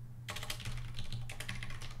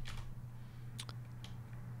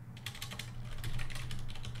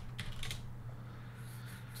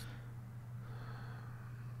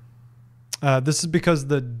 This is because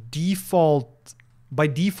by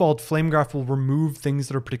default, flame graph will remove things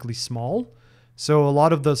that are particularly small. So a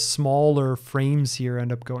lot of the smaller frames here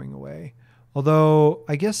end up going away. Although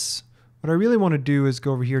I guess what I really want to do is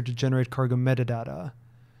go over here to generate cargo metadata.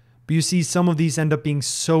 But you see some of these end up being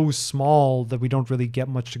so small that we don't really get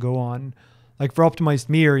much to go on. Like for optimized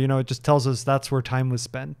mirror, you know, it just tells us that's where time was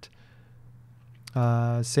spent.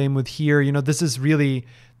 Same with here, you know, this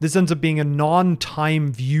ends up being a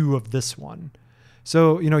non-time view of this one.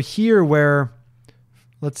 So, you know, here where,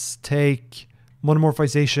 let's take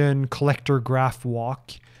monomorphization collector graph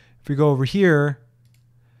walk. If we go over here,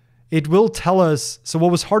 it will tell us. So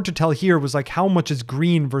what was hard to tell here was like how much is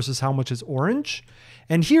green versus how much is orange.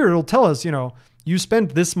 And here it'll tell us, you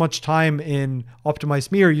spent this much time in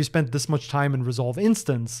optimize mirror, you spent this much time in resolve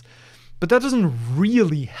instance, but that doesn't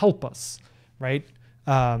really help us, right?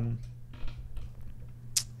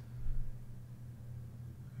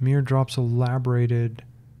 Mirror drops elaborated.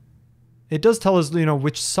 It does tell us,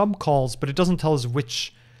 which subcalls, but it doesn't tell us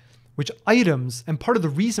which items. And part of the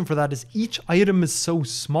reason for that is each item is so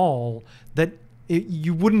small that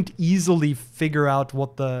you wouldn't easily figure out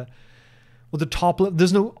what the top level.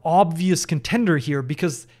 There's no obvious contender here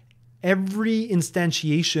because every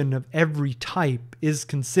instantiation of every type is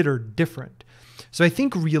considered different. So I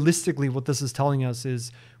think realistically what this is telling us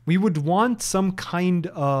is we would want some kind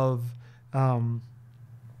of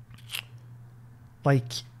like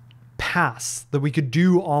pass that we could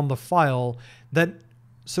do on the file that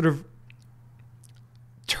sort of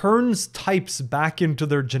turns types back into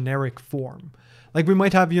their generic form. Like we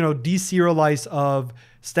might have, deserialize of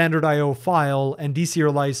standard IO file and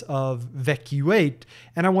deserialize of vec-u8,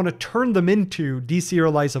 and I want to turn them into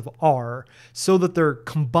deserialize of R so that they're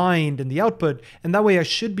combined in the output. And that way I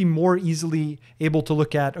should be more easily able to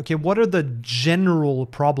look at, okay, what are the general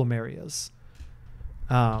problem areas?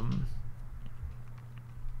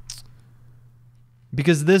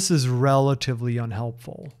 Because this is relatively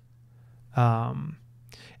unhelpful. And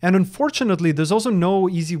unfortunately, there's also no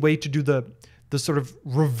easy way to do the sort of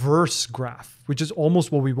reverse graph, which is almost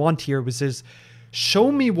what we want here, which is show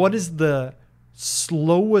me what is the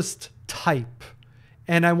slowest type.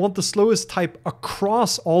 And I want the slowest type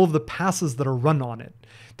across all of the passes that are run on it.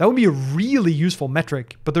 That would be a really useful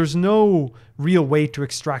metric, but there's no real way to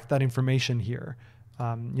extract that information here.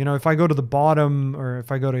 If I go to the bottom or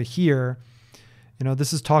if I go to here,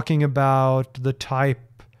 this is talking about the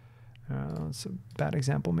type. It's a bad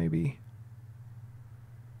example, maybe.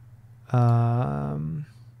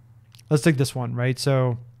 Let's take this one, right?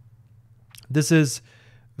 So this is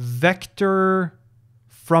vector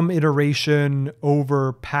from iteration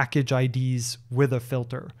over package IDs with a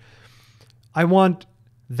filter. I want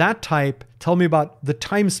that type, tell me about the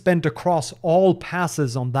time spent across all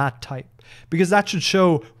passes on that type, because that should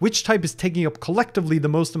show which type is taking up collectively the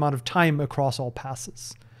most amount of time across all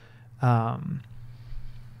passes.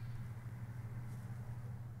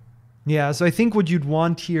 Yeah, so I think what you'd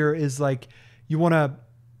want here is like, you want to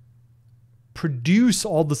produce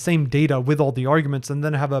all the same data with all the arguments and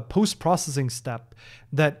then have a post-processing step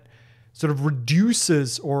that sort of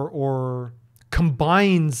reduces or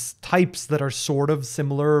combines types that are sort of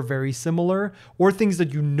similar or very similar, or things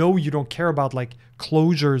that you don't care about, like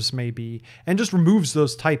closures maybe, and just removes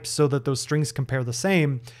those types so that those strings compare the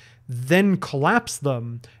same, then collapse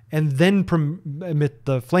them, and then emit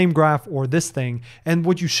the flame graph or this thing. And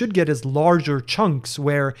what you should get is larger chunks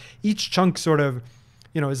where each chunk sort of,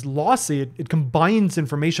 is lossy. It combines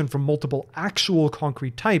information from multiple actual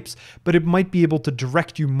concrete types, but it might be able to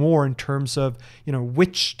direct you more in terms of,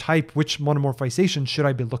 which type, which monomorphization should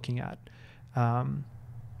I be looking at?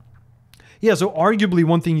 Yeah, so arguably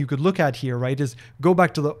one thing you could look at here, right, is go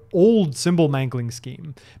back to the old symbol mangling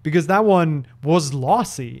scheme, because that one was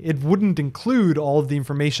lossy. It wouldn't include all of the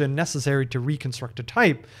information necessary to reconstruct a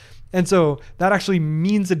type. And so that actually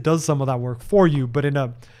means it does some of that work for you, but in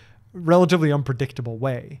a relatively unpredictable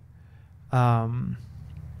way. And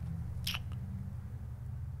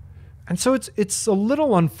so it's a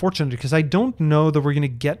little unfortunate because I don't know that we're going to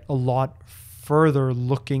get a lot further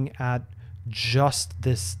looking at just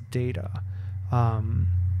this data. And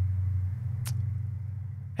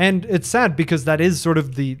it's sad because that is sort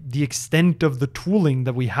of the extent of the tooling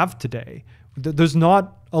that we have today. There's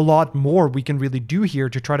not a lot more we can really do here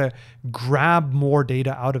to try to grab more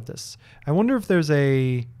data out of this. I wonder if there's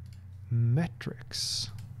a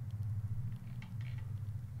metrics.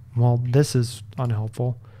 Well, this is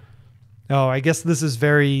unhelpful. Oh, I guess this is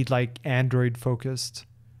very like Android focused.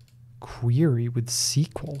 Query with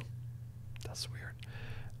SQL. That's weird.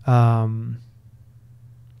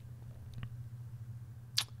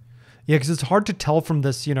 Yeah, because it's hard to tell from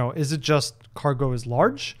this, is it just cargo is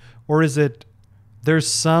large, or is it there's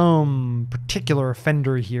some particular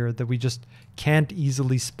offender here that we just can't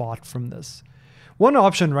easily spot from this? One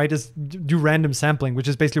option, right, is do random sampling, which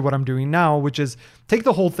is basically what I'm doing now, which is take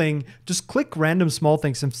the whole thing, just click random small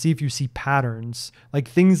things and see if you see patterns, like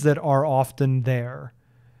things that are often there.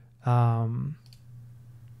 But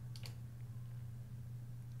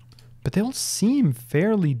they all seem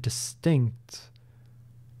fairly distinct,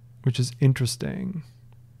 which is interesting.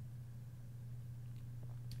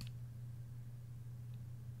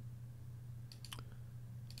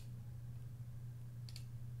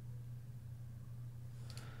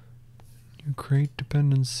 Crate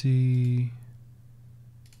dependency.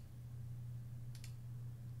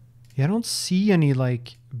 Yeah, I don't see any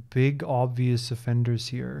like big obvious offenders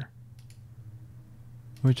here,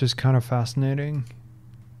 which is kind of fascinating.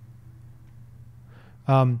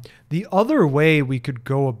 The other way we could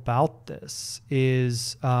go about this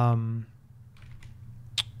is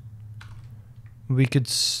we could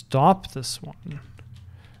stop this one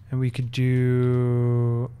and we could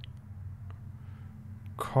do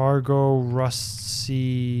cargo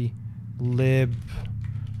rustc lib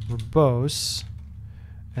verbose,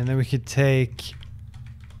 and then we could take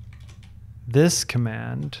this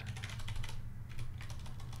command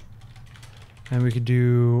and we could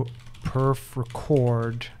do perf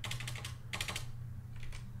record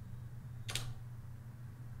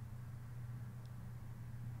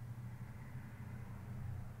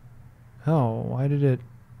oh, why did it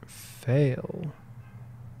fail?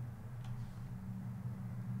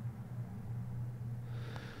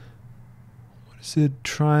 What is it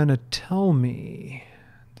trying to tell me?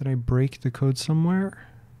 Did I break the code somewhere?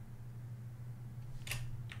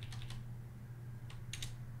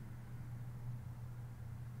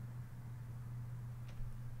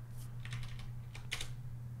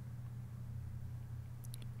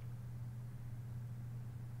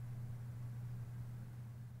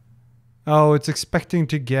 Oh, it's expecting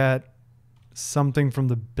to get something from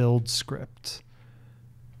the build script.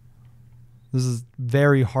 This is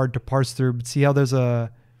very hard to parse through, but see how there's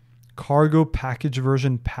a cargo package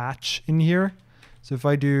version patch in here? So if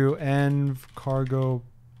I do env cargo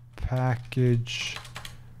package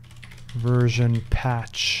version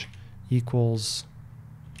patch equals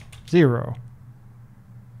 0.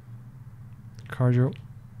 Cargo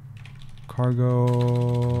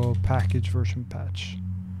package version patch.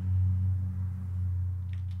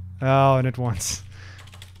 Oh, and it wants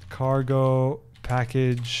cargo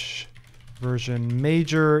package version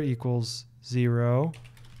major equals 0.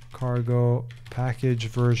 Cargo package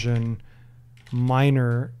version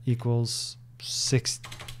minor equals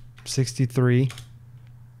 63.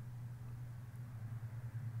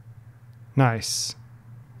 Nice.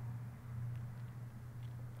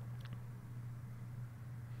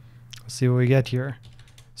 Let's see what we get here.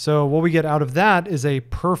 So what we get out of that is a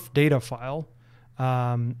perf data file.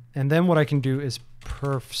 And then what I can do is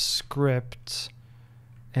perf script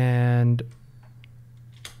and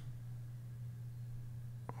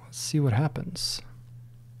let's see what happens.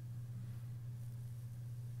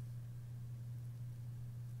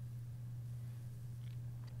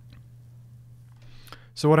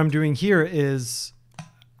 So what I'm doing here is,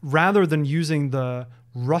 rather than using the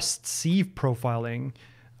rustc profiling,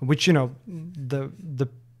 which, you know, the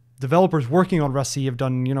developers working on rustc have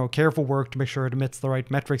done, you know, careful work to make sure it emits the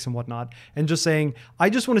right metrics and whatnot, and just saying,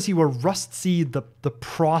 I just want to see where rustc, the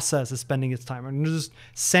process, is spending its time. I'm going to just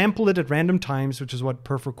sample it at random times, which is what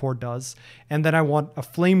perf record does, and then I want a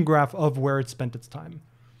flame graph of where it spent its time.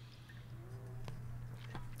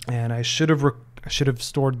 And I should have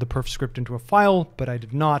stored the perf script into a file, but I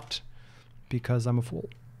did not because I'm a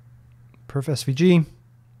fool. Perf svg.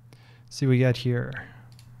 See what we get here.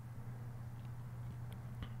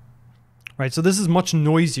 Right, so this is much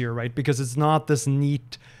noisier, right? Because it's not this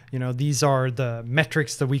neat, you know, these are the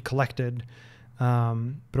metrics that we collected.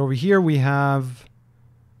 But over here we have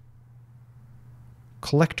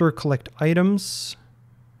collector collect items.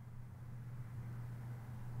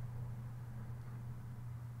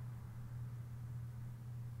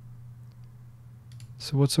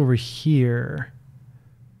 So what's over here?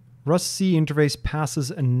 rustc interface passes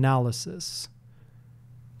analysis.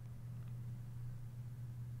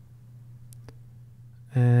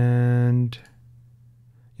 And,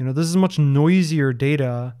 you know, this is much noisier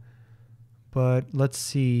data, but let's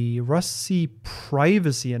see, rustc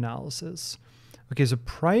privacy analysis. Okay, so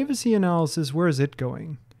privacy analysis, where is it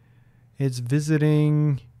going? It's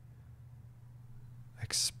visiting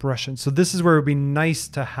expression. So this is where it would be nice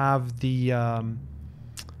to have the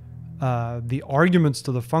arguments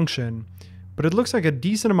to the function, but it looks like a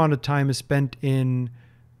decent amount of time is spent in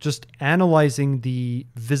just analyzing the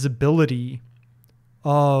visibility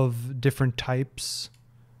of different types.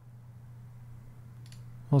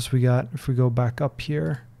 What else we got? If we go back up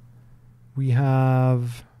here, we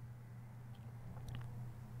have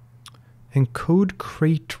encode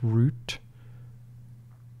crate root,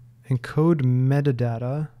 encode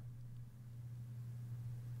metadata,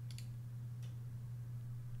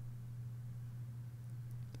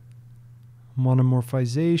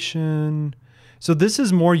 monomorphization. So this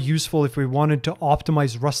is more useful if we wanted to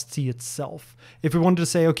optimize rustc itself. If we wanted to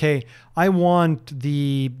say, okay, I want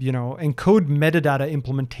the, you know, encode metadata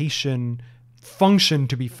implementation function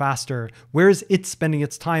to be faster? Where is it spending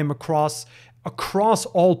its time across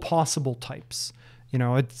all possible types? You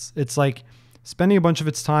know, it's like spending a bunch of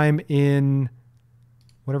its time in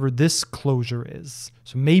whatever this closure is.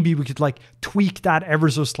 So maybe we could like tweak that ever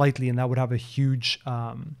so slightly, and that would have a huge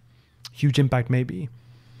impact maybe.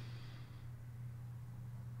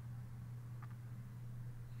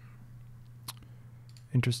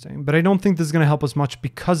 Interesting. But I don't think this is going to help us much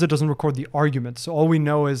because it doesn't record the arguments. So all we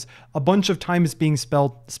know is a bunch of time is being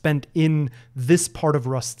spent in this part of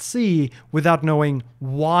rustc without knowing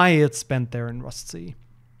why it's spent there in rustc.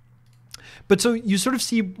 But so you sort of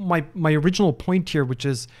see my original point here, which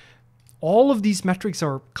is all of these metrics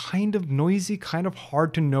are kind of noisy, kind of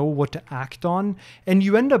hard to know what to act on. And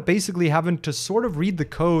you end up basically having to sort of read the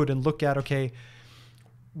code and look at, okay,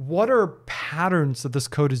 what are patterns that this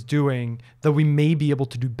code is doing that we may be able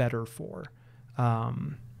to do better for?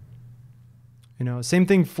 You know, same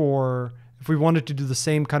thing for if we wanted to do the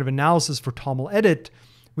same kind of analysis for toml edit,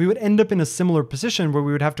 we would end up in a similar position where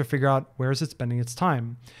we would have to figure out where is it spending its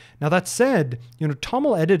time. Now that said, you know,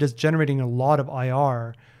 toml edit is generating a lot of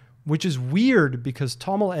IR, which is weird because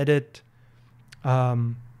toml edit,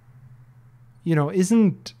 you know,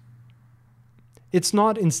 it's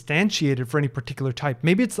not instantiated for any particular type.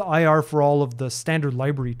 Maybe it's the IR for all of the standard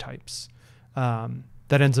library types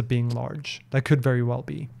that ends up being large. That could very well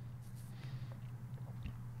be.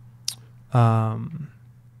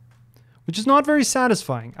 Which is not very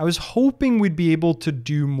satisfying. I was hoping we'd be able to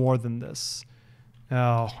do more than this.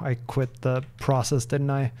 Oh, I quit the process,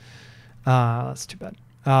 didn't I? That's too bad.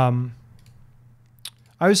 I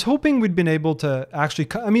was hoping we'd been able to actually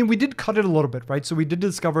cut, I mean, we did cut it a little bit, right? So we did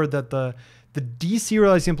discover that the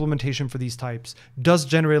deserialized implementation for these types does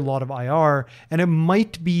generate a lot of IR, and it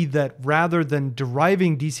might be that rather than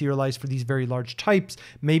deriving deserialized for these very large types,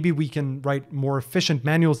 maybe we can write more efficient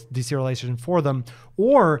manual deserialization for them,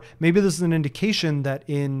 or maybe this is an indication that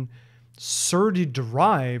in serde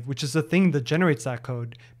derive, which is the thing that generates that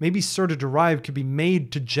code, maybe serde derive could be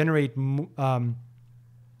made to generate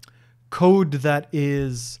code that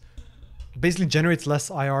is basically generates less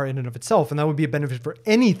IR in and of itself, and that would be a benefit for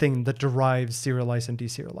anything that derives serialize and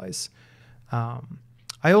deserialize.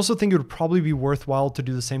 I also think it would probably be worthwhile to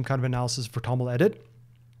do the same kind of analysis for toml edit.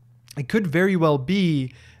 It could very well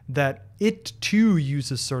be that it too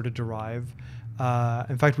uses serde derive.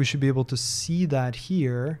 In fact, we should be able to see that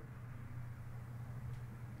here.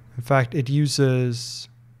 In fact, it uses,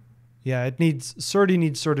 yeah, serde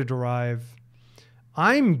needs serde derive.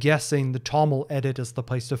 I'm guessing the toml edit is the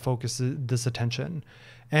place to focus this attention.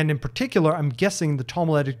 And in particular, I'm guessing the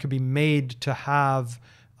toml edit could be made to have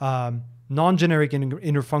non-generic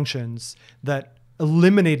inner functions that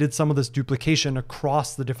eliminated some of this duplication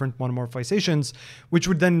across the different monomorphizations, which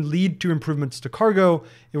would then lead to improvements to cargo.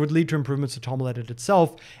 It would lead to improvements to toml edit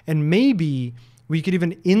itself. And maybe we could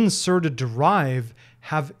even in serde derive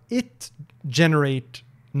have it generate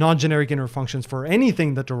non-generic inner functions for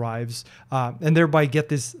anything that derives, and thereby get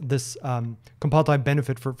this compile time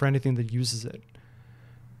benefit for anything that uses it.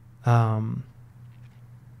 Can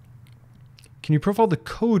you profile the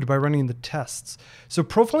code by running the tests? So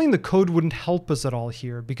profiling the code wouldn't help us at all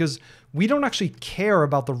here because we don't actually care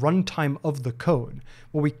about the runtime of the code.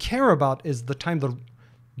 What we care about is the time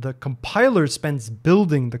the compiler spends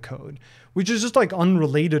building the code, which is just like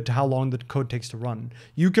unrelated to how long the code takes to run.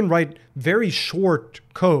 You can write very short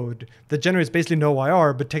code that generates basically no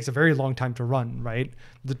IR, but takes a very long time to run, right?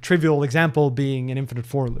 The trivial example being an infinite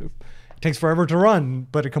for loop. It takes forever to run,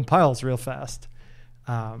 but it compiles real fast.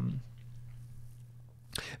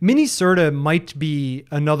 Miniserde might be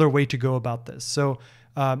another way to go about this. So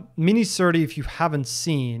miniserde, if you haven't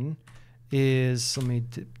seen, is, let me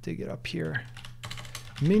dig it up here.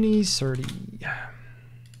 Miniserde.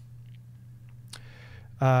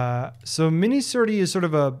 So miniserde is sort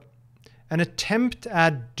of an attempt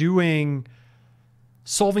at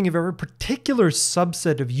solving a very particular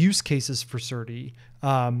subset of use cases for serde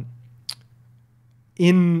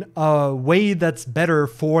in a way that's better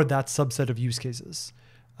for that subset of use cases.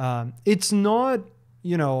 It's not,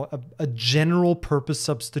 you know, a general purpose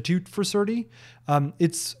substitute for serde.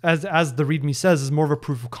 It's, as the README says, is more of a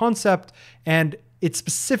proof of concept, and it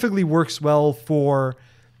specifically works well for,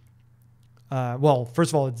 well,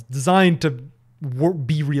 first of all, it's designed to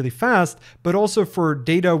be really fast, but also for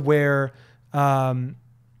data where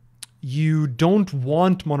you don't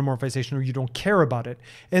want monomorphization or you don't care about it.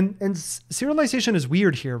 And serialization is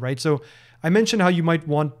weird here, right? So I mentioned how you might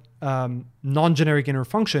want non-generic inner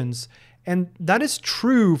functions, and that is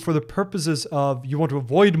true for the purposes of you want to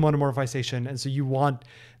avoid monomorphization, and so you want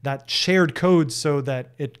that shared code so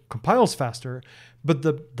that it compiles faster. But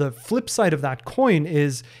the flip side of that coin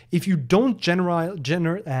is if you don't generate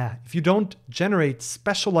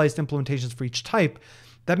specialized implementations for each type,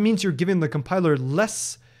 that means you're giving the compiler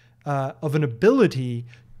less of an ability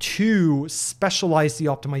to specialize the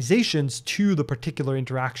optimizations to the particular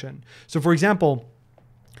interaction. So for example,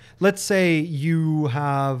 let's say you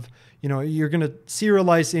have, you're going to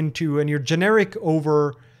serialize into, and your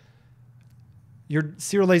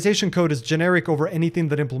serialization code is generic over anything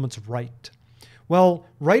that implements write. Well,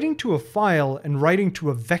 writing to a file and writing to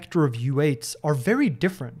a vector of U8s are very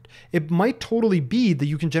different. It might totally be that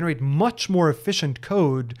you can generate much more efficient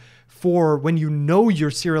code for when you know you're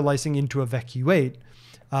serializing into a vec U8.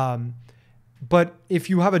 But if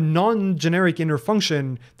you have a non-generic inner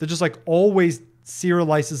function that just like always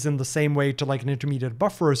serializes in the same way to like an intermediate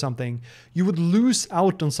buffer or something, you would lose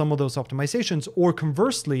out on some of those optimizations, or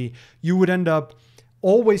conversely, you would end up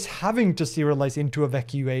always having to serialize into a vec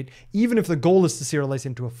U8, even if the goal is to serialize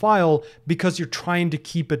into a file, because you're trying to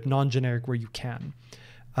keep it non-generic where you can.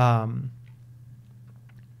 And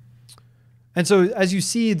so as you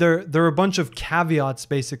see, there are a bunch of caveats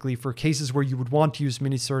basically for cases where you would want to use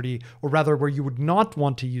miniserde, or rather where you would not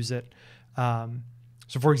want to use it.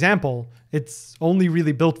 So for example, it's only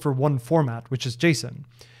really built for one format, which is JSON.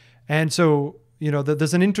 And so,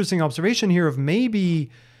 there's an interesting observation here of maybe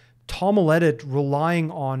TOML-edit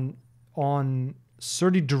relying on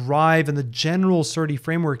serde derive and the general serde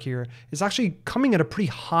framework here is actually coming at a pretty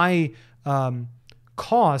high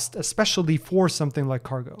cost, especially for something like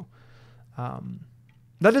cargo.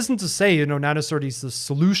 That isn't to say, nanoserde is the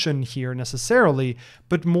solution here necessarily,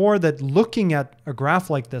 but more that looking at a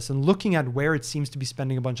graph like this and looking at where it seems to be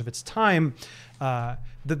spending a bunch of its time, that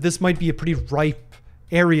this might be a pretty ripe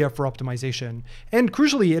area for optimization. And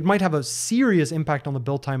crucially, it might have a serious impact on the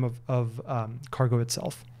build time of cargo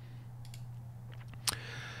itself.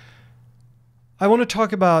 I want to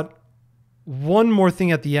talk about one more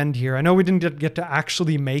thing at the end here. I know we didn't get to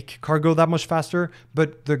actually make cargo that much faster,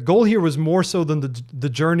 but the goal here was more so than the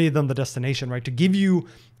journey than the destination, right? To give you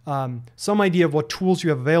some idea of what tools you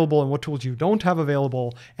have available and what tools you don't have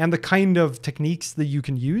available, and the kind of techniques that you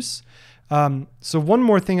can use. So one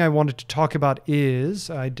more thing I wanted to talk about is,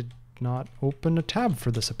 I did not open a tab for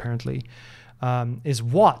this apparently, is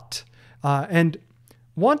what. And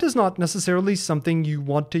what is not necessarily something you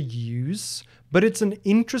want to use, but it's an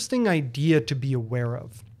interesting idea to be aware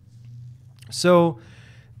of. So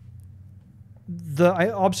the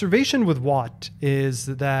observation with what is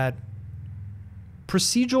that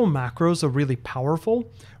procedural macros are really powerful,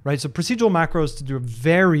 right? So procedural macros, to do a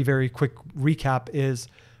very, very quick recap, is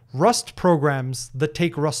Rust programs that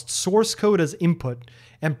take Rust source code as input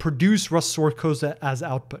and produce Rust source code as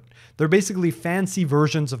output. They're basically fancy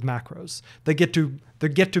versions of macros. They get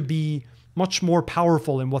to be much more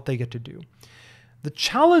powerful in what they get to do. The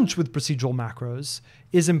challenge with procedural macros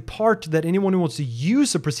is in part that anyone who wants to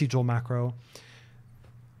use a procedural macro,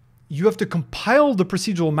 you have to compile the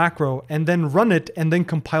procedural macro and then run it and then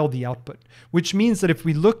compile the output, which means that if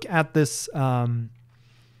we look at this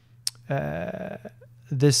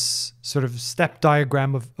this sort of step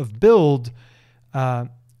diagram of build,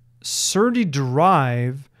 serde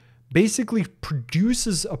derive basically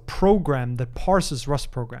produces a program that parses Rust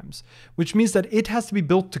programs, which means that it has to be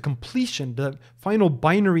built to completion. The final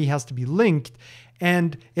binary has to be linked,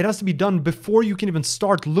 and it has to be done before you can even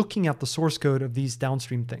start looking at the source code of these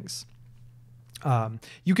downstream things.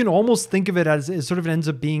 You can almost think of it as it sort of ends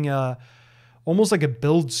up being almost like a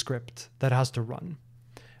build script that has to run.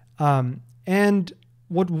 And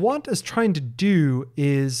what is trying to do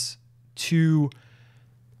is to,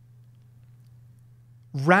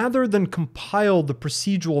 rather than compile the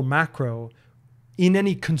procedural macro in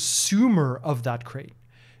any consumer of that crate,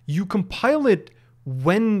 you compile it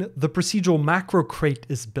when the procedural macro crate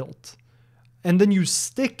is built. And then you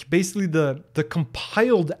stick basically the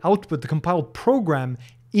compiled output, the compiled program,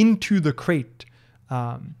 into the crate.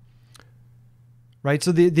 Right?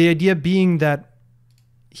 So the idea being that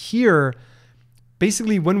here,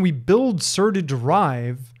 basically when we build serde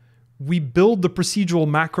derive, we build the procedural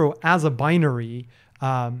macro as a binary,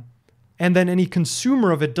 and then any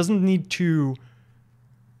consumer of it doesn't need to...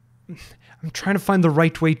 I'm trying to find the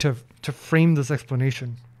right way to frame this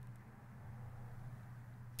explanation.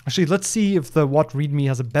 Actually, let's see if the what readme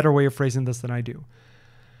has a better way of phrasing this than I do.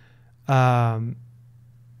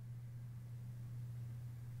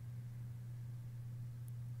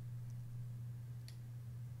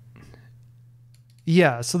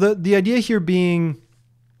 Yeah, so the idea here being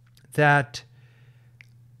that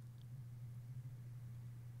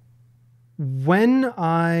when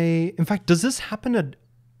in fact, does this happen at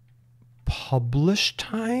publish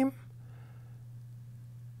time?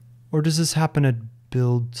 Or does this happen at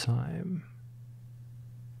build time?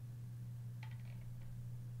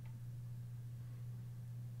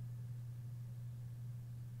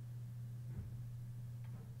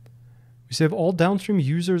 We save all downstream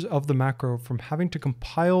users of the macro from having to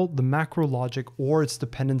compile the macro logic or its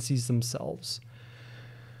dependencies themselves.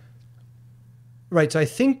 Right, so I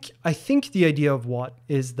think the idea of what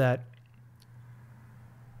is that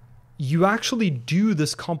you actually do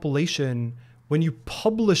this compilation when you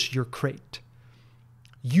publish your crate.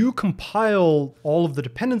 You compile all of the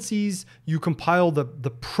dependencies, you compile the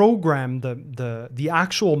program, the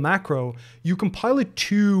actual macro, you compile it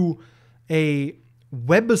to a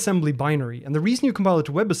WebAssembly binary. And the reason you compile it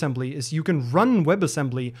to WebAssembly is you can run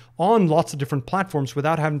WebAssembly on lots of different platforms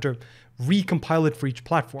without having to recompile it for each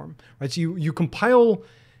platform, right? So you compile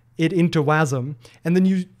it into WASM, and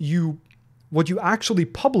then what you actually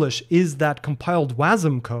publish is that compiled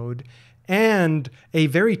WASM code and a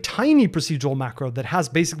very tiny procedural macro that has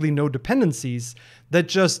basically no dependencies that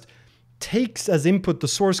just takes as input the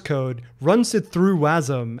source code, runs it through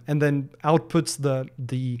WASM, and then outputs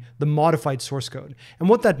the modified source code. And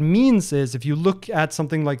what that means is if you look at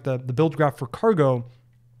something like the build graph for cargo,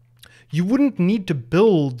 you wouldn't need to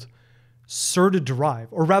build Zshare-derive,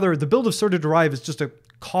 or rather the build of Zshare-derive is just a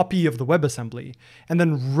copy of the WebAssembly, and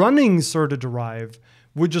then running Zshare-derive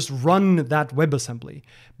would just run that WebAssembly.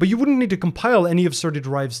 But you wouldn't need to compile any of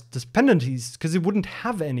Zshare-derive's dependencies because it wouldn't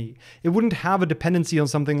have any. It wouldn't have a dependency on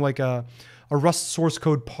something like a Rust source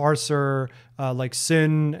code parser like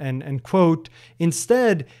syn and quote.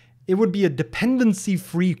 Instead, it would be a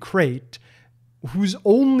dependency-free crate whose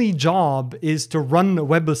only job is to run a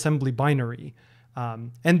WebAssembly binary.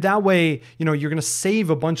 And that way, you're going to save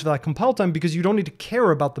a bunch of that compile time because you don't need to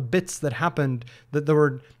care about the bits that happened, that there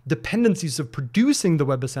were dependencies of producing the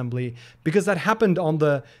WebAssembly, because that happened on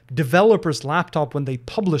the developer's laptop when they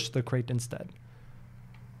published the crate instead.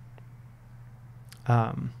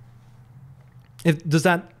 Does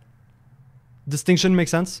that distinction make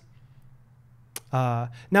sense?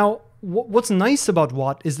 Now, what's nice about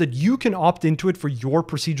Watt is that you can opt into it for your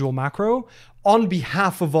procedural macro on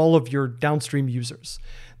behalf of all of your downstream users.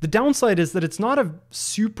 The downside is that it's not a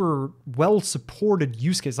super well-supported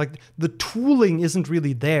use case. Like the tooling isn't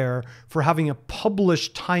really there for having a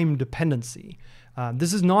publish time dependency.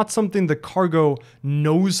 This is not something that Cargo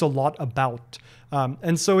knows a lot about.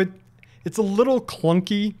 And so it's a little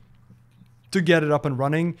clunky to get it up and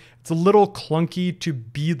running. It's a little clunky to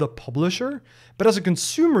be the publisher, but as a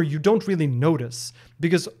consumer, you don't really notice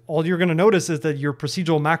because all you're going to notice is that your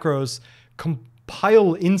procedural macros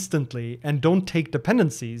compile instantly and don't take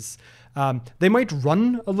dependencies. They might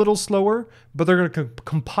run a little slower, but they're going to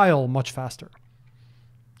compile much faster.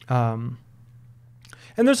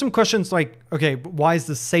 And there's some questions like, okay, why is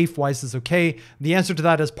this safe? Why is this okay? The answer to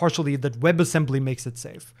that is partially that WebAssembly makes it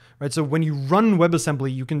safe, right? So when you run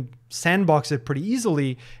WebAssembly, you can sandbox it pretty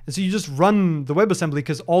easily. And so you just run the WebAssembly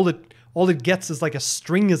because all it gets is like a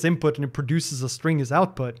string as input and it produces a string as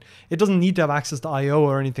output. It doesn't need to have access to IO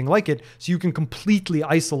or anything like it. So you can completely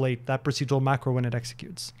isolate that procedural macro when it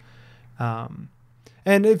executes. And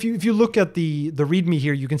if you look at the README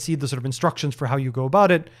here, you can see the sort of instructions for how you go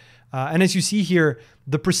about it. And as you see here,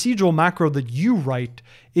 the procedural macro that you write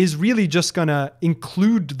is really just going to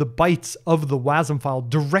include the bytes of the WASM file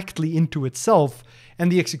directly into itself.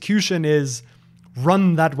 And the execution is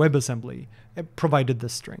run that WebAssembly, provided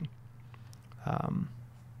this string. So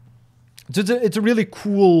it's a really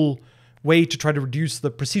cool way to try to reduce the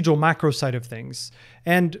procedural macro side of things.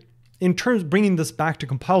 And in terms of bringing this back to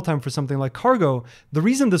compile time for something like Cargo, the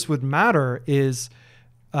reason this would matter is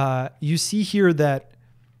you see here that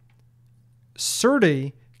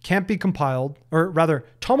Zshare can't be compiled, or rather,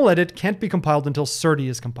 toml-edit can't be compiled until Zshare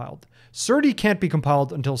is compiled. Zshare can't be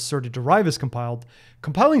compiled until Zshare-derive is compiled.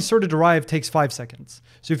 Compiling Zshare-derive takes 5 seconds.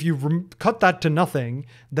 So if you cut that to nothing,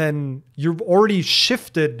 then you've already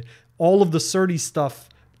shifted all of the Zshare stuff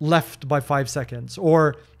left by 5 seconds,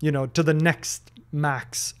 or to the next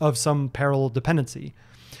max of some parallel dependency.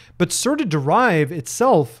 But Zshare-derive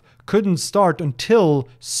itself couldn't start until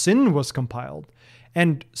syn was compiled.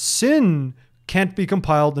 And syn can't be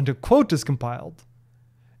compiled until quote is compiled.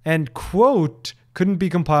 And quote couldn't be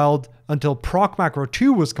compiled until proc macro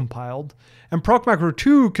 2 was compiled. And proc macro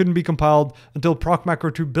 2 couldn't be compiled until proc macro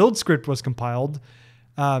 2 build script was compiled.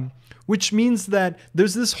 Which means that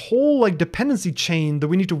there's this whole dependency chain that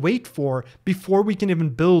we need to wait for before we can even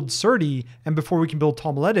build Zshare and before we can build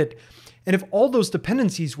toml-edit. And if all those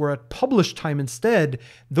dependencies were at publish time instead,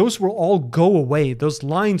 those will all go away. Those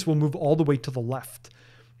lines will move all the way to the left.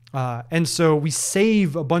 And so we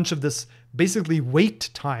save a bunch of this basically wait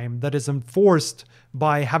time that is enforced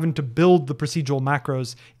by having to build the procedural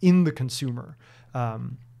macros in the consumer.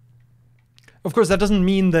 Of course, that doesn't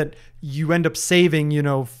mean that you end up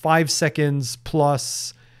saving, 5 seconds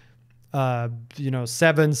plus,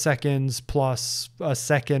 7 seconds plus a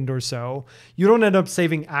second or so. You don't end up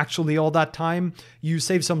saving actually all that time. You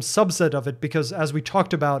save some subset of it because, as we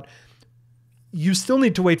talked about, you still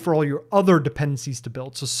need to wait for all your other dependencies to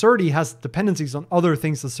build. So Serde has dependencies on other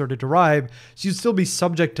things that Serde derive. So you'd still be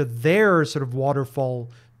subject to their sort of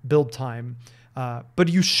waterfall build time. But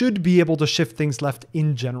you should be able to shift things left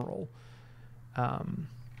in general.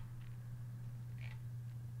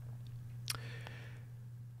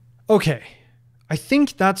 Okay, I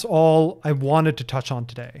think that's all I wanted to touch on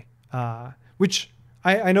today, which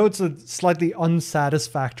I know it's a slightly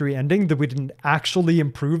unsatisfactory ending that we didn't actually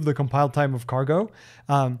improve the compile time of cargo,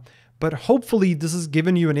 but hopefully this has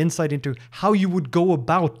given you an insight into how you would go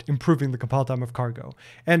about improving the compile time of cargo.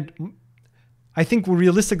 And I think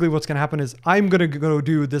realistically what's going to happen is I'm going to go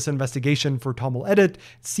do this investigation for Toml edit,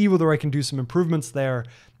 see whether I can do some improvements there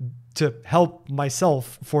to help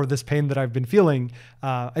myself for this pain that I've been feeling.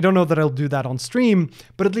 I don't know that I'll do that on stream,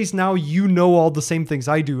 but at least now you know all the same things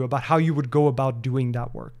I do about how you would go about doing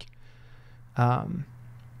that work.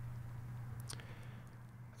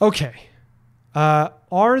 Okay.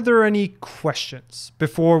 Are there any questions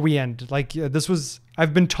before we end? Like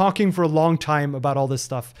I've been talking for a long time about all this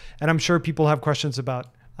stuff, and I'm sure people have questions about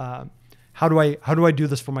how do I do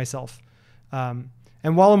this for myself?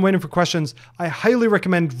 And while I'm waiting for questions, I highly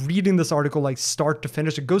recommend reading this article like start to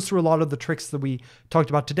finish. It goes through a lot of the tricks that we talked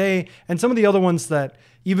about today, and some of the other ones that,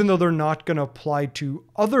 even though they're not going to apply to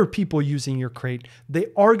other people using your crate, they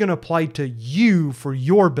are going to apply to you for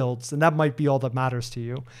your builds, and that might be all that matters to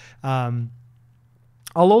you.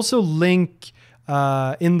 I'll also link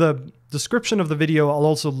in the description of the video, I'll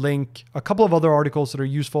also link a couple of other articles that are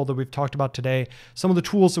useful that we've talked about today, some of the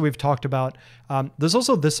tools that we've talked about. There's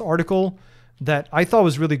also this article that I thought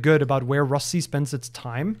was really good about where rustc spends its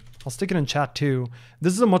time. I'll stick it in chat too.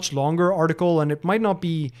 This is a much longer article and it might not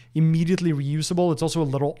be immediately reusable. It's also a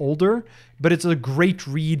little older, but it's a great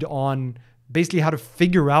read on basically how to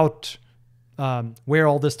figure out where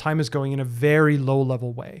all this time is going in a very low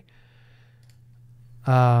level way.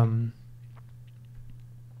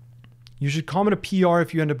 You should comment a PR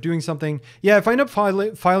if you end up doing something. Yeah, if I end up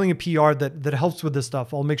filing a PR that helps with this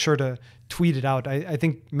stuff, I'll make sure to tweet it out. I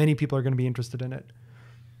think many people are going to be interested in it.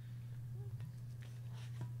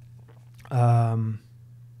 Do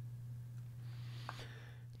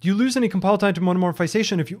you lose any compile time to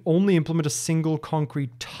monomorphization if you only implement a single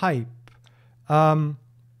concrete type? No,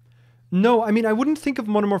 I mean, I wouldn't think of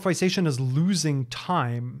monomorphization as losing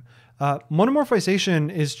time.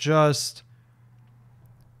 Monomorphization is just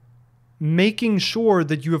making sure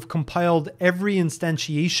that you have compiled every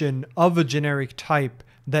instantiation of a generic type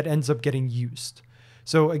that ends up getting used.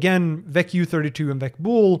 So again, vec-u32 and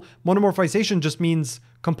vec-bool, monomorphization just means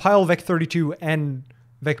compile vec32 and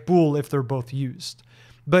vec-bool if they're both used.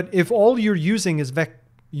 But if all you're using is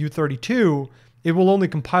vec-u32, it will only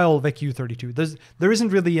compile vec-u32. There isn't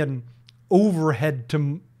really an overhead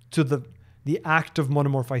to the act of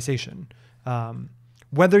monomorphization.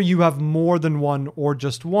 Whether you have more than one or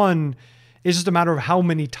just one, it's just a matter of how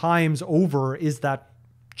many times over is that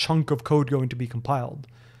chunk of code going to be compiled.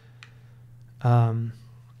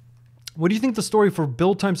 What do you think the story for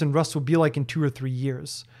build times in Rust will be like in 2 or 3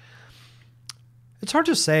 years? It's hard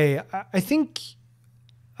to say. I think,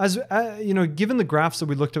 as given the graphs that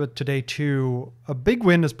we looked at today too, a big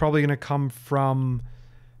win is probably going to come from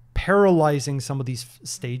parallelizing some of these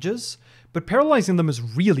stages. But parallelizing them is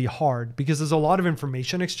really hard because there's a lot of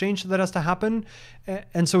information exchange that has to happen.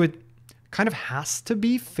 And so it kind of has to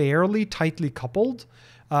be fairly tightly coupled.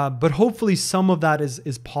 But hopefully some of that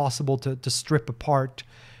is possible to strip apart.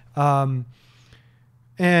 And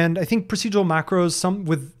I think procedural macros,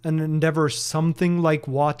 with an endeavor, something like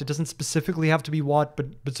Watt, it doesn't specifically have to be Watt,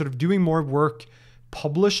 but sort of doing more work,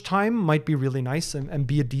 publish time might be really nice and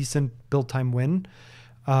be a decent build time win.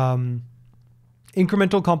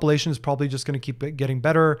 Incremental compilation is probably just going to keep getting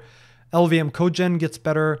better. LVM codegen gets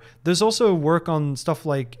better. There's also work on stuff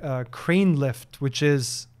like crane lift, which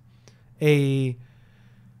is basically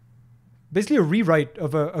a rewrite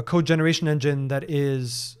of a code generation engine that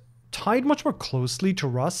is tied much more closely to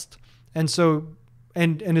Rust, and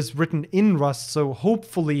is written in Rust. So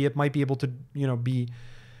hopefully it might be able to be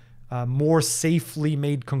more safely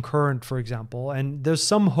made concurrent, for example. And there's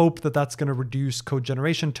some hope that that's going to reduce code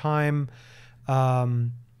generation time.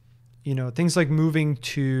 Things like moving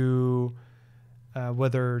to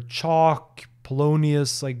whether chalk,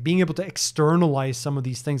 Polonius, like being able to externalize some of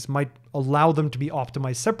these things might allow them to be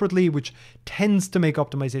optimized separately, which tends to make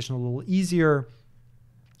optimization a little easier.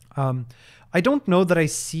 I don't know that I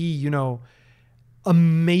see,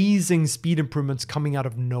 amazing speed improvements coming out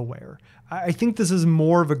of nowhere. I think this is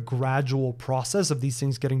more of a gradual process of these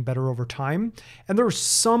things getting better over time. And there are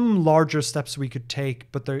some larger steps we could take,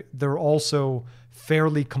 but they're also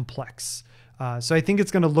fairly complex. So I think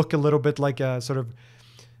it's going to look a little bit like a sort of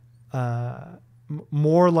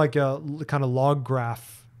more like a kind of log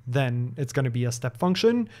graph than it's going to be a step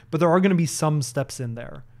function, but there are going to be some steps in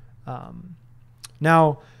there.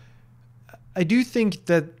 Now, I do think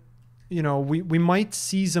that, we might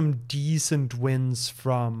see some decent wins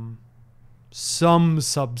from some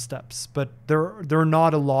sub-steps, but there are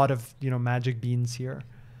not a lot of, magic beans here.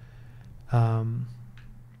 Do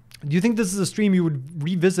you think this is a stream you would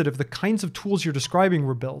revisit if the kinds of tools you're describing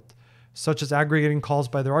were built, such as aggregating calls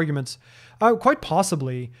by their arguments? Quite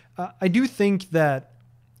possibly. I do think that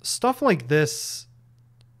stuff like this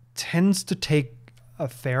tends to take a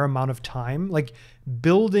fair amount of time. Like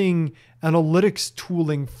building analytics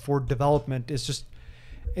tooling for development is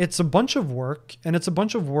it's a bunch of work, and it's a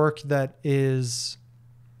bunch of work that is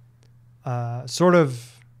sort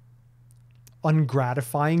of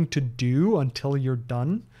ungratifying to do until you're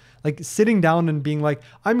done. Like sitting down and being like,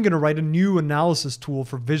 I'm going to write a new analysis tool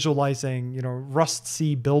for visualizing,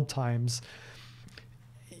 rustc build times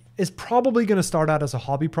is probably going to start out as a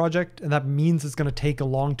hobby project. And that means it's going to take a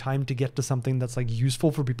long time to get to something that's like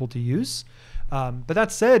useful for people to use. But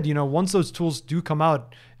that said, once those tools do come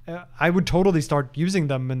out, I would totally start using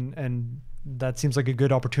them. And that seems like a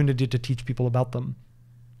good opportunity to teach people about them.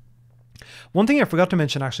 One thing I forgot to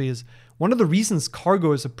mention actually is one of the reasons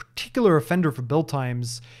Cargo is a particular offender for build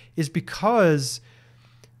times is because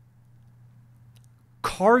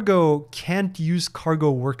Cargo can't use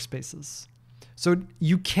Cargo workspaces. So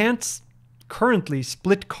you can't currently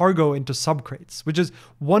split Cargo into subcrates, which is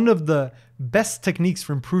one of the best techniques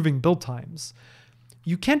for improving build times.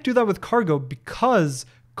 You can't do that with Cargo because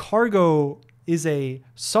Cargo is a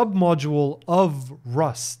submodule of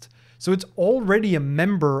Rust. So it's already a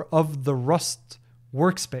member of the Rust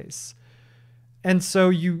workspace. And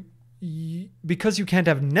so because you can't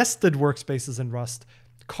have nested workspaces in Rust,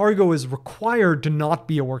 Cargo is required to not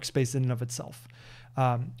be a workspace in and of itself,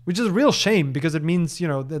 which is a real shame because it means,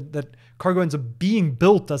 that Cargo ends up being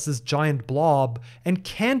built as this giant blob and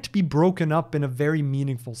can't be broken up in a very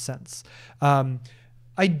meaningful sense.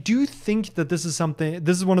 I do think that this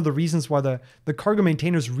is one of the reasons why the Cargo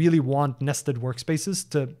maintainers really want nested workspaces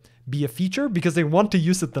to be a feature, because they want to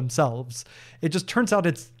use it themselves. It just turns out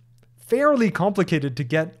it's fairly complicated to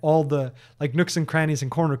get all the like nooks and crannies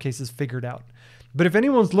and corner cases figured out. But if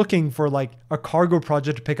anyone's looking for like a Cargo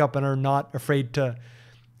project to pick up and are not afraid to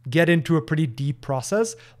get into a pretty deep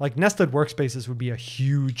process, like nested workspaces would be a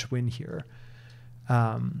huge win here.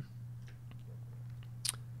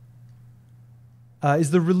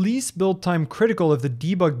 Is the release build time critical if the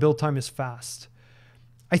debug build time is fast?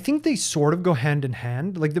 I think they sort of go hand in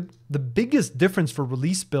hand. Like the biggest difference for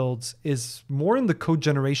release builds is more in the code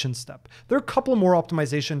generation step. There are a couple more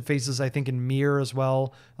optimization phases, I think, in Mir as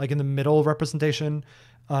well, like in the middle representation.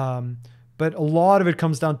 But a lot of it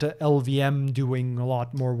comes down to LVM doing a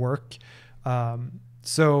lot more work.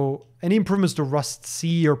 So any improvements to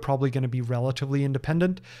rustc are probably going to be relatively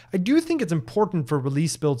independent. I do think it's important for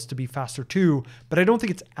release builds to be faster too, but I don't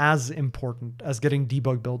think it's as important as getting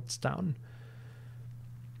debug builds down.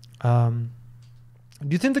 Do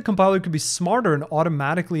you think the compiler could be smarter and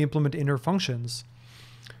automatically implement inner functions?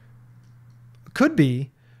 Could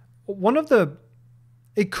be.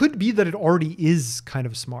 It could be that it already is kind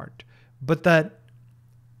of smart, but that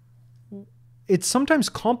it's sometimes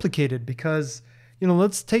complicated because,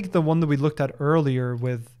 let's take the one that we looked at earlier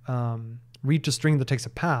with read to string that takes a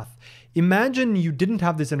path. Imagine you didn't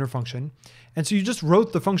have this inner function, and so you just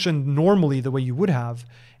wrote the function normally the way you would have,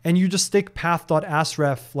 and you just stick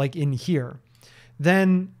path.asref like in here.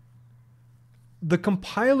 Then the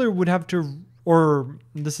compiler would have to, or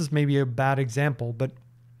this is maybe a bad example, but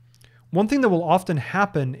one thing that will often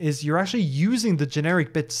happen is you're actually using the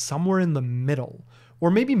generic bit somewhere in the middle, or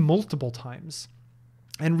maybe multiple times.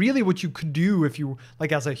 And really what you could do if you,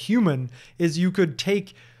 like as a human, is you could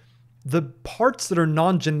take the parts that are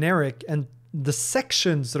non-generic and the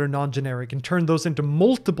sections that are non-generic and turn those into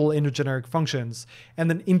multiple intergeneric functions and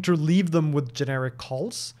then interleave them with generic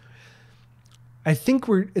calls. I think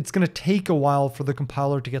it's going to take a while for the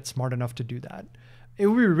compiler to get smart enough to do that. It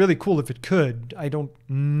would be really cool if it could. I don't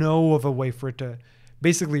know of a way for it to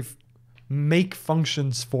basically make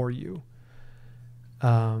functions for you.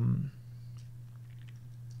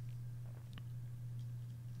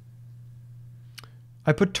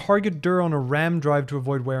 I put target dir on a RAM drive to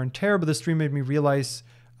avoid wear and tear, but the stream made me realize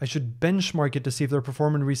I should benchmark it to see if there are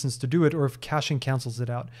performance reasons to do it or if caching cancels it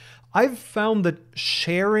out. I've found that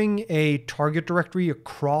sharing a target directory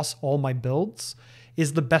across all my builds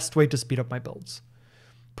is the best way to speed up my builds.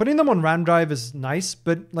 Putting them on RAM drive is nice,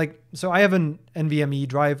 but so I have an NVMe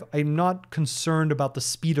drive. I'm not concerned about the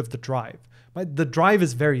speed of the drive. The drive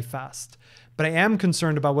is very fast, but I am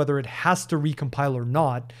concerned about whether it has to recompile or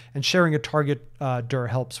not, and sharing a target dir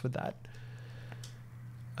helps with that.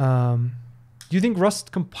 Do you think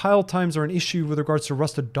Rust compile times are an issue with regards to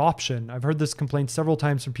Rust adoption? I've heard this complaint several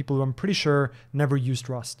times from people who I'm pretty sure never used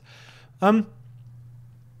Rust.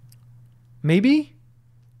 Maybe.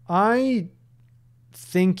 I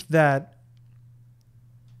think that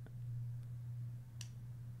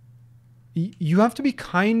you have to be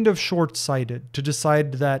kind of short-sighted to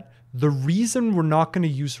decide that the reason we're not going to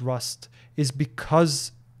use Rust is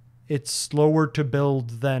because it's slower to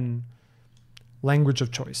build than language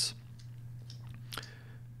of choice.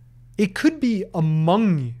 It could be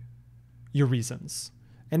among your reasons.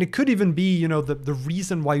 And it could even be, the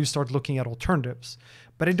reason why you start looking at alternatives.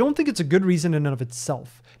 But I don't think it's a good reason in and of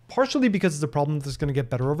itself. Partially because it's a problem that's going to get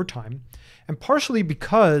better over time. And partially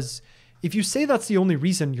because if you say that's the only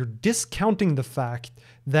reason, you're discounting the fact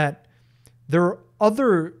that there are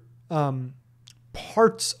other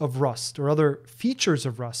parts of Rust or other features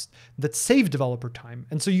of Rust that save developer time.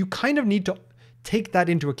 And so you kind of need to take that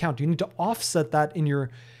into account. You need to offset that in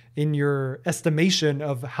your estimation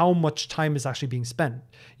of how much time is actually being spent.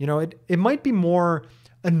 It might be more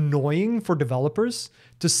annoying for developers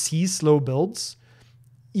to see slow builds,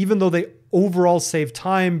 even though they overall save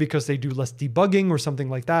time because they do less debugging or something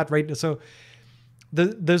like that, right? So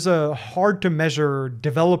there's a hard to measure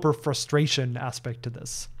developer frustration aspect to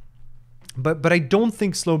this. But I don't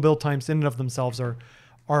think slow build times in and of themselves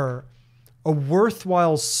are a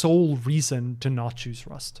worthwhile sole reason to not choose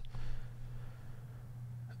Rust.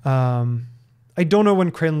 I don't know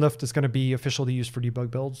when Crane Lift is going to be officially used for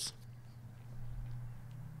debug builds.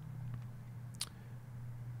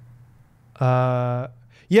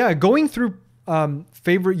 Yeah, going through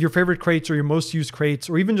your favorite crates or your most used crates,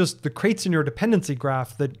 or even just the crates in your dependency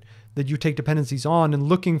graph that you take dependencies on, and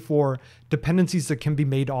looking for dependencies that can be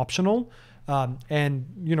made optional.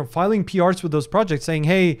 And filing PRs with those projects saying,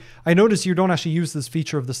 hey, I noticed you don't actually use this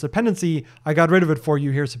feature of this dependency. I got rid of it for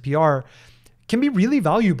you. Here's a PR. Can be really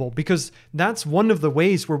valuable, because that's one of the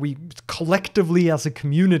ways where we collectively as a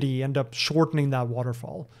community end up shortening that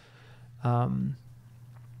waterfall. What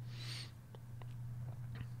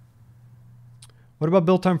about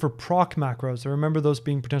build time for proc macros? I remember those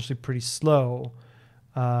being potentially pretty slow.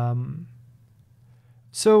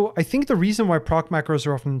 So I think the reason why proc macros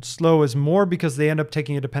are often slow is more because they end up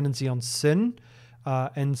taking a dependency on syn,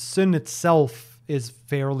 and syn itself is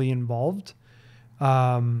fairly involved.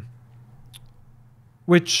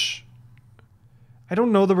 Which I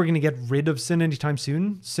don't know that we're going to get rid of syn anytime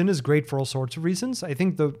soon. Syn is great for all sorts of reasons. I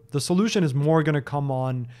think the solution is more going to come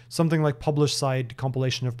on something like publish side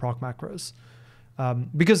compilation of proc macros.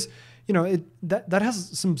 Because that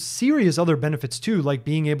has some serious other benefits too, like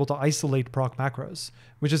being able to isolate proc macros,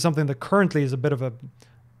 which is something that currently is a bit of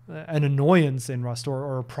an annoyance in Rust,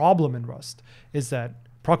 or a problem in Rust, is that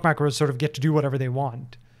proc macros sort of get to do whatever they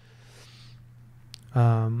want.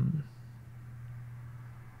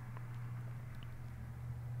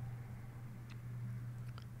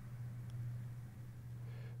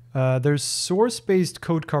 There's source-based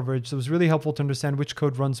code coverage that was really helpful to understand which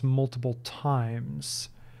code runs multiple times.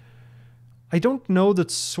 I don't know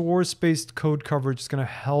that source-based code coverage is going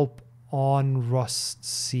to help on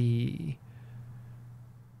rustc.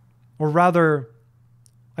 Or rather,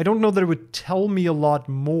 I don't know that it would tell me a lot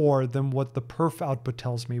more than what the perf output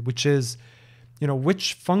tells me, which is,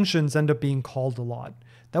 which functions end up being called a lot.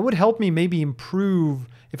 That would help me maybe improve,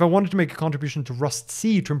 if I wanted to make a contribution to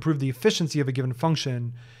rustc to improve the efficiency of a given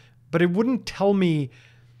function, but it wouldn't tell me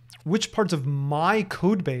which parts of my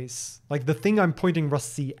code base, like the thing I'm pointing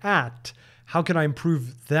rustc at, how can I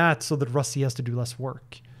improve that so that rustc has to do less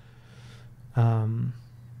work?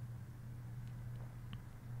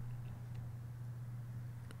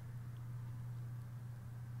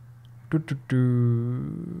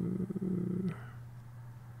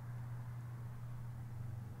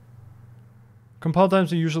 Compile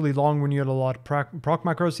times are usually long when you had a lot of proc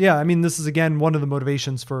macros. Yeah, I mean, this is again one of the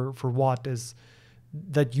motivations for Watt, is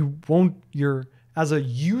that as a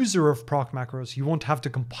user of proc macros, you won't have to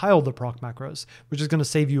compile the proc macros, which is going to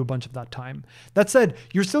save you a bunch of that time. That said,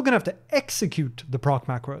 you're still going to have to execute the proc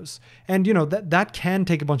macros, and that can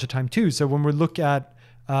take a bunch of time too. So when we look at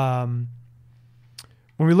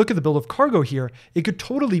when we look at the build of cargo here, it could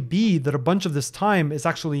totally be that a bunch of this time is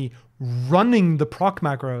actually running the proc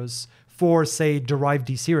macros for, say, derive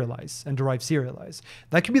deserialize and derive serialize.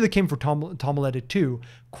 That could be the case for toml-edit too,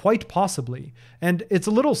 quite possibly. And it's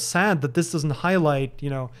a little sad that this doesn't highlight,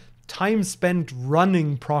 time spent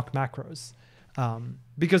running proc macros,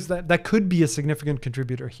 because that could be a significant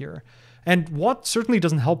contributor here. And Watt certainly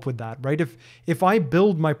doesn't help with that, right? If I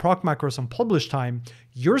build my proc macros on publish time,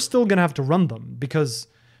 you're still going to have to run them because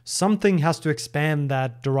something has to expand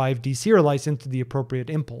that derive deserialize into the appropriate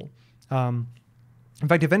impl. In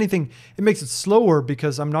fact, if anything, it makes it slower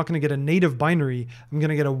because I'm not going to get a native binary. I'm going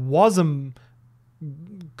to get a wasm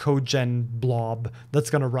codegen blob that's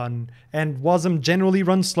going to run. And wasm generally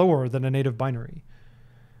runs slower than a native binary.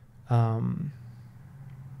 Are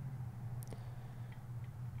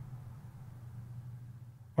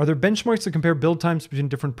there benchmarks to compare build times between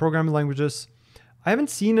different programming languages? I haven't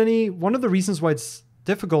seen any. One of the reasons why it's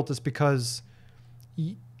difficult is because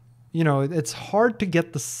it's hard to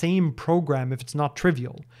get the same program if it's not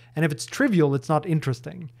trivial. And if it's trivial, it's not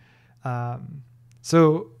interesting.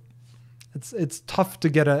 So it's tough to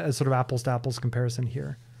get a sort of apples to apples comparison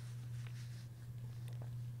here.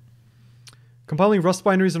 Compiling Rust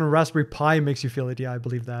binaries on a Raspberry Pi makes you feel it. Yeah, I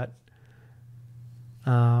believe that.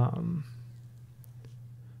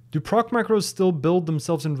 Do proc macros still build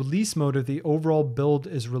themselves in release mode if the overall build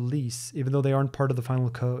is release, even though they aren't part of the final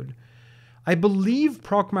code? I believe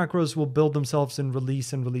proc macros will build themselves in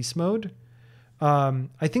release and release mode. I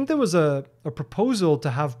think there was a proposal to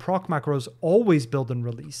have proc macros always build in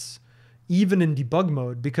release, even in debug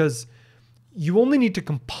mode, because you only need to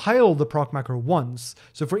compile the proc macro once.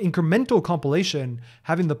 So for incremental compilation,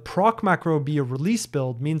 having the proc macro be a release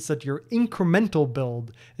build means that your incremental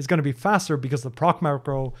build is going to be faster because the proc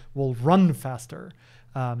macro will run faster.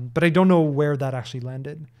 But I don't know where that actually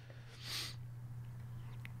landed.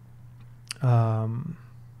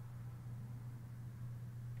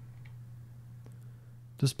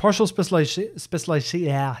 Does partial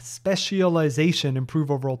specialization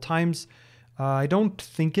improve overall times? I don't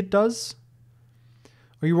think it does.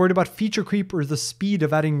 Are you worried about feature creep or the speed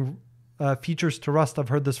of adding features to Rust? I've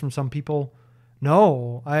heard this from some people.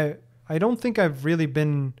 No, I don't think I've really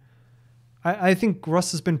been... I think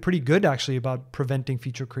Rust has been pretty good, actually, about preventing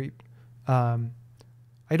feature creep. I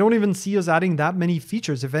don't even see us adding that many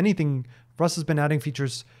features. If anything, Rust has been adding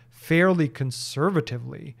features fairly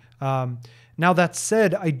conservatively. Now, that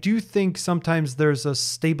said, I do think sometimes there's a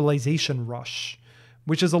stabilization rush,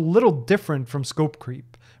 which is a little different from scope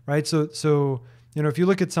creep, right? So if you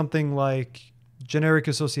look at something like generic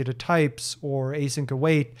associated types or async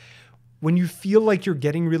await, when you feel like you're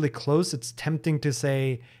getting really close, it's tempting to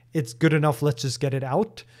say, it's good enough, let's just get it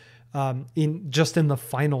out in the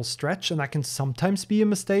final stretch. And that can sometimes be a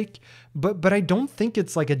mistake, but I don't think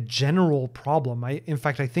it's like a general problem. In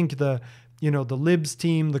fact, I think the libs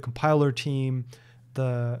team, the compiler team,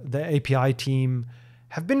 the API team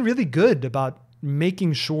have been really good about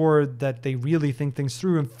making sure that they really think things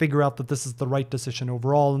through and figure out that this is the right decision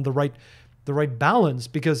overall and the right balance,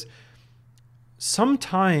 because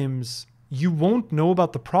sometimes you won't know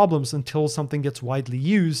about the problems until something gets widely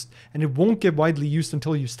used, and it won't get widely used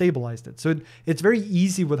until you stabilized it. So it's very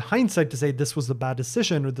easy with hindsight to say this was a bad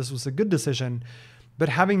decision or this was a good decision, but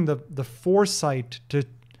having the foresight to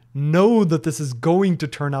know that this is going to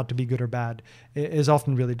turn out to be good or bad is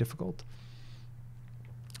often really difficult.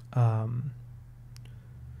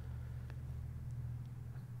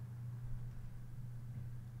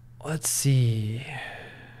 Let's see.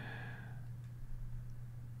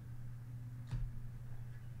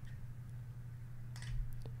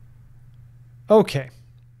 Okay.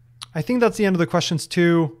 I think that's the end of the questions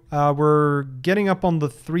too. We're getting up on the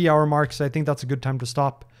 3-hour mark, so I think that's a good time to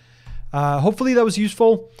stop. Hopefully that was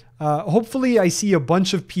useful. Hopefully I see a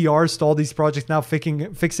bunch of PRs to all these projects now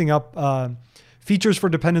fixing up features for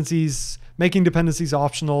dependencies, making dependencies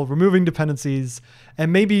optional, removing dependencies,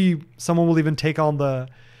 and maybe someone will even take on the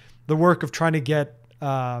work of trying to get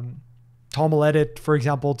toml-edit, for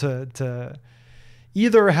example, to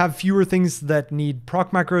either have fewer things that need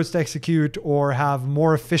proc macros to execute or have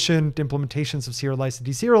more efficient implementations of serialize to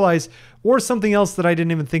deserialize, or something else that I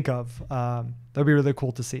didn't even think of. That'd be really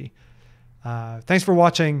cool to see. Thanks for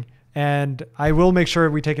watching, and I will make sure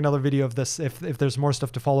we take another video of this if there's more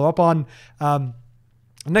stuff to follow up on.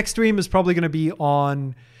 Next stream is probably going to be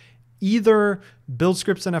on either build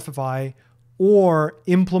scripts in FFI or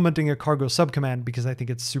implementing a cargo subcommand, because I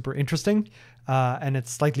think it's super interesting and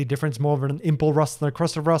it's slightly different. It's more of an impl Rust than a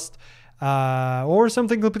crust of Rust, or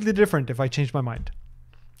something completely different if I change my mind.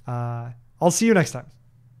 I'll see you next time.